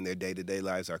relationships when their day-to-day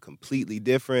lives are completely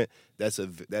different. That's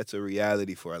a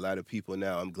reality for a lot of people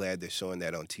now. I'm glad they're showing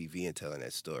that on TV and telling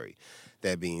that story.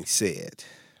 That being said,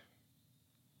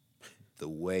 the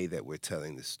way that we're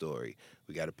telling the story,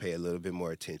 we got to pay a little bit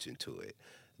more attention to it.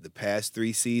 The past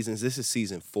 3 seasons, this is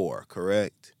season 4,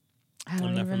 correct? I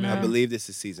don't even know. I believe this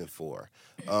is season 4.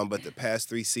 But the past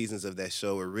 3 seasons of that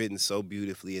show were written so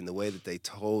beautifully in the way that they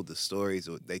told the stories.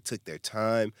 They took their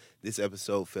time. This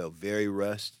episode felt very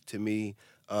rushed to me.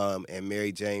 And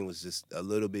Mary Jane was just a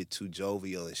little bit too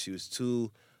jovial, and she was too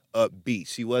upbeat.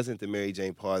 She wasn't the Mary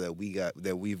Jane Paul that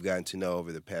we've gotten to know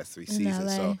over the past 3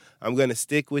 seasons. So I'm gonna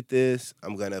stick with this.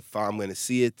 I'm gonna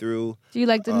see it through. Do you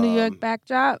like the New York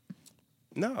backdrop?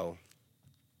 No.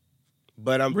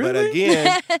 But Really? But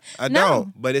again, I No,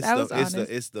 don't. But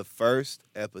it's the first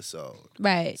episode,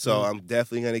 right? So I'm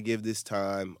definitely gonna give this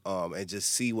time, and just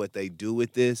see what they do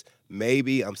with this.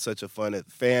 Maybe I'm such a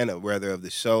fan of the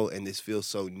show, and this feels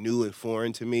so new and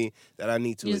foreign to me that I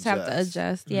need to. You just have to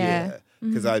adjust, yeah.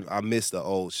 Because I miss the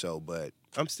old show, but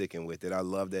I'm sticking with it. I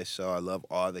love that show. I love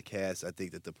all the cast. I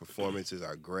think that the performances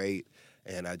are great,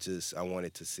 and I want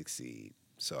it to succeed.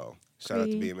 So shout out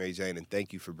to Being Mary Jane, and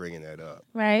thank you for bringing that up.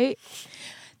 Right.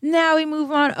 Now we move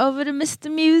on over to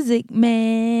Mr. Music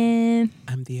Man.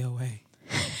 I'm the OA.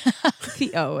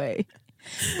 The OA.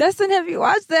 Dustin, have you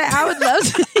watched that? I would love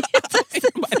to.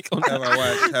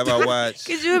 Have I watched?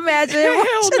 Could you imagine?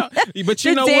 Hell no. But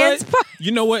you know what? Part?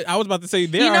 You know what? I was about to say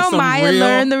there are some Maya real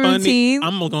learned the funny. routine.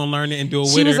 I'm gonna learn it and do it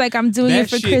with her. She was like, "I'm doing it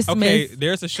for Christmas." Okay,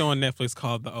 there's a show on Netflix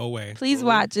called The OA. Please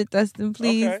watch it, Dustin.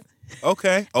 Please.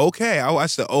 Okay. I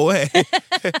watched the OA.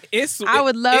 I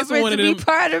would love for it to be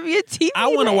part of your TV. I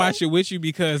want to watch it with you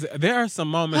because there are some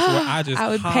moments where I just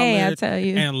hollered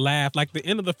and laughed. Like the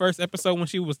end of the first episode when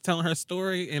she was telling her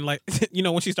story and like,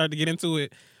 when she started to get into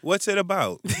it. What's it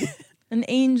about? An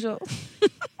angel.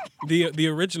 The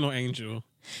original angel.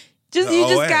 You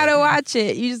just gotta watch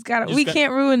it. You just gotta. We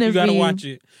can't ruin it for you. You gotta watch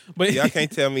it. But y'all can't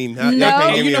tell me not. Y'all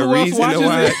can't give me a reason to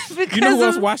watch it. You know who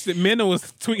else watched it? Minna was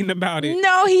tweeting about it.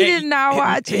 No, he did not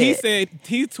watch it.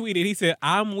 He tweeted,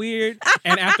 I'm weird,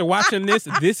 and after watching this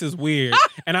is weird.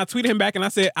 And I tweeted him back and I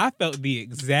said, I felt the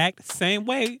exact same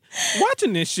way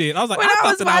watching this shit. I was like, I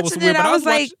thought that I was weird, but I was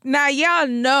like, nah, y'all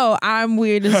know I'm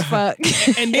weird as fuck.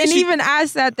 and even I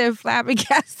sat there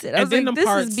flabbergasted. I was like,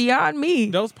 this is beyond me.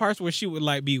 Those parts where she would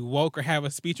like be woke or have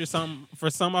a speech or something, for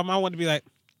some of them, I wanted to be like,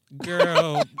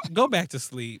 girl, go back to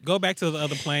sleep. Go back to the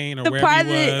other plane or wherever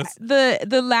you was.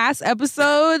 The last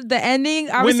episode, the ending,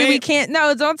 obviously we can't,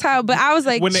 no, don't tell, but I was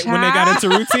like, when they got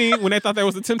into routine, when they thought there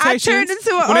was a Temptation. I turned into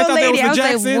an old lady.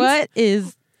 I was like, what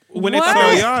is... When they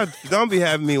thought y'all don't be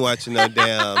having me watching no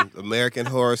damn American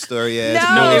Horror Story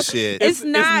ass bullshit. It's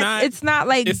not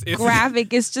like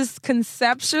graphic. It's just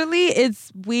conceptually,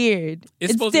 it's weird.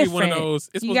 It's supposed different. To be one of those.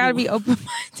 You gotta be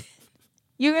open-minded.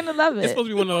 You're gonna love it. It's supposed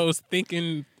to be one of those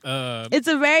thinking. It's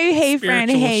a very Hey Fran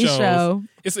Hey show.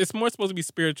 It's more supposed to be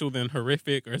spiritual than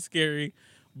horrific or scary,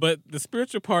 but the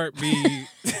spiritual part be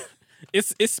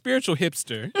it's spiritual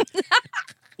hipster.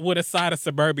 With a side of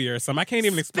suburbia or something. I can't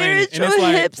even explain it. And it's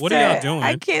like, hipster. What are y'all doing?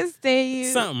 I can't stand you.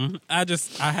 Something. I had to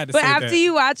say that. But after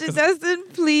you watch it, Dustin,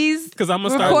 please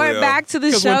report back to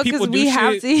the show because we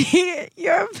have to hear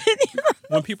your opinion.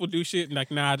 When people do shit,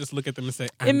 like, I just look at them and say,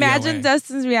 imagine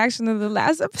Dustin's reaction to the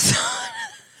last episode.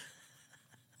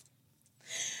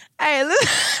 All right, look.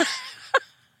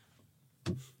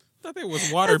 I thought it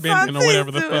was water bending or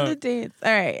whatever the fuck. The dance.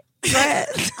 All right, go ahead.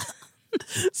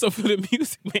 So for the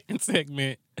Music Man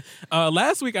segment,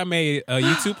 last week I made a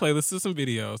YouTube playlist of some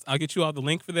videos. I'll get you all the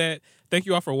link for that. Thank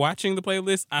you all for watching the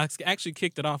playlist. I actually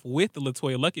kicked it off with the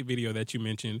LaToya Luckett video that you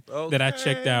mentioned that I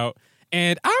checked out.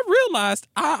 And I realized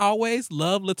I always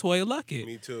love LaToya Luckett.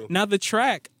 Me too. Now the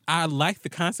track, I like the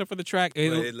concept for the track.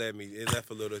 It left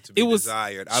a little to be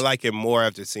desired. I like it more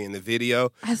after seeing the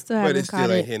video. I still haven't But it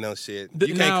still ain't it. hit no shit.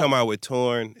 You can't come out with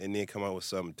Torn and then come out with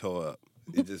something tore up.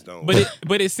 It just don't.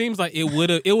 But it seems like it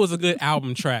was a good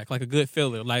album track, like a good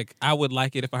filler. Like I would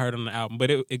like it if I heard it on the album.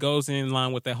 But it goes in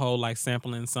line with that whole like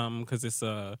sampling something because it's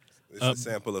a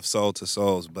sample of Soul to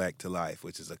Soul's Back to Life,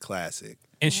 which is a classic.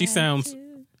 And she sounds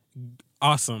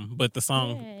awesome, but the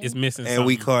song is missing And something.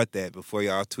 we caught that before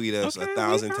y'all tweet us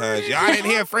 1,000 times. Y'all didn't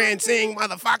hear Fran sing,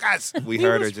 motherfuckers. We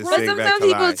heard her just But sing back sometimes to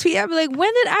people life. tweet, I be like,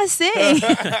 when did I sing?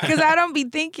 Because I don't be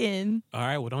thinking. All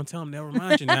right, well, don't tell them. They'll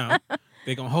remind you now.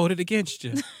 They're going to hold it against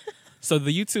you. So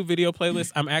the YouTube video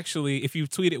playlist, I'm actually, if you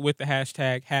tweet it with the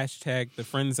hashtag the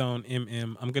friendzone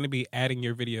MM, I'm going to be adding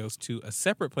your videos to a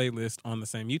separate playlist on the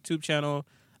same YouTube channel.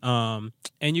 And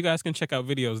you guys can check out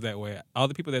videos that way. All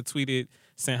the people that tweeted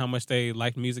saying how much they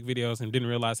liked music videos and didn't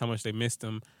realize how much they missed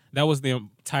them. That was the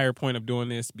entire point of doing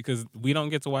this, because we don't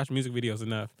get to watch music videos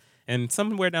enough. And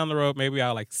somewhere down the road, maybe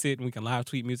I'll like sit and we can live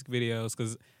tweet music videos.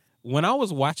 Because when I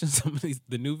was watching some of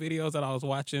the new videos that I was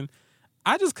watching,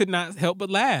 I just could not help but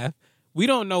laugh. We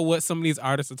don't know what some of these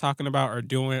artists are talking about or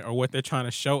doing or what they're trying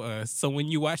to show us. So when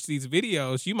you watch these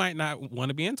videos, you might not want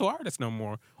to be into artists no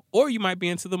more, or you might be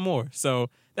into them more. So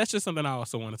that's just something I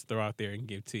also wanted to throw out there and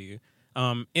give to you.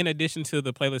 In addition to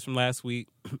the playlist from last week,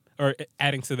 or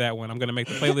adding to that one, I'm going to make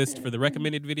the playlist for the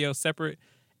recommended video separate.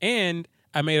 And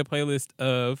I made a playlist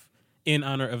in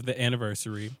honor of the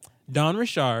anniversary. Dawn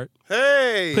Richard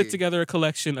put together a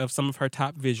collection of some of her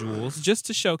top visuals just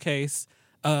to showcase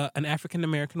an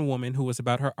African-American woman who was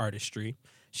about her artistry.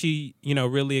 She,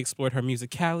 really explored her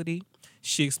musicality.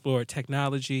 She explored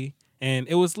technology, and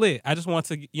it was lit. I just want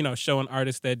to, show an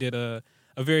artist that did a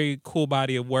very cool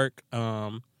body of work.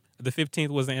 The 15th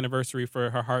was the anniversary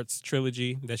for her Hearts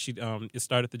trilogy that she it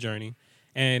started the journey.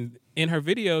 And in her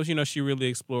videos, she really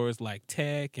explores like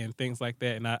tech and things like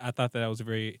that. And I thought that was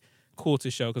very cool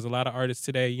to show, because a lot of artists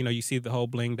today, you see the whole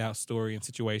blinged out story and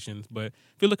situations. But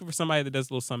if you're looking for somebody that does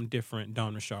a little something different,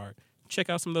 Dawn Richard, check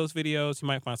out some of those videos. You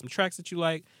might find some tracks that you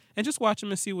like, and just watch them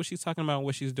and see what she's talking about and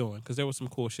what she's doing, because there was some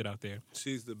cool shit out there.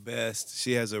 She's the best.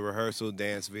 She has a rehearsal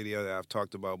dance video that I've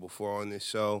talked about before on this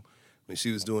show, when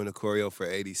she was doing the choreo for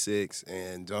 86,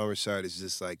 and Dawn Richard is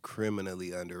just like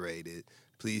criminally underrated.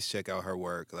 Please check out her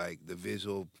work, like the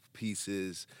visual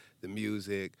pieces, the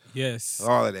music,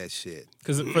 all of that shit.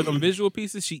 Because for them visual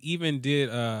pieces, she even did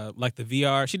like the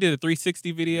VR. She did a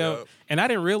 360 video, and I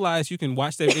didn't realize you can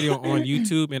watch that video on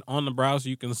YouTube, and on the browser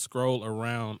you can scroll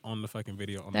around on the fucking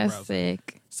video on the browser. That's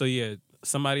sick. So yeah,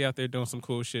 somebody out there doing some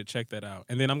cool shit, check that out.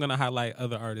 And then I'm gonna highlight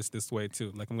other artists this way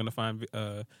too. Like I'm gonna find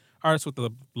artists with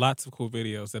lots of cool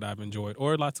videos that I've enjoyed,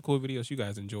 or lots of cool videos you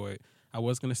guys enjoyed. I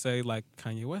was going to say, like,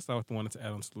 Kanye West, I wanted to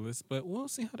add onto the list, but we'll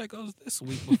see how that goes this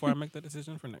week before I make that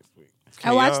decision for next week.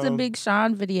 I watched the Big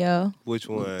Sean video. Which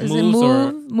one? Is it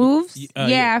Moves?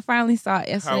 Yeah, I finally saw it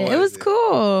yesterday. Was it was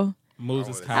cool. Moves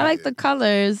is I like the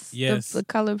colors. Yes. The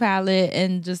color palette,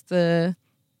 and just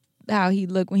how he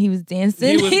looked when he was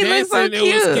dancing. He was dancing. So cute.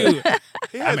 It was cute.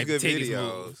 He I has make good the titties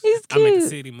videos. move. He's I make cute. the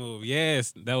city move.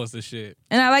 Yes, that was the shit.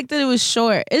 And I like that it was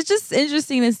short. It's just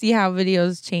interesting to see how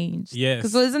videos change. Yes.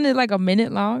 Because isn't it like a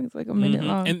minute long? It's like a minute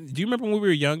long. And do you remember when we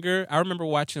were younger? I remember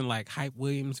watching like Hype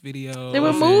Williams videos. They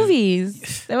were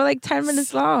movies. They were like 10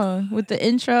 minutes long with the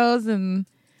intros. And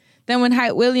then when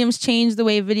Hype Williams changed the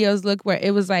way videos look, where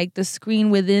it was like the screen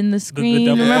within the screen.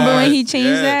 double Remember when bars. he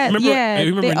changed that?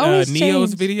 Remember they always Neo's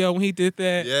change. video when he did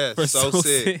that? Yes, For so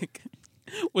sick.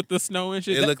 With the snow and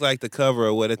shit. It looked like the cover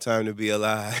of What a Time to Be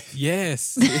Alive.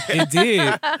 Yes, it did.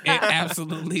 It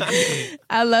absolutely did.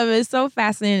 I love it. It's so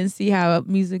fascinating to see how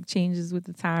music changes with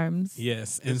the times.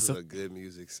 Yes. This is a good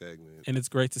music segment. And it's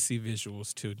great to see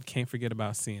visuals, too. Can't forget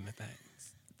about seeing the things.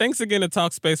 Thanks again to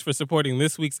Talkspace for supporting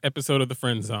this week's episode of The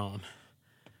Friend Zone.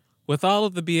 With all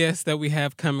of the BS that we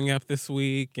have coming up this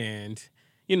week and,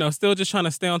 still just trying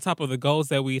to stay on top of the goals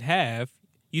that we'd have,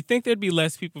 you'd think there'd be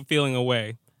less people feeling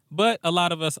away. But a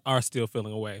lot of us are still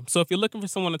feeling away. So if you're looking for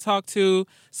someone to talk to,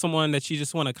 someone that you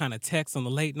just want to kind of text on the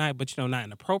late night, but not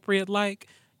inappropriate like,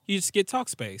 you just get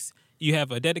Talkspace. You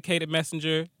have a dedicated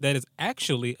messenger that is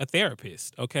actually a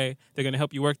therapist, okay? They're going to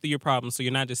help you work through your problems, so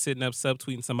you're not just sitting up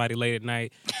subtweeting somebody late at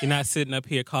night. You're not sitting up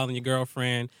here calling your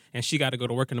girlfriend, and she got to go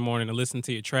to work in the morning and listen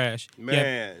to your trash.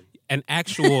 Man. An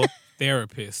actual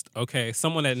therapist, okay?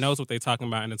 Someone that knows what they're talking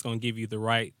about and it's going to give you the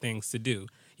right things to do.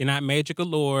 You're not Magic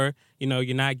Allure.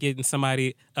 You're not getting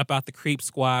somebody up out the creep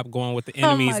squad going with the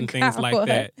enemies and things like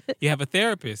that. You have a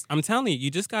therapist. I'm telling you,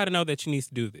 you just got to know that you need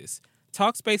to do this.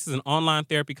 Talkspace is an online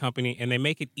therapy company, and they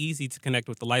make it easy to connect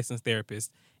with the licensed therapist,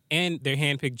 and they're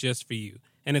handpicked just for you.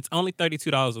 And it's only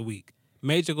 $32 a week.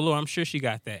 Major Galore, I'm sure she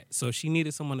got that. So if she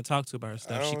needed someone to talk to about her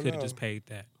stuff, she could have just paid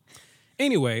that.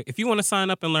 Anyway, if you want to sign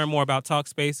up and learn more about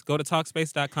Talkspace, go to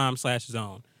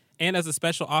Talkspace.com/zone. And as a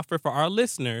special offer for our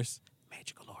listeners,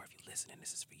 Major Galore, if you're listening,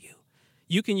 this is for you.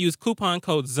 You can use coupon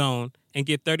code ZONE and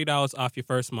get $30 off your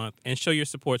first month and show your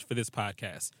support for this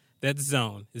podcast. That's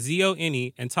ZONE,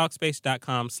 ZONE, and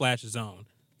Talkspace.com/zone.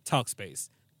 Talkspace.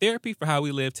 Therapy for how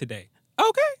we live today.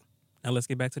 Okay. Now let's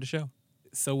get back to the show.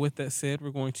 So with that said,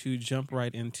 we're going to jump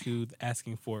right into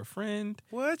asking for a friend.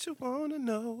 What you wanna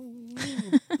know?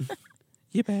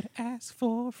 You better ask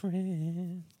for a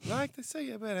friend. Like they say,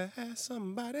 you better ask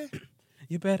somebody.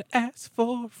 You better ask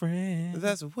for a friend.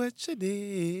 That's what you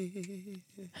did.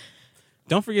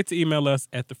 Don't forget to email us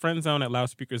at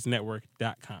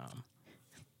thefriendzone@loudspeakersnetwork.com.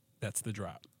 That's the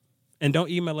drop. And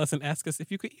don't email us and ask us if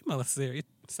you could email us.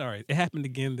 Sorry, it happened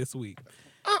again this week.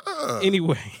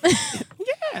 Anyway.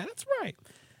 Yeah, that's right.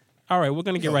 All right, we're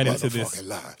going to get right into this.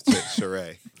 Live, said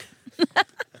Sheree.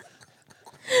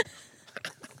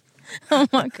 Oh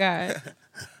my God.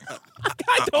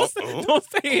 Don't say it.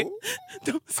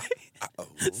 Don't say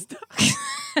it. Stop.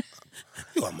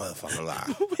 You a motherfucking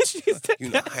liar. When she said You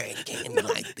know I ain't getting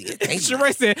like the attention.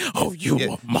 Sheree said, "Oh, you a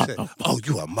She mother." said, oh,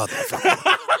 you a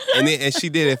motherfucker. and she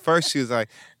did it first. She was like,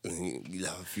 you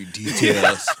know, a few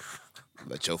details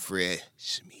about your friend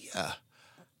Shmia.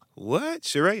 What?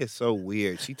 Sheree is so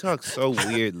weird. She talks so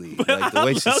weirdly. Like the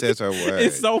way she says her words.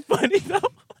 It's so funny though.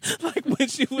 Like when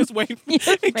she was waiting in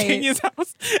Kenya's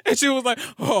house, and she was like,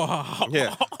 "Oh,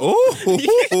 Yeah. Ooh.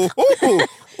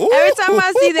 Every time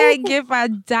I see that gif, I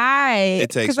die. It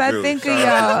takes Drew. I think of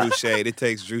y'all. Drew Shade. It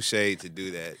takes Drew Shade to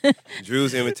do that.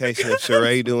 Drew's imitation of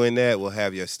Sheree doing that will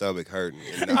have your stomach hurting.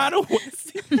 I don't want to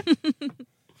see.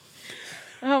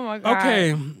 Oh my God.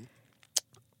 Okay.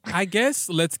 I guess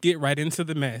let's get right into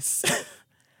the mess.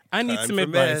 I need Time some for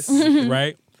advice, mess.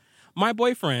 right? My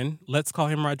boyfriend, let's call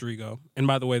him Rodrigo. And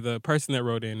by the way, the person that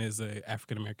wrote in is an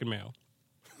African-American male.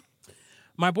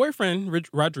 My boyfriend,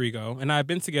 Rodrigo, and I have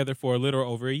been together for a little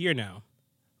over a year now.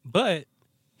 But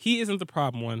he isn't the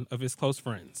problem one of his close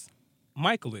friends.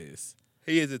 Michael is.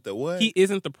 He isn't the what? He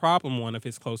isn't the problem one of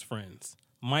his close friends.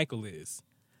 Michael is.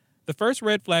 The first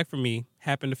red flag for me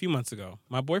happened a few months ago.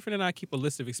 My boyfriend and I keep a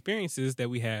list of experiences that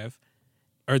we have,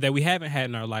 or that we haven't had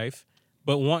in our life,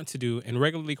 but want to do, and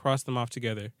regularly cross them off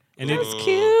together. And That's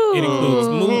cute. It includes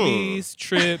movies,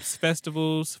 trips,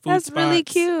 festivals, food spots. That's really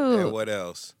cute. And what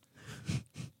else?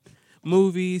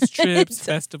 Movies, trips,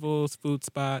 festivals, food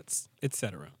spots,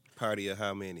 etc. Party of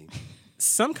how many?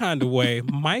 Some kind of way,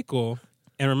 Michael,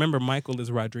 and remember Michael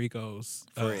is Rodrigo's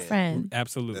friend.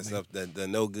 Absolutely. That's not the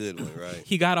no good one, right?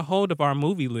 He got a hold of our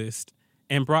movie list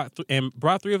and brought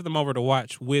 3 of them over to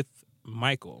watch with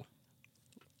Michael,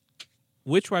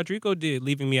 which Rodrigo did,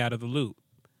 leaving me out of the loop.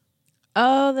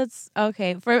 Oh, that's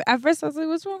okay. At first, I was like,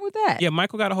 "What's wrong with that?" Yeah,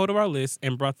 Michael got a hold of our list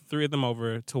and brought the 3 of them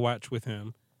over to watch with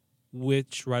him,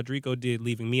 which Rodrigo did,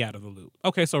 leaving me out of the loop.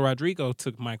 Okay, so Rodrigo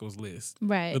took Michael's list,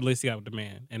 Right. the list he got with the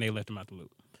man, and they left him out the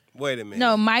loop. Wait a minute.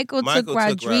 No, Michael took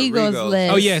Rodrigo's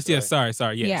list. Oh yes, sorry,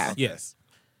 yes, Yeah. yes.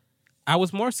 I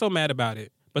was more so mad about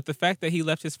it, but the fact that he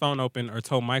left his phone open or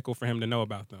told Michael for him to know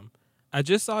about them, I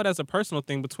just saw it as a personal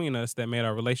thing between us that made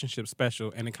our relationship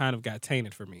special, and it kind of got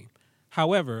tainted for me.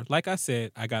 However, like I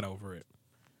said, I got over it.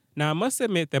 Now, I must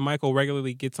admit that Michael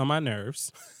regularly gets on my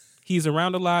nerves. He's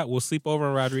around a lot, will sleep over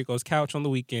on Rodrigo's couch on the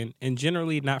weekend, and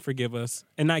generally not forgive us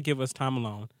and not give us time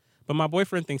alone. But my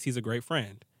boyfriend thinks he's a great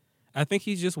friend. I think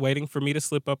he's just waiting for me to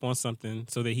slip up on something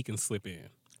so that he can slip in.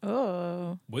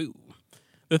 Oh. Woo.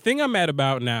 The thing I'm mad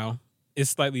about now is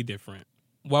slightly different.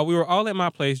 While we were all at my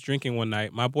place drinking one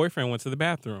night, my boyfriend went to the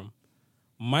bathroom.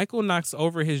 Michael knocks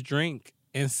over his drink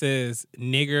and says,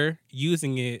 "nigger,"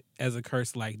 using it as a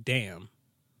curse like damn.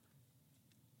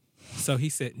 So he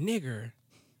said, "nigger."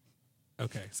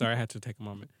 Okay, sorry, I had to take a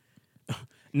moment.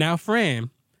 Now,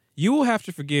 Fran, you will have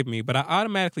to forgive me, but I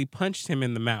automatically punched him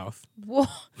in the mouth. Whoa.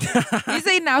 You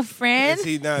say now, friend? Is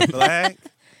he not black?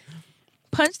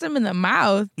 Punched him in the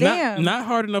mouth. Damn. Not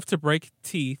hard enough to break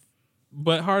teeth,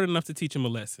 but hard enough to teach him a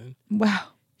lesson. Wow.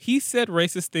 He said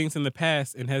racist things in the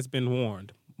past and has been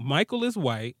warned. Michael is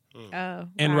white,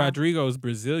 and Rodrigo is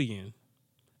Brazilian.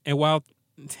 And while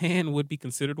tan would be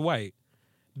considered white,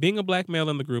 being a black male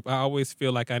in the group, I always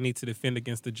feel like I need to defend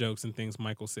against the jokes and things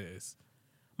Michael says.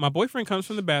 My boyfriend comes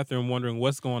from the bathroom wondering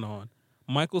what's going on.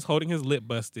 Michael's holding his lip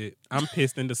busted. I'm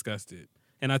pissed and disgusted.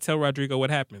 And I tell Rodrigo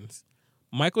what happens.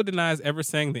 Michael denies ever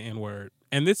saying the N-word.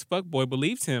 And this fuckboy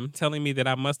believes him, telling me that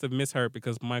I must have misheard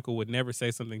because Michael would never say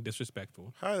something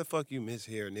disrespectful. How the fuck you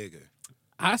mishear nigger?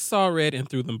 I saw red and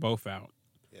threw them both out.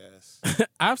 Yes.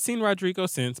 I've seen Rodrigo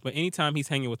since, but anytime he's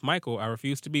hanging with Michael, I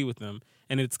refuse to be with him,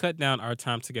 and it's cut down our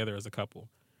time together as a couple.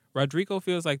 Rodrigo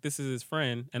feels like this is his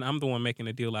friend, and I'm the one making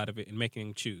a deal out of it and making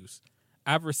him choose.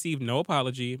 I've received no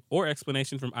apology or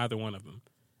explanation from either one of them.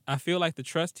 I feel like the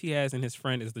trust he has in his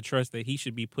friend is the trust that he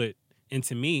should be put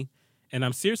into me, and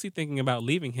I'm seriously thinking about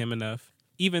leaving him enough,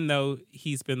 even though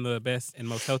he's been the best and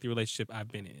most healthy relationship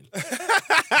I've been in.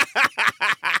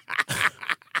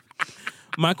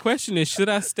 My question is, should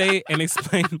I stay and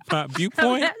explain my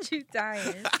viewpoint? I'm not you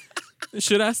dying.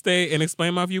 Should I stay and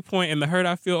explain my viewpoint and the hurt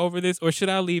I feel over this, or should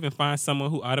I leave and find someone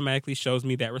who automatically shows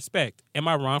me that respect? Am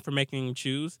I wrong for making him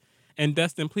choose? And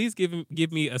Dustin, please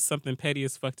give me a something petty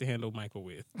as fuck to handle Michael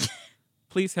with.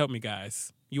 Please help me,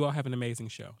 guys. You all have an amazing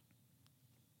show.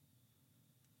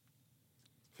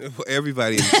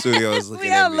 Everybody in the studio is looking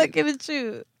We at all me. looking at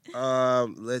you.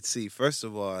 Let's see. First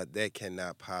of all, that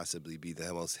cannot possibly be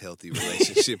the most healthy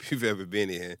relationship you've ever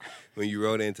been in. When you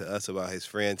wrote into us about his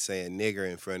friend saying nigger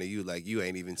in front of you, like you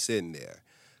ain't even sitting there.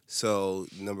 So,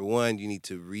 number one, you need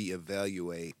to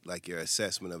reevaluate like your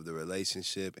assessment of the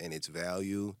relationship and its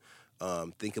value.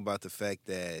 Think about the fact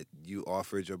that you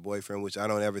offered your boyfriend, which I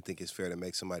don't ever think is fair to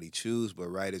make somebody choose, but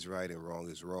right is right and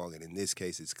wrong is wrong. And in this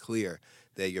case, it's clear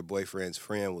that your boyfriend's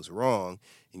friend was wrong,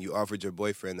 and you offered your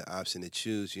boyfriend the option to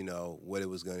choose, what it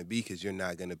was going to be, because you're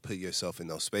not going to put yourself in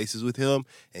those spaces with him,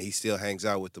 and he still hangs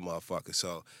out with the motherfucker.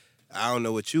 So I don't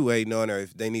know what you waiting on, or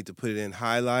if they need to put it in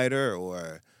highlighter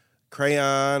or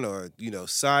crayon or,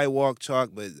 sidewalk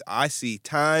chalk, but I see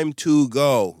time to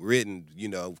go written,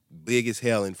 big as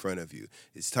hell in front of you.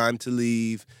 It's time to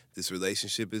leave. This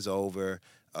relationship is over.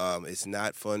 It's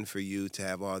not fun for you to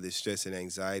have all this stress and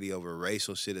anxiety over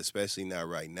racial shit, especially not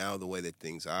right now, the way that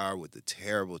things are with the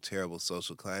terrible, terrible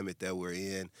social climate that we're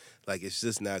in. Like, it's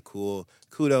just not cool.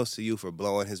 Kudos to you for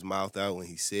blowing his mouth out when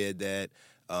he said that.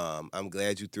 I'm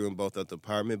glad you threw them both out the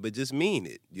apartment, but just mean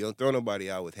it. You don't throw nobody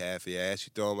out with half your ass.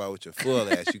 You throw them out with your full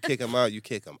ass. You kick them out, you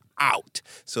kick them out.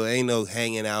 So ain't no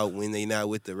hanging out when they not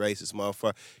with the racist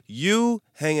motherfucker. You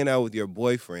hanging out with your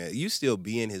boyfriend, you still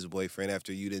being his boyfriend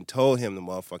after you done told him the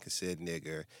motherfucker said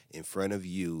nigger in front of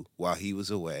you while he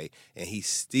was away, and he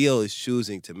still is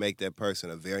choosing to make that person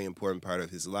a very important part of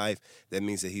his life. That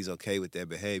means that he's okay with that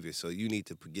behavior. So you need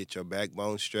to get your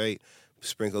backbone straight.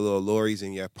 Sprinkle little lorries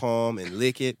in your palm and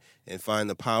lick it and find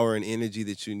the power and energy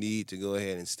that you need to go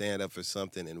ahead and stand up for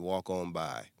something and walk on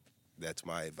by. That's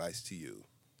my advice to you.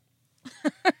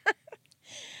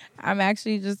 I'm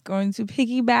actually just going to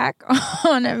piggyback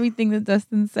on everything that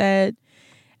Dustin said.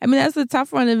 I mean, that's a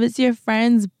tough one. If it's your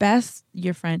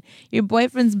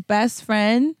boyfriend's best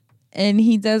friend, and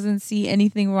he doesn't see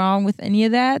anything wrong with any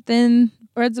of that, then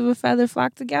birds of a feather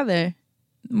flock together.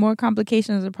 More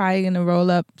complications are probably going to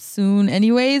roll up soon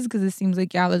anyways, because it seems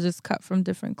like y'all are just cut from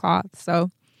different cloths. So,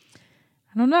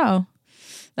 I don't know.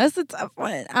 That's a tough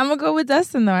one. I'm going to go with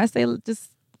Dustin, though. I say just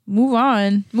move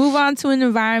on. Move on to an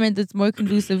environment that's more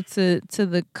conducive to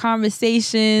the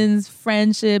conversations,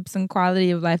 friendships, and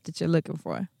quality of life that you're looking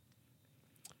for.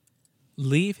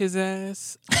 Leave his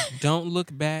ass. Don't look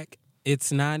back.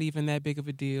 It's not even that big of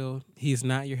a deal. He's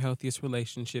not your healthiest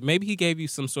relationship. Maybe he gave you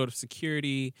some sort of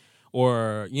security,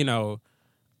 or,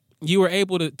 you were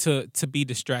able to be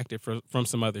distracted from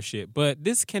some other shit. But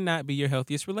this cannot be your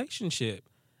healthiest relationship.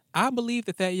 I believe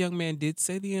that young man did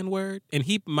say the N-word, and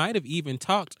he might have even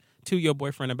talked to your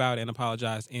boyfriend about it and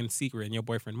apologized in secret, and your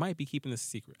boyfriend might be keeping this a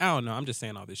secret. I don't know. I'm just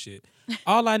saying all this shit.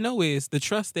 All I know is the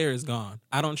trust there is gone.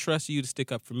 I don't trust you to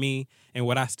stick up for me and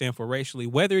what I stand for racially,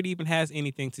 whether it even has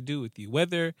anything to do with you,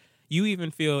 whether you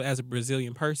even feel as a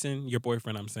Brazilian person, your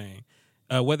boyfriend, I'm saying,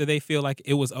 whether they feel like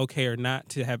it was okay or not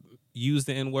to have used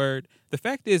the N-word. The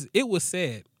fact is, it was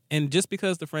said. And just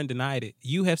because the friend denied it,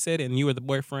 you have said it and you were the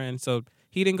boyfriend, so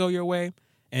he didn't go your way.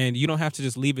 And you don't have to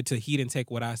just leave it to he didn't take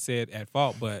what I said at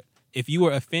fault. But if you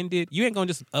were offended, you ain't going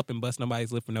to just up and bust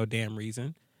nobody's lip for no damn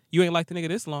reason. You ain't like the nigga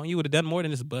this long. You would have done more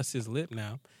than just bust his lip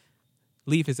now.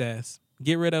 Leave his ass.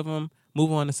 Get rid of him.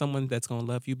 Move on to someone that's going to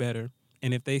love you better.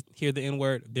 And if they hear the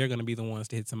N-word, they're going to be the ones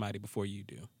to hit somebody before you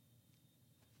do.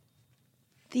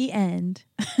 The end.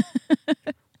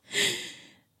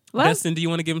 Dustin, do you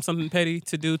want to give him something petty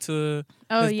to do to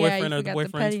his boyfriend or the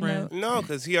boyfriend's friend? No,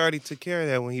 because he already took care of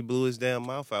that when he blew his damn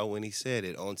mouth out when he said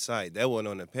it on site. That wasn't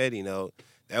on a petty note.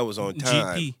 That was on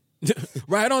time. GP.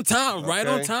 Right on time. Okay. Right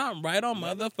on time. Right on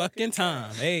motherfucking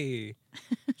time. Hey.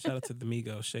 Shout out to the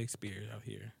Migos Shakespeare out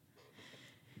here.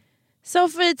 So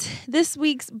for this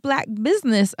week's Black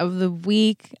Business of the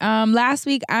Week, last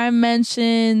week I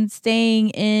mentioned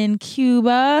staying in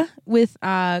Cuba with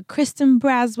Kristen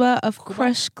Braswell of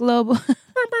Crush Global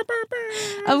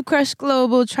of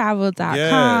CrushGlobalTravel.com.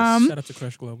 Yes. Shout out to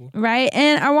Crush Global. Right,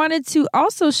 and I wanted to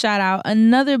also shout out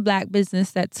another Black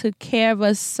business that took care of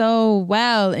us so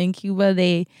well in Cuba.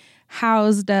 They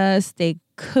housed us, they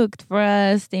cooked for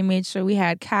us, they made sure we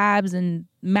had cabs and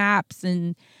maps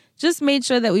and just made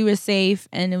sure that we were safe.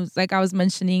 And it was like I was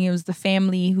mentioning, it was the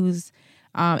family who's,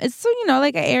 it's,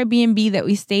 like an Airbnb that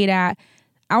we stayed at.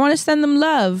 I want to send them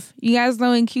love. You guys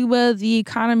know in Cuba, the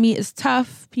economy is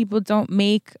tough. People don't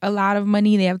make a lot of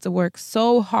money. They have to work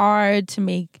so hard to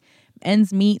make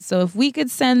ends meet. So if we could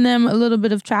send them a little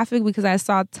bit of traffic, because I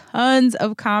saw tons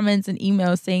of comments and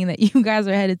emails saying that you guys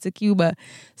are headed to Cuba.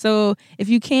 So if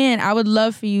you can, I would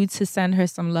love for you to send her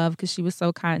some love because she was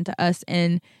so kind to us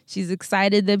and she's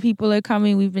excited that people are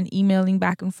coming. We've been emailing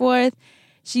back and forth.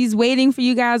 She's waiting for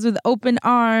you guys with open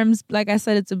arms. Like I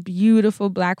said, it's a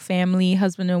beautiful Black family,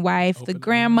 husband and wife, the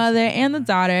grandmother and the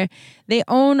daughter. They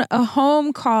own a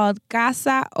home called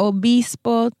Casa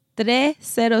Obispo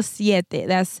 307.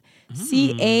 That's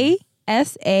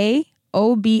CASAOBISPO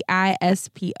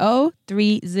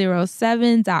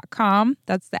 307.com.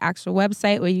 That's the actual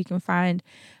website where you can find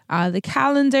the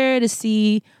calendar to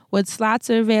see what slots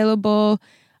are available.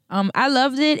 I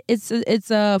loved it. It's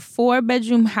a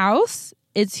 4-bedroom house.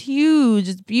 It's huge.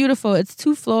 It's beautiful. It's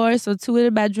 2 floors. So 2 of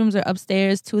the bedrooms are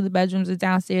upstairs. 2 of the bedrooms are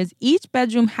downstairs. Each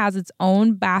bedroom has its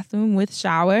own bathroom with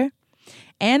shower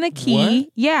and a key. What?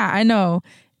 Yeah, I know.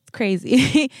 It's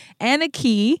crazy. And a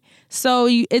key. So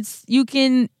it's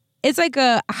like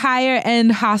a higher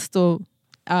end hostel.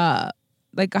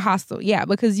 Like a hostel. Yeah,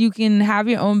 because you can have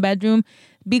your own bedroom.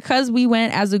 Because we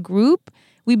went as a group,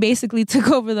 we basically took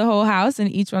over the whole house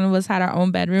and each one of us had our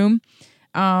own bedroom.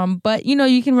 But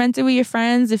you can rent it with your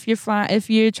friends if you're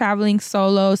traveling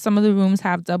solo. Some of the rooms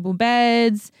have double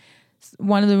beds.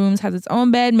 One of the rooms has its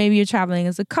own bed. Maybe you're traveling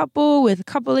as a couple with a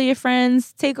couple of your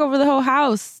friends. Take over the whole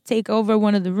house. Take over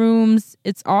one of the rooms.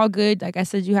 It's all good. Like I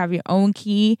said, you have your own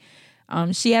key.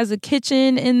 She has a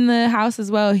kitchen in the house as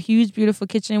well, a huge, beautiful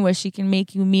kitchen where she can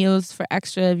make you meals for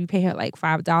extra. If you pay her like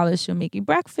 $5, she'll make you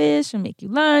breakfast, she'll make you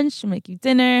lunch, she'll make you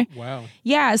dinner. Wow.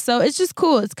 Yeah, so it's just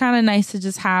cool. It's kind of nice to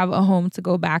just have a home to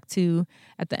go back to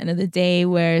at the end of the day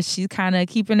where she's kind of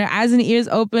keeping her eyes and ears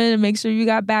open and make sure you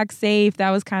got back safe. That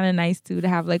was kind of nice too, to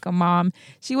have like a mom.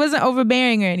 She wasn't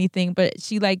overbearing or anything, but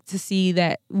she liked to see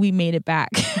that we made it back,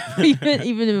 even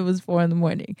if it was 4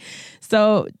 a.m.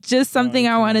 So just something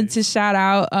I wanted to shout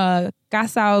out,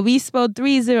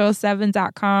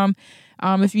 casaobispo307.com.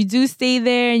 If you do stay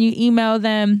there and you email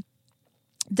them,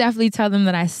 definitely tell them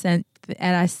that I sent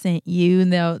you,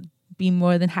 and they'll be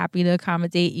more than happy to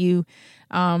accommodate you.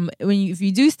 If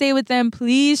you do stay with them,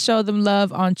 please show them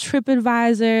love on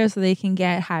TripAdvisor so they can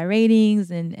get high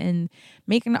ratings and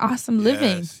make an awesome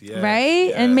living, right?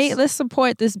 Yes. And let's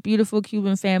support this beautiful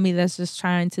Cuban family that's just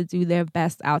trying to do their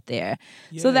best out there.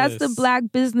 Yes. So that's the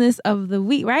Black business of the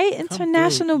week, right?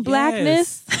 International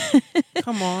Blackness.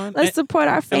 Come on. Let's support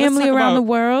our family around the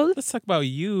world. Let's talk about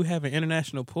you having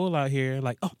international pull out here.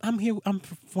 Like, oh, I'm here. I'm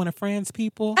one of Fran's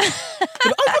people. Oh,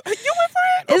 you with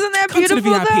Fran? Isn't that come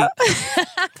beautiful, to the VIP.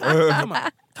 though? Come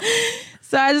on.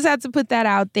 So I just had to put that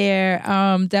out there.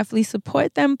 Definitely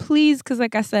support them, please, because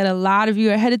like I said, a lot of you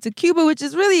are headed to Cuba, which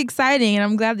is really exciting. And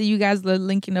I'm glad that you guys are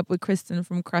linking up with Kristen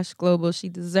from Crush Global. She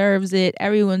deserves it.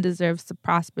 Everyone deserves to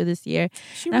prosper this year.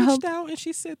 She reached out and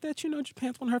she said that,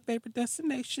 Japan's one of her favorite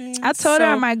destinations. I told her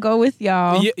I might go with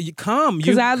y'all. You come.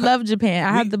 Because I love Japan.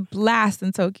 I had the blast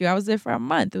in Tokyo. I was there for a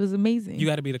month. It was amazing. You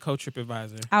got to be the co-trip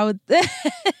advisor. I would.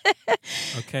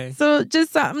 Okay. So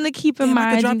just something to keep in mind.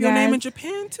 I could drop you your guys. name in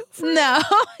Japan too. No,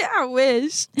 I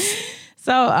wish.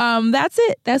 So that's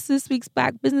it. That's this week's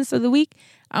Black Business of the Week.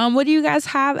 What do you guys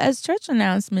have as church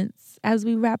announcements as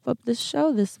we wrap up the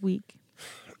show this week?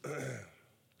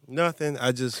 Nothing.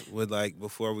 I just would like,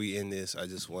 before we end this, I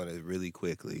just want to really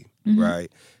quickly,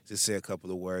 right, just say a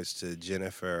couple of words to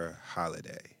Jennifer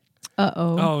Holliday.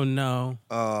 Uh-oh. Oh, no.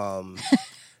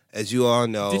 As you all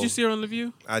know. Did you see her on The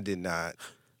View? I did not.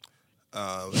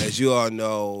 As you all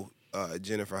know,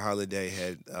 Jennifer Holliday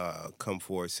had come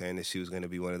forward saying that she was going to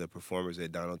be one of the performers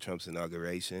at Donald Trump's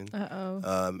inauguration.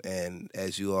 Uh-oh. And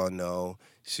as you all know,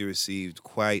 she received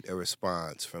quite a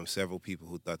response from several people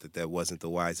who thought that wasn't the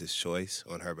wisest choice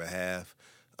on her behalf.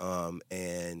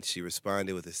 And she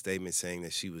responded with a statement saying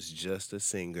that she was just a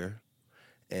singer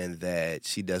and that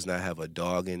she does not have a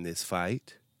dog in this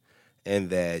fight, and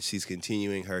that she's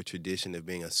continuing her tradition of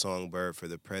being a songbird for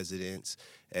the presidents,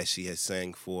 as she has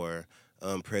sang for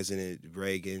President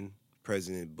Reagan,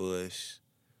 President Bush,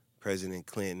 President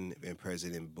Clinton, and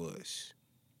President Bush.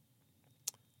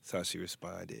 That's how she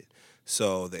responded.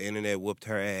 So the internet whooped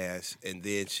her ass, and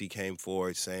then she came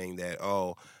forward saying that,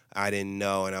 oh, I didn't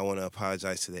know, and I want to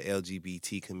apologize to the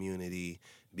LGBT community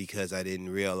because I didn't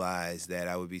realize that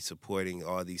I would be supporting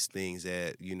all these things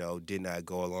that, did not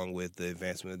go along with the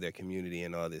advancement of their community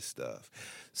and all this stuff.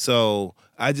 So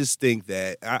I just think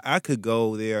that I could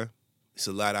go there. It's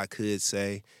a lot I could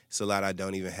say. It's a lot I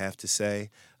don't even have to say.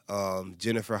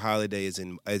 Jennifer Holliday is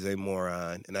a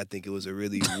moron, and I think it was a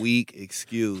really weak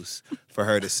excuse for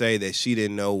her to say that she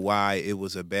didn't know why it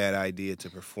was a bad idea to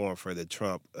perform for the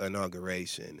Trump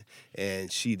inauguration,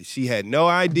 and she had no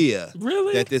idea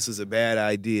that this was a bad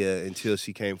idea until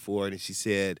she came forward and she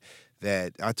said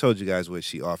that I told you guys what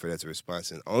she offered as a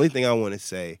response. And the only thing I want to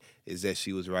say is that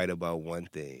she was right about one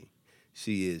thing.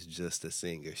 She is just a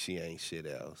singer. She ain't shit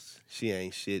else. She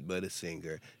ain't shit but a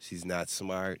singer. She's not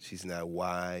smart. She's not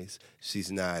wise.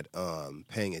 She's not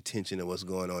paying attention to what's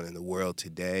going on in the world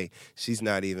today. She's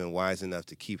not even wise enough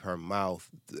to keep her mouth.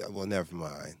 Well, never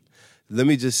mind. Let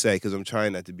me just say, because I'm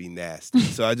trying not to be nasty.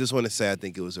 So I just want to say I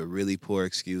think it was a really poor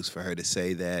excuse for her to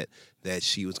say that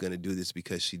she was going to do this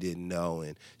because she didn't know,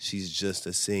 and she's just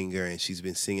a singer, and she's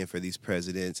been singing for these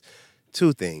presidents.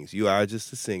 Two things. You are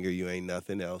just a singer. You ain't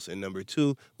nothing else. And number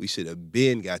two, we should have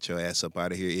been got your ass up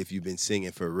out of here if you've been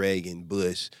singing for Reagan,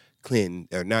 Bush, Clinton,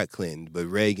 or not Clinton, but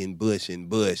Reagan, Bush, and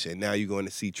now you're going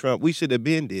to see Trump. We should have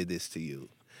been did this to you.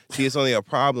 See, it's only a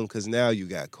problem because now you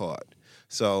got caught.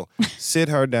 So sit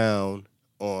her down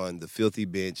on the filthy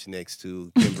bench next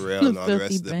to Kim Burrell and all the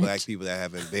rest of the black people that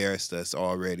have embarrassed us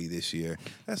already this year.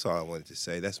 That's all I wanted to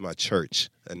say. That's my church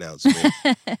announcement.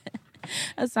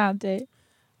 Assante.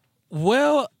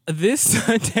 Well, this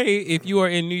Sunday, if you are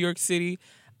in New York City,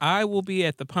 I will be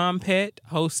at the Palm Pet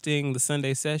hosting the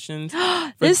Sunday sessions.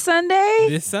 This Sunday?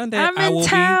 This Sunday. I'm in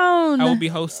town. I will be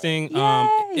hosting.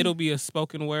 It'll be a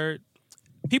spoken word.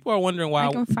 People are wondering why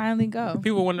I can finally go.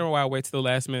 People are wondering why I wait till the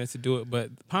last minute to do it,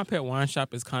 but the Palm Pet Wine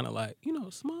Shop is kind of like,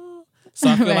 small. So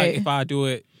I feel like if I do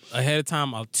it ahead of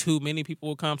time, too many people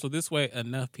will come. So this way,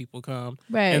 enough people come.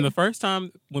 Right. And the first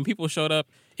time when people showed up,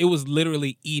 it was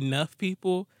literally enough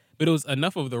people. But it was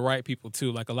enough of the right people,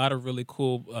 too. Like, a lot of really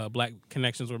cool black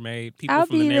connections were made. People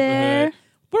from the neighborhood.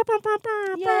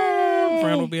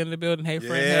 Fran will be in the building. Hey,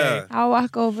 Fran, hey. I'll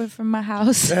walk over from my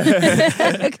house.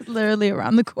 Literally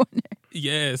around the corner.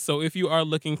 Yeah, so if you are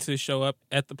looking to show up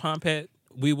at the Palm Pet,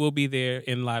 we will be there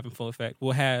in live and full effect.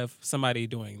 We'll have somebody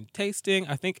doing tasting.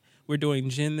 I think we're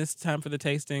doing gin this time for the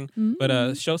tasting. Mm-hmm.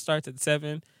 But show starts at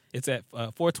 7. It's at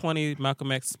 420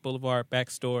 Malcolm X Boulevard,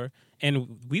 Backstore.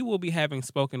 And we will be having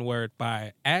spoken word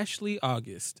by Ashley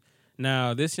August.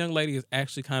 Now, this young lady is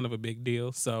actually kind of a big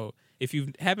deal. So if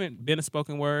you haven't been a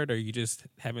spoken word or you just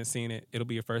haven't seen it, it'll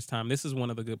be your first time. This is one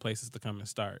of the good places to come and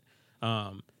start,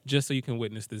 just so you can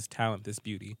witness this talent, this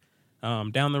beauty.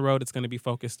 Down the road, it's going to be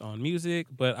focused on music,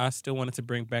 but I still wanted to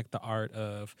bring back the art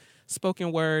of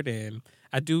spoken word. And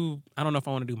I don't know if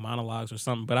I want to do monologues or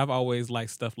something, but I've always liked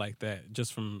stuff like that,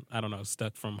 just from,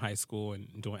 stuck from high school and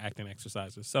doing acting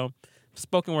exercises. So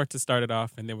spoken word to start it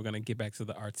off, and then we're going to get back to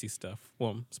the artsy stuff.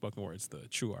 Well, spoken word's the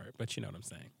true art, but you know what I'm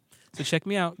saying. So check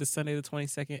me out this Sunday the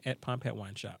 22nd at Palm Pet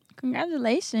Wine Shop.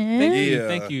 Congratulations.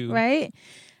 Thank you. Right?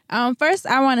 First,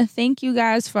 I want to thank you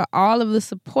guys for all of the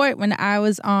support when I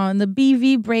was on the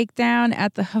BV breakdown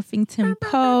at the Huffington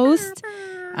Post.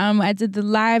 I did the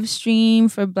live stream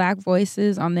for Black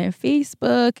Voices on their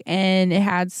Facebook, and it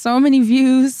had so many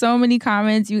views, so many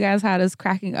comments. You guys had us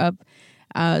cracking up.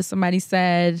 Somebody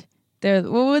said,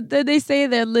 what did they say?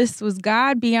 Their list was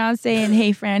God, Beyonce, and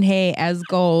Hey Fran Hey as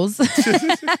goals.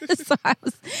 So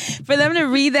for them to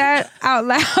read that out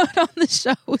loud on the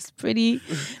show was pretty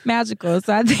magical.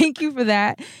 So I thank you for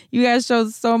that. You guys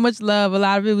showed so much love. A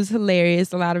lot of it was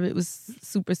hilarious. A lot of it was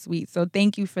super sweet. So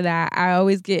thank you for that. I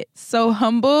always get so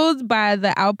humbled by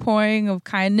the outpouring of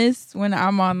kindness when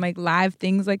I'm on live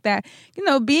things like that.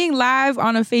 Being live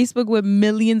on a Facebook with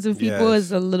millions of people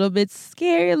is a little bit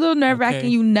scary, a little nerve-wracking. Okay.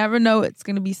 You never know what's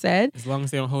going to be said. As long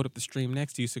as they don't hold up the stream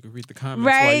next to you so you can read the comments.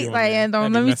 Right, and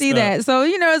don't let me see that. So,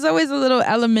 it's always a little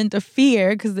element of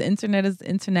fear because the internet is the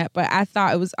internet. But I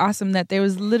thought it was awesome that there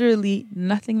was literally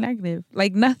nothing negative.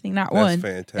 Nothing, not one. That's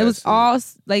fantastic. It was all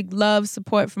love,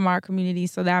 support from our community.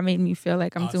 So that made me feel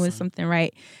like I'm doing something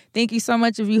right. Thank you so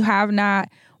much. If you have not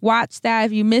watched that,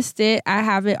 if you missed it, I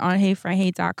have it on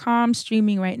heyfranhey.com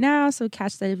streaming right now. So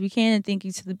catch that if you can. And thank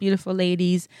you to the beautiful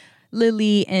ladies,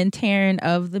 Lily and Taryn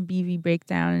of the BV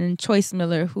Breakdown, and Choice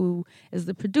Miller, who is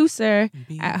the producer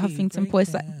at Huffington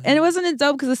Post. And it wasn't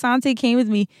dope because Asante came with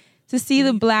me to see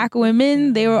the black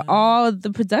women. They were all the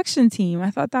production team.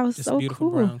 I thought that was so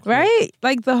cool, right?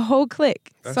 The whole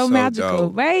clique. So magical,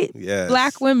 dope. Right? Yes.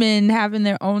 Black women having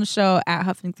their own show at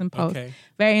Huffington Post. Okay.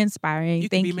 Very inspiring.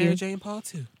 Thank you. You can be Mary Jane Paul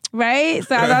too. Right?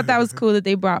 So I thought that was cool that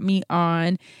they brought me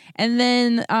on. And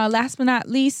then last but not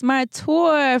least, my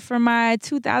tour for my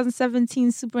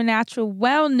 2017 Supernatural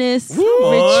Wellness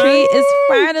Retreat is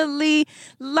finally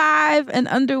live and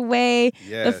underway.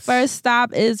 Yes. The first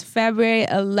stop is February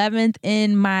 11th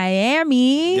in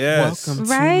Miami. Yes. Welcome to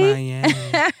Miami.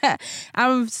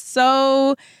 I'm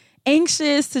so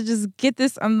anxious to just get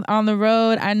this on the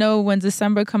road. I know when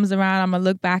December comes around, I'm going to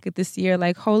look back at this year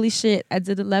like, holy shit, I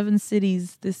did 11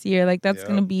 cities this year. Like, that's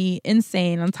going to be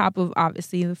insane, on top of,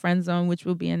 obviously, the Friend Zone, which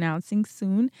we'll be announcing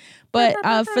soon. But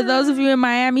for those of you in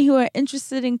Miami who are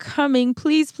interested in coming,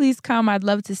 please come. I'd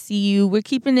love to see you. We're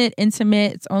keeping it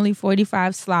intimate. It's only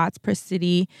 45 slots per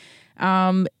city.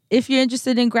 If you're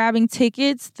interested in grabbing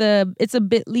tickets, it's a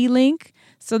bit.ly link.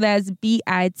 So that's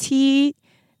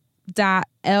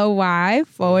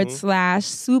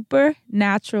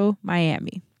bit.ly/supernatural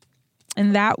Miami.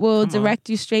 And that will direct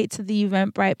you straight to the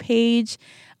Eventbrite page.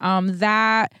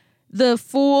 The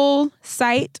full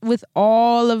site with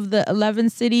all of the 11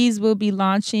 cities will be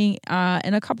launching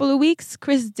in a couple of weeks.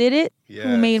 Chris did it,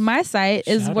 who made my site,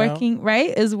 is working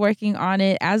on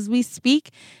it as we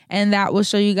speak. And that will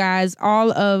show you guys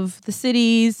all of the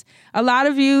cities. A lot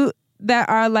of you that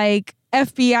are like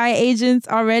FBI agents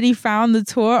already found the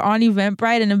tour on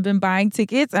Eventbrite and have been buying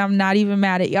tickets. I'm not even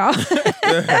mad at y'all.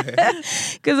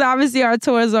 Because obviously our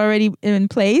tour is already in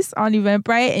place on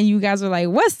Eventbrite and you guys are like,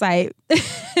 what site?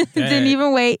 Didn't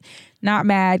even wait. Not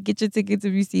mad. Get your tickets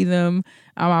if you see them.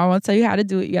 I won't tell you how to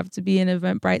do it. You have to be an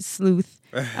Eventbrite sleuth.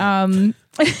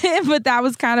 But that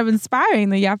was kind of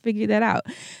inspiring that y'all figured that out.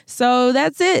 So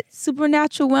that's it.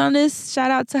 Supernatural Wellness.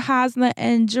 Shout out to Hasna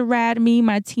and Gerard,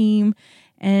 my team.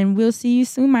 And we'll see you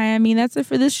soon, Miami. That's it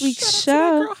for this week's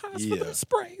show.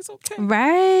 Sprays, okay.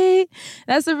 Right.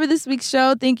 That's it for this week's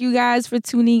show. Thank you guys for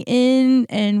tuning in,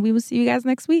 and we will see you guys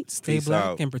next week. Stay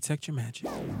black and protect your magic.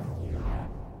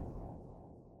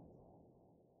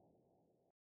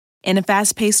 In a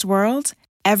fast-paced world,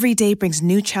 every day brings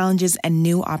new challenges and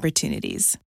new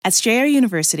opportunities. At Strayer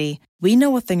University, we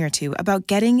know a thing or two about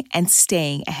getting and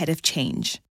staying ahead of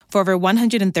change. For over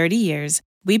 130 years,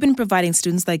 we've been providing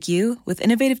students like you with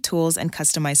innovative tools and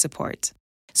customized support,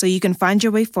 so you can find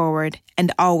your way forward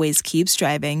and always keep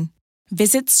striving.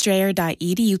 Visit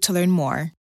strayer.edu to learn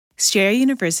more. Strayer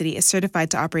University is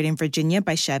certified to operate in Virginia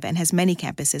by Chev and has many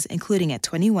campuses, including at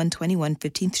 2121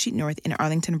 15th Street North in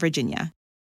Arlington, Virginia.